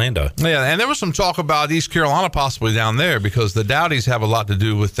in Orlando. Yeah, and there was some talk about East Carolina possibly down there because the Dowdys have a lot to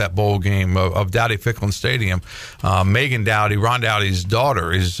do with that bowl game of Dowdy-Ficklin Stadium. Megan Dowdy, Ron Dowdy's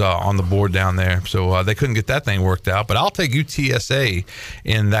daughter, is on the board down there. So they couldn't get that thing worked out. But I'll take UTSA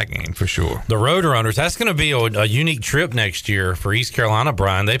in that game for sure. The Roadrunners, that's going to be a unique trip next year for East Carolina,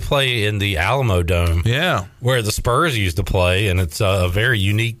 Brian. They play in the Alamo Dome. Yeah. Where the Spurs used to play, and it's a very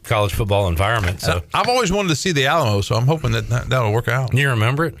unique college football environment. So I've always wanted to see the Alamo, so I'm hoping that'll work out. You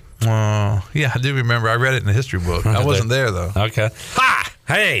remember it? Yeah, I do remember. I read it in the history book. I wasn't there, though. Okay. Ha!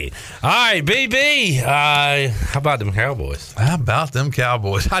 Hey. All right, BB. How about them Cowboys? How about them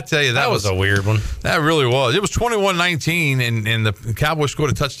Cowboys? I tell you, that was a weird one. That really was. It was 21-19, and the Cowboys scored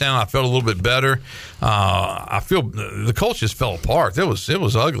a touchdown. I felt a little bit better. I feel the Colts just fell apart. It was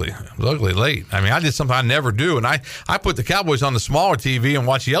ugly. It was ugly late. I mean, I did something I never do, and I put the Cowboys on the smaller TV and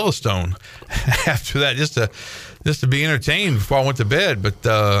watched Yellowstone after that just to be entertained before I went to bed. But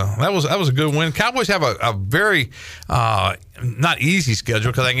that was a good win. Cowboys have a very not easy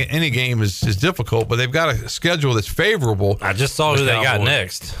schedule because any game is difficult, but they've got a schedule that's favorable. I just saw who they got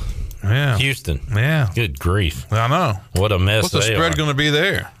next. Yeah. Houston. Yeah. Good grief. I know. What a mess. What's the spread going to be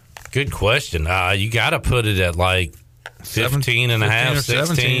there? Good question. You got to put it at like 15 and a half,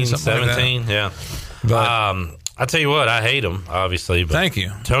 16, 17. Like yeah. But, I tell you what, I hate him, obviously. But thank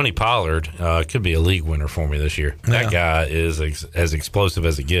you. Tony Pollard could be a league winner for me this year. That guy is as explosive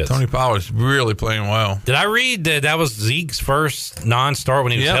as it gets. Tony Pollard's really playing well. Did I read that was Zeke's first non-start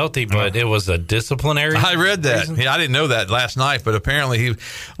when he was healthy, but it was a disciplinary I read that. reason? Yeah, I didn't know that last night, but apparently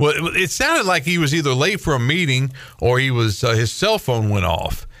it sounded like he was either late for a meeting or he was his cell phone went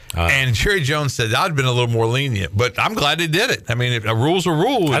off. And Jerry Jones said, I'd been a little more lenient, but I'm glad they did it. I mean, rules are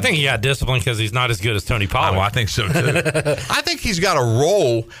rules. I think he got disciplined because he's not as good as Tony Pollard. I think so, too. I think he's got a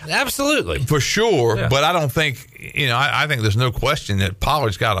role. Absolutely. For sure, yeah. But I don't think, I think there's no question that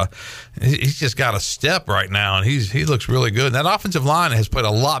Pollard's he's just got a step right now, and he looks really good. And that offensive line has played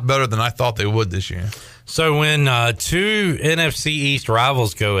a lot better than I thought they would this year. So when two NFC East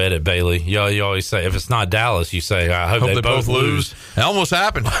rivals go at it, Bailey, you always say, if it's not Dallas, you say, I hope they both lose. It almost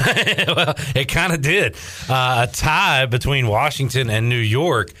happened. Well, it kind of did. A tie between Washington and New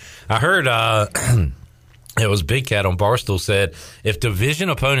York. I heard it was Big Cat on Barstool said, if division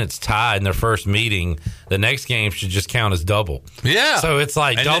opponents tie in their first meeting, the next game should just count as double. Yeah. So it's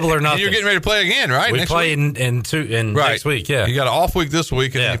like double or nothing. And you're getting ready to play again, right? We play in next week, yeah. You got an off week this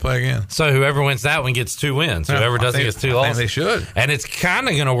week, and then you play again. So whoever wins that one gets 2 wins. Whoever doesn't gets 2 losses. I think they should. And it's kind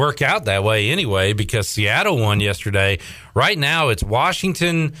of going to work out that way anyway because Seattle won yesterday. Right now it's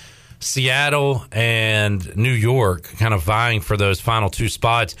Washington, Seattle, and New York kind of vying for those final 2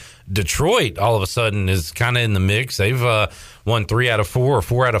 spots. Detroit, all of a sudden, is kind of in the mix. They've won 3 out of 4 or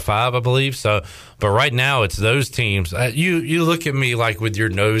 4 out of 5, I believe. So, but right now, it's those teams. You look at me like with your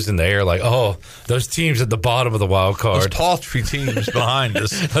nose in the air, like, oh, those teams at the bottom of the wild card. Those paltry teams behind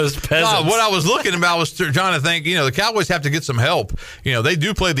us. Those peasants. What I was looking about was trying to think, the Cowboys have to get some help. They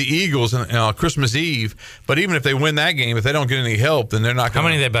do play the Eagles on Christmas Eve, but even if they win that game, if they don't get any help, then they're not going to. How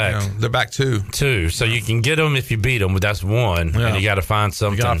many are they back? They're back 2. 2. So you can get them if you beat them, but that's 1. Yeah. And you got to find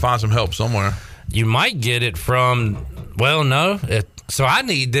something. You got to find some help somewhere. You might get it from, so I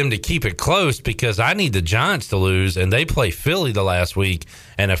need them to keep it close because I need the Giants to lose, and they play Philly the last week,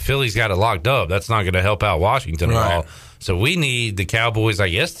 and if Philly's got it locked up, that's not going to help out Washington at all. So we need the Cowboys, I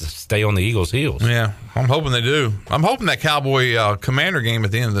guess, to stay on the Eagles' heels. Yeah, I'm hoping they do. I'm hoping that Cowboy Commander game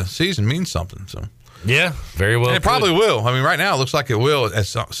at the end of the season means something. So. Yeah, very well. And it probably will. I mean, right now it looks like it will at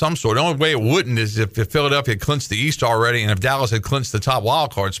some sort. The only way it wouldn't is if Philadelphia had clinched the East already, and if Dallas had clinched the top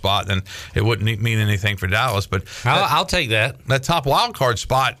wild card spot, then it wouldn't mean anything for Dallas. But I'll take that. That top wild card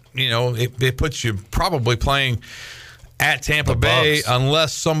spot, it puts you probably playing at Tampa Bay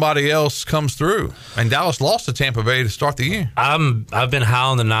unless somebody else comes through. And Dallas lost to Tampa Bay to start the year. I've been high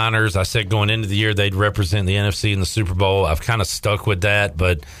on the Niners. I said going into the year they'd represent the NFC in the Super Bowl. I've kind of stuck with that,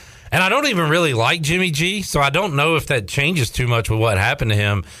 and I don't even really like Jimmy G, so I don't know if that changes too much with what happened to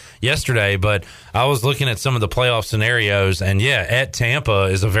him yesterday. But I was looking at some of the playoff scenarios, and at Tampa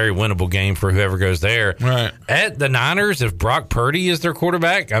is a very winnable game for whoever goes there. Right. At the Niners, if Brock Purdy is their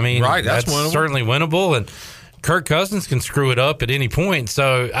quarterback, I mean, that's winnable. Certainly winnable. And Kirk Cousins can screw it up at any point.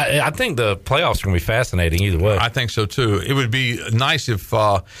 So I think the playoffs are going to be fascinating either way. I think so, too. It would be nice if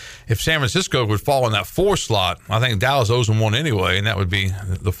San Francisco would fall in that 4 slot. I think Dallas owes them one anyway, and that would be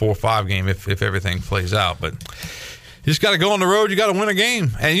the 4-5 game if everything plays out. But you just got to go on the road. You got to win a game.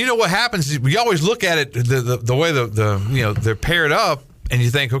 And you know what happens is we always look at it the way the they're paired up. and you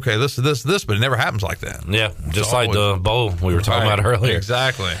think, okay, this, but it never happens like that. Yeah, just like the bowl we were talking about earlier.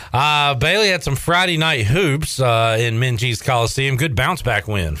 Exactly. Bailey had some Friday night hoops in Minges Coliseum. Good bounce back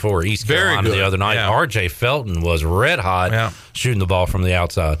win for East Carolina the other night. Yeah. R.J. Felton was red hot shooting the ball from the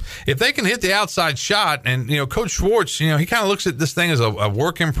outside. If they can hit the outside shot, and Coach Schwartz, he kind of looks at this thing as a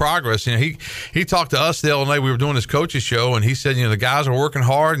work in progress. He talked to us the other night. We were doing his coaches show, and he said, the guys are working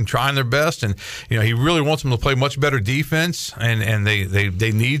hard and trying their best, and he really wants them to play much better defense, and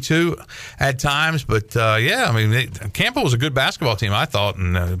they need to at times. But Campbell was a good basketball team, I thought,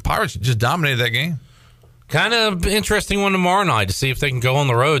 and the Pirates just dominated that game. Kind of interesting one tomorrow night to see if they can go on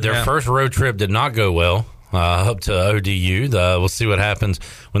the road. Their first road trip did not go well. Up to ODU. We'll see what happens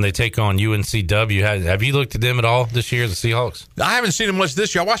when they take on UNCW. Have you looked at them at all this year, the Seahawks? I haven't seen them much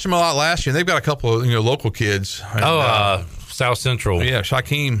this year. I watched them a lot last year. They've got a couple of local kids. And, South Central. Yeah,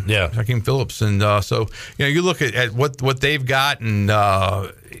 Shaquem Phillips. And so you look at what they've got, and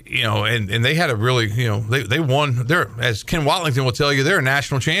and they had a really they won. They're, as Ken Watlington will tell you, they're a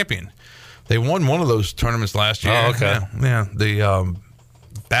national champion. They won one of those tournaments last year. Oh, okay. Yeah. The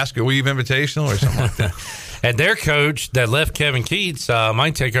Basket Weave Invitational or something like that. And their coach that left Kevin Keats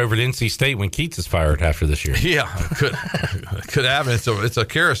might take over to NC State when Keats is fired after this year. Yeah, could happen. It's a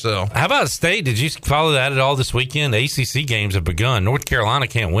carousel. How about State? Did you follow that at all this weekend? The ACC games have begun. North Carolina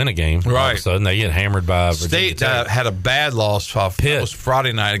can't win a game. Right. All of a sudden, they get hammered by State. Had a bad loss. It was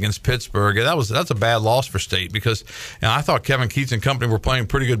Friday night against Pittsburgh. That's a bad loss for State because I thought Kevin Keats and company were playing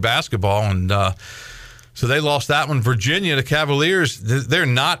pretty good basketball, and so they lost that one. Virginia, the Cavaliers, they're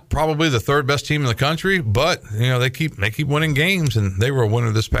not probably the third best team in the country, but they keep winning games, and they were a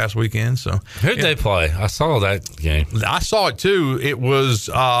winner this past weekend. So who'd they play? I saw that game. I saw it too. It was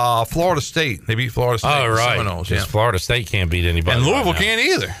Florida State. They beat Florida State. Oh, right. Seminoles, Because Florida State can't beat anybody. And Louisville can't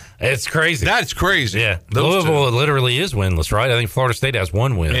either. It's crazy. That's crazy. Yeah, Louisville literally is winless, right? I think Florida State has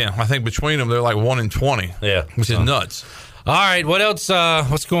one win. Yeah, I think between them they're like 1-20. Yeah, which is nuts. All right, what else?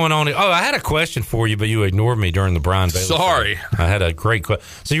 What's going on? Oh, I had a question for you, but you ignored me during the Brian Bailey. Sorry. Show. I had a great question.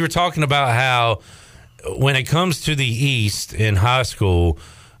 So you were talking about how when it comes to the East in high school,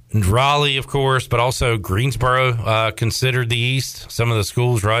 Raleigh, of course, but also Greensboro considered the East, some of the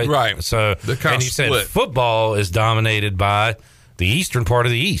schools, right? Right. So, and you said football is dominated by the eastern part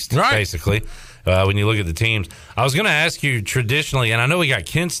of the East, right, basically. When you look at the teams, I was going to ask you traditionally, and I know we got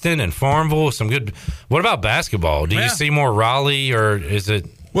Kinston and Farmville, some good. What about basketball? Do you see more Raleigh, or is it?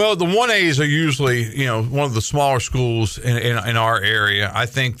 Well, the 1As are usually, one of the smaller schools in our area. I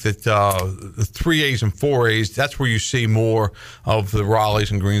think that the 3As and 4As, that's where you see more of the Raleighs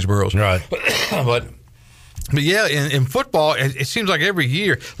and Greensboros. Right. But yeah, in football, it seems like every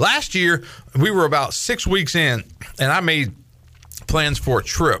year. Last year, we were about 6 weeks in, and I made plans for a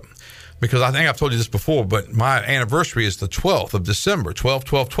trip. Because I think I've told you this before, but my anniversary is the 12th of December.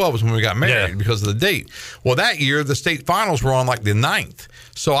 12/12/12 is when we got married because of the date. Well, that year, the state finals were on like the 9th.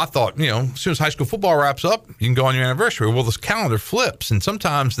 So I thought, as soon as high school football wraps up, you can go on your anniversary. Well, this calendar flips, and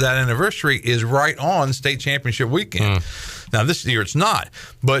sometimes that anniversary is right on state championship weekend. Now, this year it's not.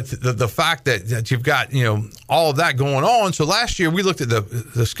 But the fact that you've got, all of that going on. So last year we looked at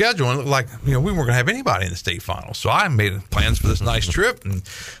the schedule and it looked like, we weren't going to have anybody in the state finals. So I made plans for this nice trip. And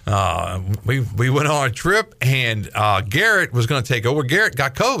we went on a trip, and Garrett was going to take over. Garrett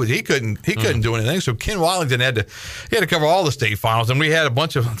got COVID. He couldn't do anything. So Ken Watlington had to cover all the state finals. And we had a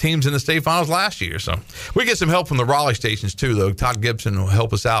bunch of teams in the state finals last year. So we get some help from the Raleigh stations too, though. Todd Gibson will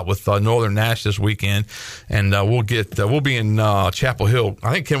help us out with Northern Nash this weekend. And we'll be in Chapel Hill.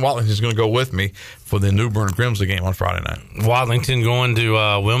 I think Ken Watlington is going to go with me for the New Bern Grimsley game on Friday night. Watlington going to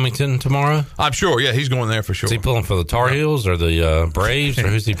Wilmington tomorrow? I'm sure. Yeah, he's going there for sure. Is he pulling for the Tar Heels or the Braves, or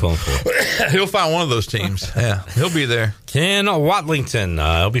who's he pulling for? He'll find one of those teams. Yeah, he'll be there. Ken Watlington.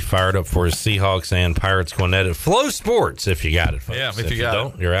 He'll be fired up for his Seahawks and Pirates going at it. Flow Sports, if you got it, folks. Yeah, if you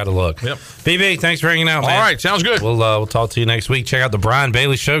don't, you're out of luck. Yep. BB, thanks for hanging out, man. All right, sounds good. We'll talk to you next week. Check out the Brian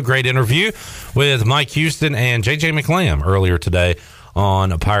Bailey Show. Great interview with Mike Houston and JJ McLam earlier today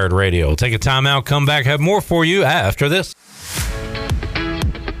on Pirate Radio. We'll take a time out, come back, have more for you after this.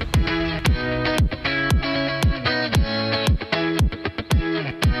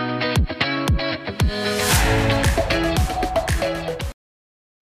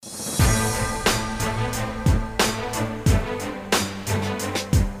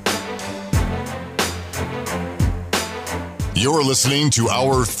 You're listening to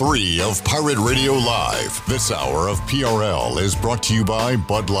Hour 3 of Pirate Radio Live. This hour of PRL is brought to you by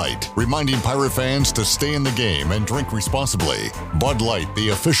Bud Light, reminding Pirate fans to stay in the game and drink responsibly. Bud Light, the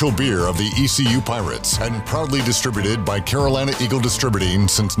official beer of the ECU Pirates, and proudly distributed by Carolina Eagle Distributing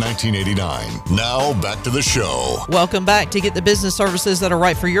since 1989. Now, back to the show. Welcome back. To get the business services that are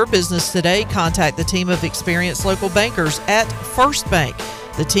right for your business today, contact the team of experienced local bankers at First Bank.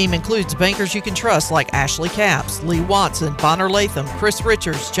 The team includes bankers you can trust like Ashley Capps, Lee Watson, Bonner Latham, Chris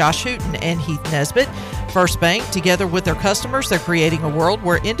Richards, Josh Hooten, and Heath Nesbitt. First Bank, together with their customers, they're creating a world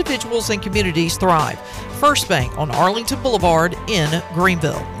where individuals and communities thrive. First Bank on Arlington Boulevard in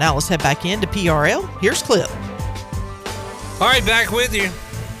Greenville. Now let's head back into PRL. Here's Clip. All right, back with you.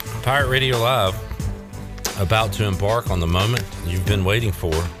 Pirate Radio Live, about to embark on the moment you've been waiting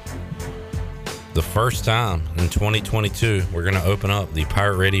for. The first time in 2022, we're going to open up the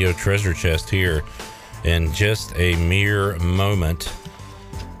Pirate Radio treasure chest here in just a mere moment.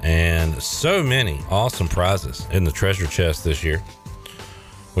 And so many awesome prizes in the treasure chest this year.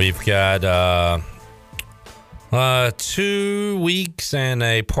 We've got 2 weeks and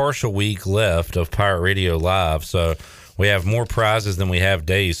a partial week left of Pirate Radio Live. So we have more prizes than we have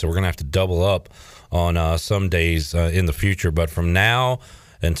days. So we're going to have to double up on some days in the future. But from now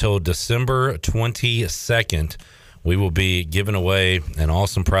until December 22nd, we will be giving away an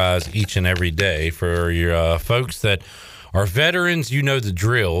awesome prize each and every day. For your folks that are veterans, you know the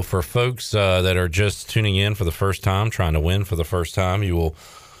drill. For folks that are just tuning in for the first time, trying to win for the first time, you will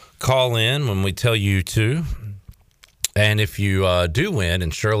call in when we tell you to. And if you do win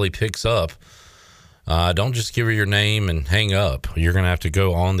and Shirley picks up, don't just give her your name and hang up. You're going to have to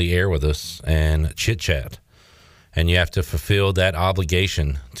go on the air with us and chit-chat. And you have to fulfill that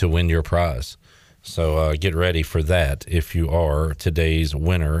obligation to win your prize. So get ready for that if you are today's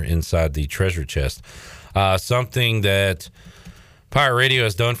winner inside the treasure chest. Something that Pirate Radio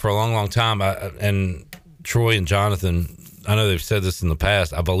has done for a long, long time. And Troy and Jonathan, I know they've said this in the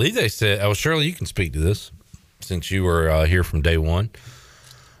past. I believe they said, Shirley, you can speak to this since you were here from day one.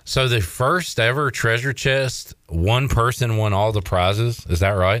 So the first ever treasure chest, one person won all the prizes. Is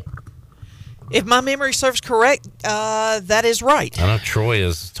that right? If my memory serves correct, that is right. I know Troy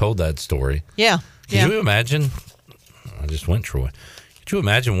has told that story. Yeah. Could you imagine? I just went Troy. Could you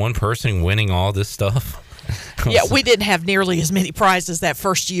imagine one person winning all this stuff? Yeah, we didn't have nearly as many prizes that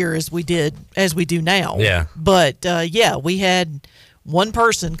first year as we do now. Yeah. But we had one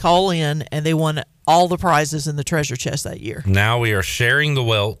person call in and they won all the prizes in the treasure chest that year. Now we are sharing the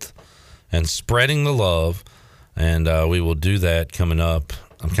wealth and spreading the love, and we will do that coming up.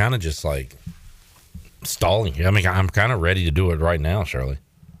 I'm kind of just like stalling here. I mean, I'm kind of ready to do it right now, Shirley.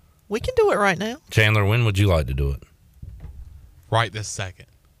 We can do it right now. Chandler, when would you like to do it? Right this second.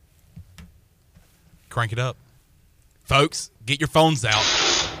 Crank it up. Folks, get your phones out.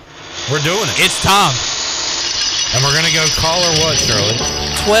 We're doing it. It's time. And we're going to go caller what, Shirley?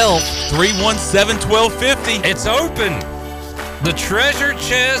 317-1250. It's open. The treasure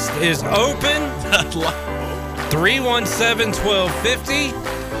chest is open.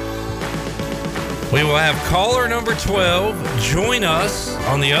 317-1250. We will have caller number 12 join us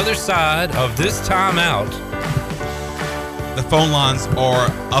on the other side of this timeout. The phone lines are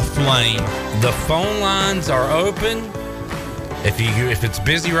aflame. The phone lines are open. If it's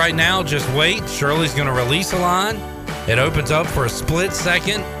busy right now, just wait. Shirley's going to release a line. It opens up for a split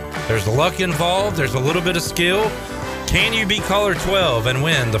second. There's luck involved. There's a little bit of skill. Can you be caller 12 and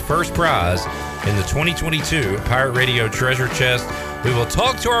win the first prize in the 2022 Pirate Radio Treasure Chest? We will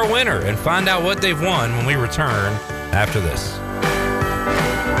talk to our winner and find out what they've won when we return after this.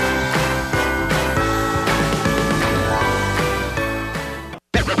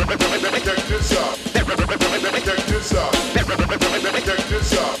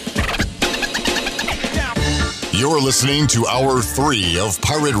 You're listening to Hour 3 of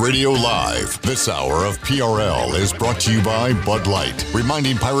Pirate Radio Live. This hour of PRL is brought to you by Bud Light,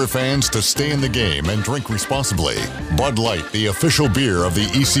 reminding Pirate fans to stay in the game and drink responsibly. Bud Light, the official beer of the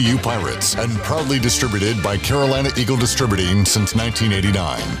ECU Pirates, and proudly distributed by Carolina Eagle Distributing since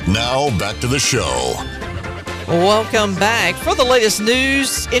 1989. Now, back to the show. Welcome back. For the latest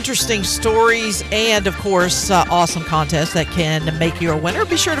news, interesting stories, and, of course, awesome contests that can make you a winner,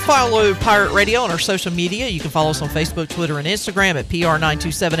 be sure to follow Pirate Radio on our social media. You can follow us on Facebook, Twitter, and Instagram at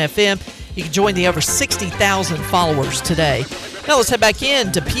PR927FM. You can join the over 60,000 followers today. Now let's head back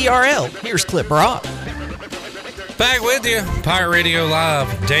in to PRL. Here's Clip Brock. Back with you. Pirate Radio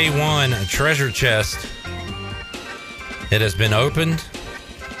Live, Day 1, Treasure Chest. It has been opened.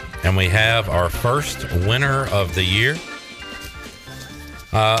 And we have our first winner of the year.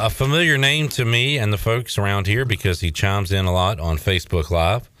 A familiar name to me and the folks around here because he chimes in a lot on Facebook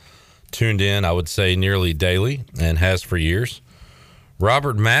Live. Tuned in, I would say, nearly daily and has for years.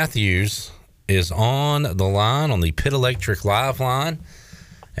 Robert Matthews is on the line, on the Pit Electric Live line,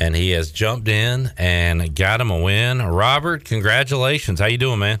 and he has jumped in and got him a win. Robert, congratulations. How you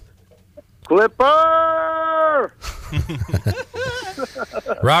doing, man? Clipper!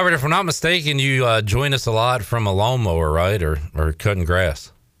 Robert, if I'm not mistaken, you join us a lot from a lawnmower, right? Or cutting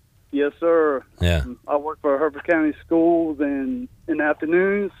grass? Yes, sir. Yeah. I work for Hereford County Schools and in the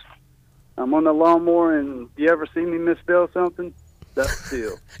afternoons. I'm on the lawnmower, and you ever see me misspell something? That's the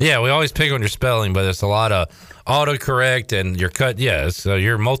deal. Yeah, we always pick on your spelling, but it's a lot of autocorrect and your cut. Yeah, so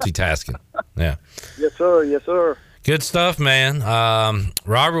you're multitasking. Yeah. Yes, sir. Yes, sir. Good stuff, man.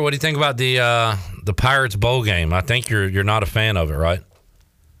 Robert, what do you think about the Pirates bowl game? I think you're not a fan of it, right?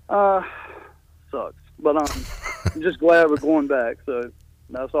 Sucks. But I'm just glad we're going back, so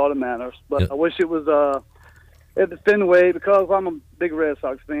that's all that matters. But I wish it was at the Fenway because I'm a big Red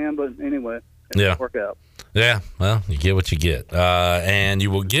Sox fan, but anyway, it didn't work out. Yeah, well, you get what you get. And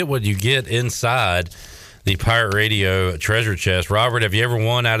you will get what you get inside the Pirate Radio treasure chest. Robert, have you ever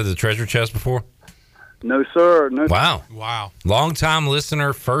won out of the treasure chest before? No, sir. No. Wow. Long-time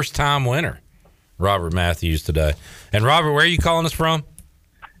listener, first-time winner, Robert Matthews today. And, Robert, where are you calling us from?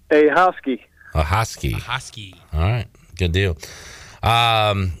 A Husky. A Husky. All right. Good deal.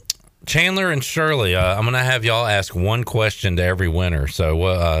 Chandler and Shirley, I'm going to have y'all ask one question to every winner. So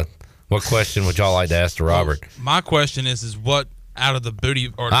what question would y'all like to ask to Robert? My question is what out of the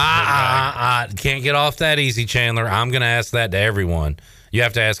booty or can't get off that easy, Chandler. I'm going to ask that to everyone. You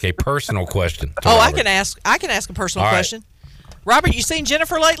have to ask a personal question. Robert. I can ask a personal question. Robert, you seen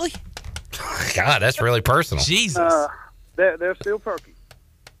Jennifer lately? God, that's really personal. Jesus. They're still perky.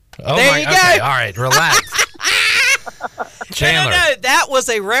 Oh there you go. Okay, all right, relax. Chandler. No, that was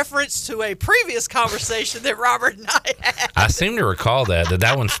a reference to a previous conversation that Robert and I had. I seem to recall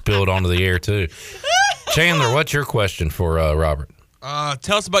that one spilled onto the air too. Chandler, what's your question for Robert?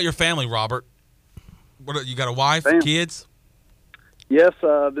 Tell us about your family, Robert. What you got a wife, kids? Yes,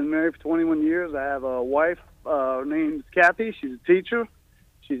 I've been married for 21 years. I have a wife. Her name's Kathy. She's a teacher.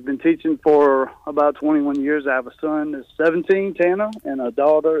 She's been teaching for about 21 years. I have a son that's 17, Tanner, and a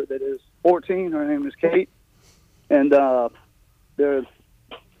daughter that is 14. Her name is Kate. And they're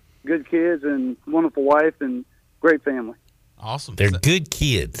good kids and wonderful wife and great family. Awesome. They're good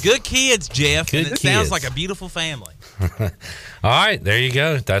kids. Good kids, Jeff. Good and it kids. Sounds like a beautiful family. All right, there you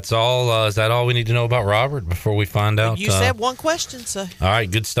go. That's all. Is that all we need to know about Robert before we find out? You said one question, so. All right,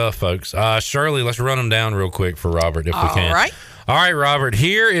 good stuff, folks. Shirley, let's run them down real quick for Robert if we can. All right, Robert,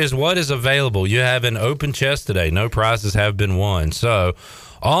 here is what is available. You have an open chest today. No prizes have been won. So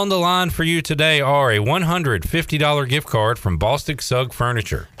on the line for you today are a $150 gift card from Bostic Sugg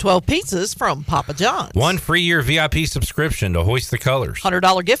Furniture. 12 pizzas from Papa John's. 1 free year VIP subscription to Hoist the Colors.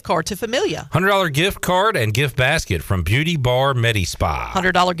 $100 gift card to Familia. $100 gift card and gift basket from Beauty Bar Medi-Spa.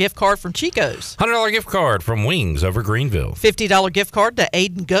 $100 gift card from Chico's. $100 gift card from Wings over Greenville. $50 gift card to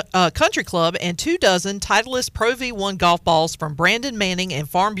Aiden Country Club and 2 dozen Titleist Pro V1 golf balls from Brandon Manning and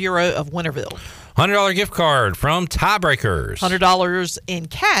Farm Bureau of Winterville. $100 gift card from Tiebreakers. $100 in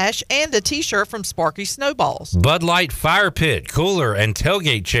cash and a T-shirt from Sparky Snowballs. Bud Light Fire Pit, cooler, and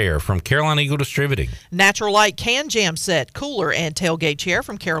tailgate chair from Carolina Eagle Distributing. Natural Light Can Jam Set, cooler, and tailgate chair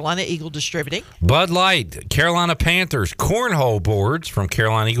from Carolina Eagle Distributing. Bud Light Carolina Panthers cornhole boards from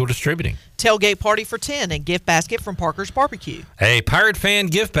Carolina Eagle Distributing. Tailgate party for 10 and gift basket from Parker's Barbecue. A Pirate Fan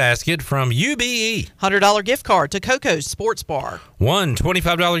gift basket from UBE. $100 gift card to Coco's Sports Bar. One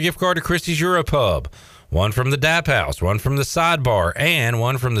 $25 gift card to Christie's Europub. One from the Dap House, one from the Sidebar, and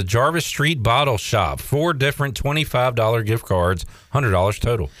one from the Jarvis Street Bottle Shop. 4 different $25 gift cards, $100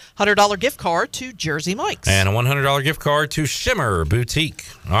 total. $100 gift card to Jersey Mike's. And a $100 gift card to Shimmer Boutique.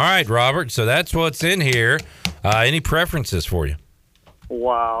 All right, Robert, so that's what's in here. Any preferences for you?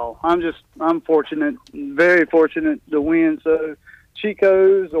 Wow. I'm fortunate, very fortunate to win. So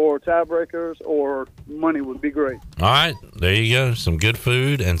Chico's or Tiebreakers or money would be great. All right, there you go. Some good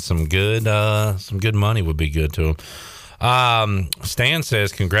food and some good money would be good to him. Stan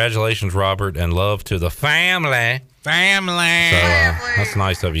says, congratulations, Robert, and love to the family. Family. So, that's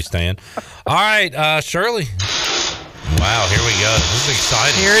nice of you, Stan. All right, Shirley. Wow, here we go. This is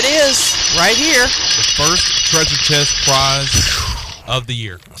exciting. Here it is, right here. The first treasure chest prize of the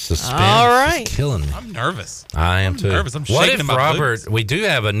year. Suspense. All right. Is killing me. I'm nervous. I am too. Nervous. I'm what shaking if in my Robert? boots. We do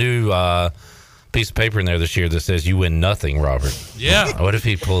have a new piece of paper in there this year that says you win nothing, Robert. Yeah. What if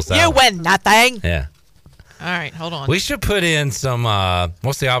he pulls that? You win nothing. Yeah. All right, hold on. We should put in some.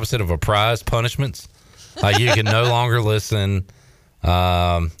 What's the opposite of a prize? Punishments. You can no longer listen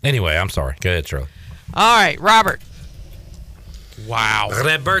Anyway, I'm sorry. Go ahead, Shirley. All right, Robert. Wow.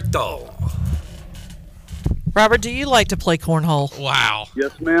 Roberto. Robert, do you like to play cornhole? Wow.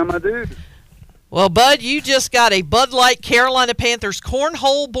 Yes, ma'am, I do. Well, Bud, you just got a Bud Light Carolina Panthers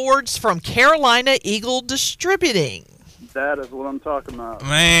cornhole boards from Carolina Eagle Distributing. That is what I'm talking about.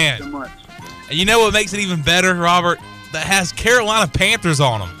 Man. So much. And you know what makes it even better, Robert? That has Carolina Panthers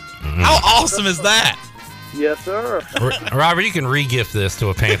on them. How awesome is that? Yes, sir. Robert, you can re-gift this to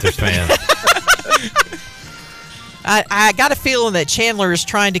a Panthers fan. I got a feeling that Chandler is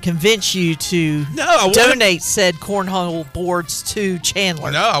trying to convince you to donate said cornhole boards to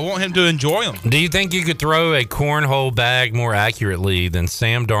Chandler. No, I want him to enjoy them. Do you think you could throw a cornhole bag more accurately than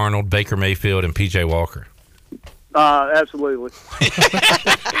Sam Darnold, Baker Mayfield, and P.J. Walker? Absolutely.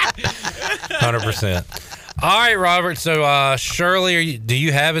 100%. All right, Robert. So, Shirley, do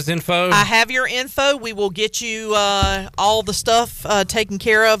you have his info? I have your info. We will get you all the stuff taken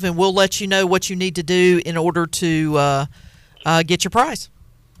care of, and we'll let you know what you need to do in order to get your prize.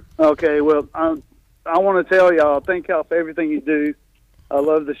 Okay, well, I want to tell y'all, thank y'all for everything you do. I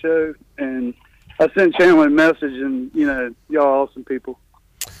love the show, and I sent Chandler a message, and, y'all are awesome people.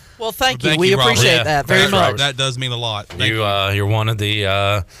 Well, thank you. We appreciate that very much. Robert. That does mean a lot. You're one of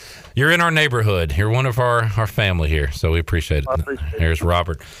the... you're in our neighborhood. You're one of our family here, so we appreciate it. Here's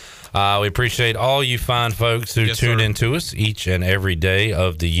Robert. We appreciate all you fine folks who tune in to us each and every day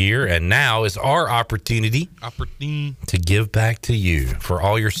of the year. And now is our opportunity to give back to you for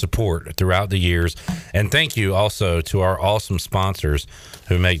all your support throughout the years. And thank you also to our awesome sponsors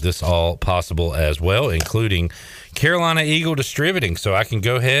who make this all possible as well, including Carolina Eagle Distributing. So I can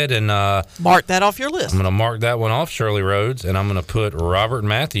go ahead and mark that off your list. I'm going to mark that one off, Shirley Rhodes, and I'm going to put Robert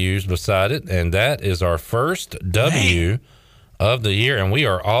Matthews beside it. And that is our first W of the year, and we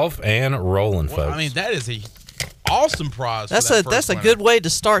are off and rolling, folks. I mean, that is a awesome prize. That's a good way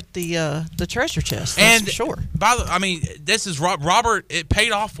to start the treasure chest. That's for sure. This is Robert. It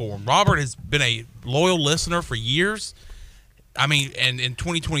paid off for him. Robert has been a loyal listener for years. I mean, and in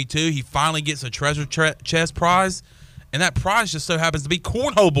 2022, he finally gets a treasure chest prize, and that prize just so happens to be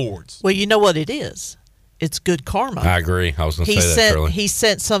cornhole boards. Well, you know what it is. It's good karma. I agree. I was going to say that, Shirley. He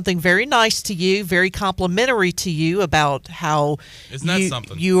sent something very nice to you, very complimentary to you about how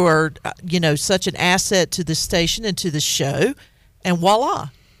you are, such an asset to the station and to the show. And voila,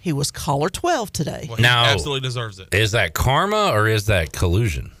 he was caller 12 today. Well, he absolutely deserves it. Is that karma or is that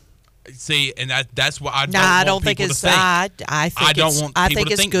collusion? See, and that's what I don't think it's. I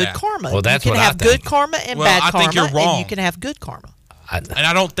think it's good karma. Well, that's you can what have I think. good karma and bad karma. I think you're wrong. And you can have good karma. And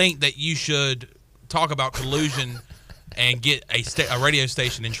I don't think that you should talk about collusion and get a radio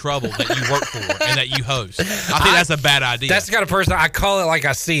station in trouble that you work for and that you host. I think that's a bad idea. That's the kind of person I call it like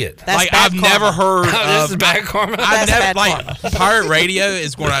I see it. That's I've never heard of this is bad karma. Pirate Radio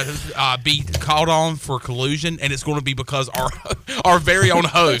is going to be called on for collusion, and it's going to be because our very own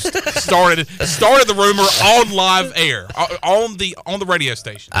host started the rumor on live air on the radio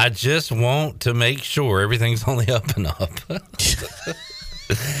station. I just want to make sure everything's only up and up.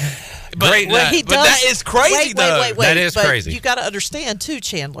 But that is crazy, though. Wait. That is crazy. You got to understand, too,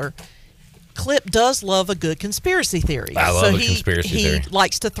 Chandler. Clip does love a good conspiracy theory. I love a conspiracy theory. He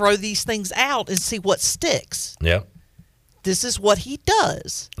likes to throw these things out and see what sticks. Yep. This is what he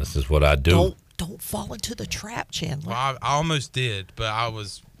does. This is what I do. Don't fall into the trap, Chandler. Well, I almost did, but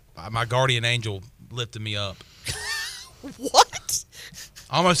my guardian angel lifted me up. What?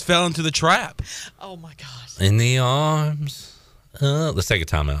 I almost fell into the trap. Oh, my gosh. In the arms. Let's take a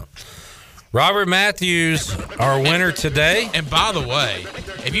timeout. Robert Matthews, our winner today. And by the way,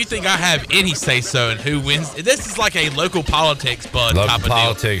 if you think I have any say-so in who wins, this is like a local politics, Bud. Local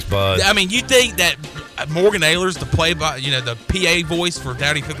politics, Bud. I mean, you think that Morgan Ehlers, the the PA voice for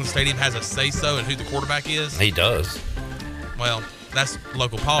Dowdy-Ficklen Stadium, has a say-so in who the quarterback is? He does. Well, that's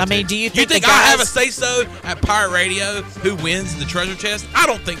local politics. I mean, do you think I have a say-so at Pirate Radio who wins the treasure chest? I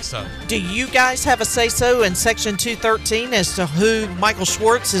don't think so. Do you guys have a say-so in Section 213 as to who Michael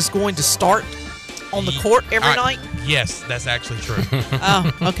Schwartz is going to start on the court every night? Yes, that's actually true.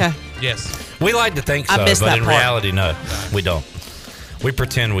 Oh, okay. Yes. We like to think so, but in reality, no, we don't. We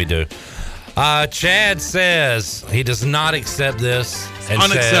pretend we do. Chad says he does not accept this and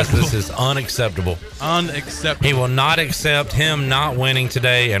says this is unacceptable. Unacceptable. He will not accept him not winning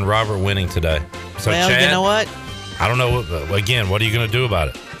today and Robert winning today. So, well, Chad, you know what? I don't know. Again, what are you going to do about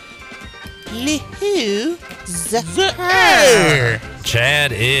it?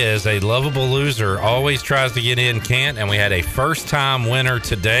 Chad is a lovable loser. Always tries to get in, can't. And we had a first-time winner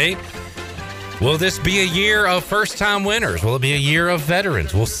today. Will this be a year of first-time winners? Will it be a year of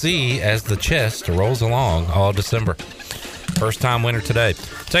veterans? We'll see as the chest rolls along all December. First time winner today.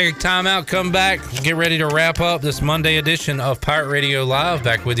 Take a time out, come back, get ready to wrap up this Monday edition of Pirate Radio Live.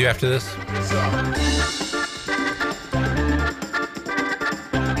 Back with you after this.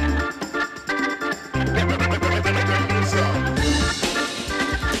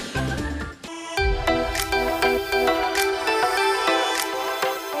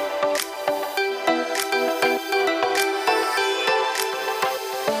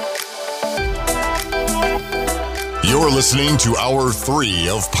 You're listening to Hour 3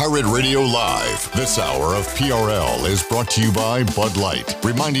 of Pirate Radio Live. This hour of PRL is brought to you by Bud Light,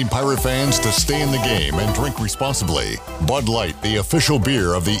 reminding Pirate fans to stay in the game and drink responsibly. Bud Light, the official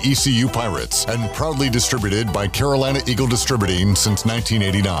beer of the ECU Pirates, and proudly distributed by Carolina Eagle Distributing since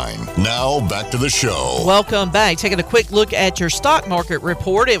 1989. Now, back to the show. Welcome back. Taking a quick look at your stock market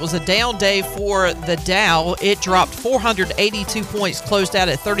report. It was a down day for the Dow. It dropped 482 points, closed out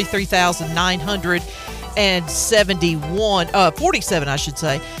at 47, I should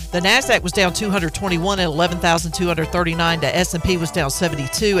say. The NASDAQ was down 221 at 11,239. The S&P was down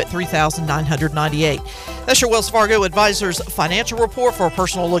 72 at 3,998. That's your Wells Fargo Advisors financial report. For a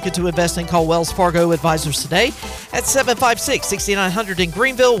personal look into investing, call Wells Fargo Advisors today at 756-6900 in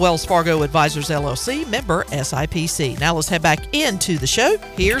Greenville. Wells Fargo Advisors, LLC, member SIPC. Now let's head back into the show.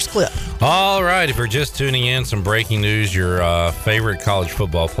 Here's Cliff. All right, if you're just tuning in, some breaking news. Your favorite college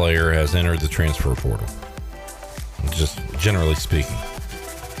football player has entered the transfer portal. Just generally speaking.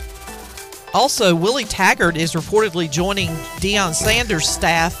 Also, Willie Taggart is reportedly joining Deion Sanders'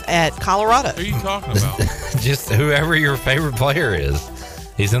 staff at Colorado. Who are you talking about? Just whoever your favorite player is,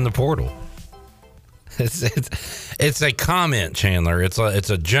 he's in the portal. It's a comment, Chandler. It's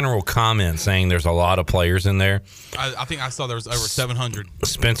a general comment saying there's a lot of players in there. I think I saw there was over 700.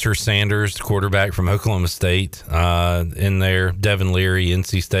 Spencer Sanders, quarterback from Oklahoma State, in there. Devin Leary,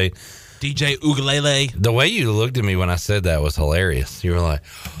 NC State. DJ Ugalele. The way you looked at me when I said that was hilarious. You were like,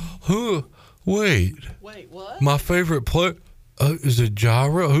 "Who? Wait, what? My favorite player is it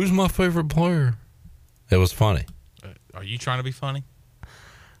Gyro? Who's my favorite player?" It was funny. Are you trying to be funny?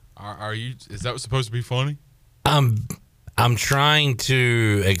 Are you? Is that supposed to be funny? I'm trying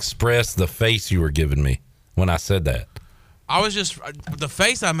to express the face you were giving me when I said that. I was just the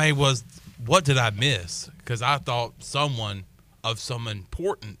face I made was, what did I miss? Because I thought someone of some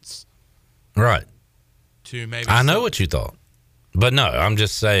importance. Right. To maybe I know what you thought. But no, I'm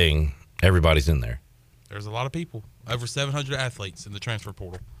just saying everybody's in there. There's a lot of people. Over 700 athletes in the transfer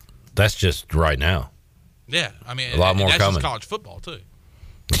portal. That's just right now. Yeah. I mean, a lot more that's coming. Just college football, too.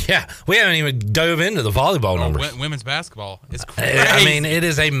 Yeah. We haven't even dove into the volleyball numbers. Women's basketball. It's crazy. I mean, it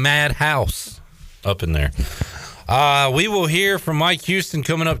is a madhouse up in there. We will hear from Mike Houston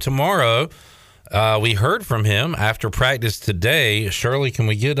coming up tomorrow. We heard from him after practice today. Shirley, can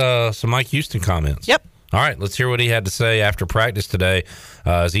we get some Mike Houston comments? Yep. All right, let's hear what he had to say after practice today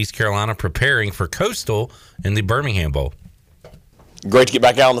as East Carolina preparing for Coastal in the Birmingham Bowl. Great to get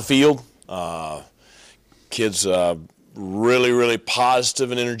back out on the field. Kids really, really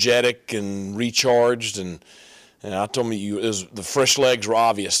positive and energetic and recharged. And I told me the fresh legs were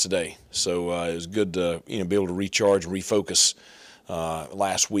obvious today. So it was good to be able to recharge and refocus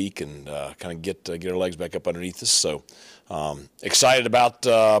last week and kind of get our legs back up underneath us. So excited about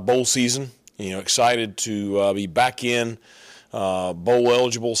bowl season. Excited to be back in bowl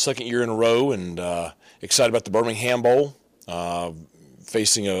eligible second year in a row, and excited about the Birmingham Bowl,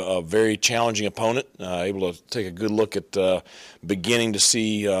 facing a very challenging opponent. Able to take a good look at beginning to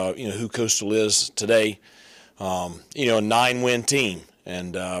see who Coastal is today. A 9-win team,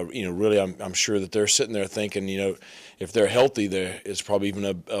 and really I'm sure that they're sitting there thinking, if they're healthy, it's probably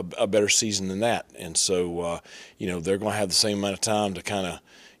even a better season than that. And so, they're going to have the same amount of time to kind of,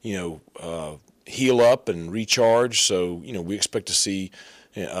 heal up and recharge. So, we expect to see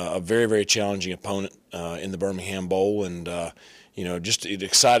a very, very challenging opponent in the Birmingham Bowl, and, just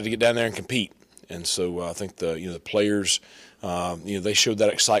excited to get down there and compete. And so I think the players, they showed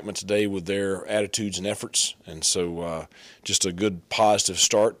that excitement today with their attitudes and efforts. And so just a good positive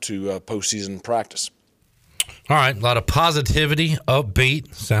start to postseason practice. All right, a lot of positivity,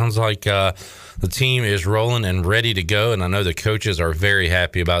 upbeat. Sounds like the team is rolling and ready to go, and I know the coaches are very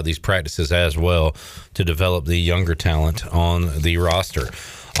happy about these practices as well to develop the younger talent on the roster.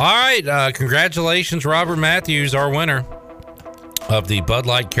 All right, congratulations, Robert Matthews, our winner of the Bud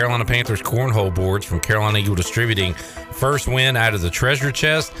Light Carolina Panthers Cornhole Boards from Carolina Eagle Distributing. First win out of the treasure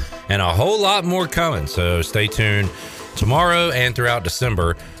chest, and a whole lot more coming, so stay tuned tomorrow and throughout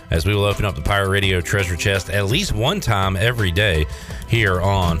December as we will open up the Pirate Radio treasure chest at least one time every day here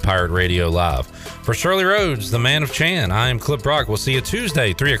on Pirate Radio Live. For Shirley Rhodes, the man of Chan, I am Clip Brock. We'll see you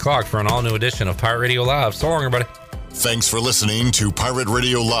Tuesday, 3 o'clock for an all-new edition of Pirate Radio Live. So long, everybody. Thanks for listening to Pirate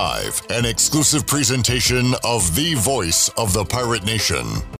Radio Live, an exclusive presentation of the voice of the Pirate Nation.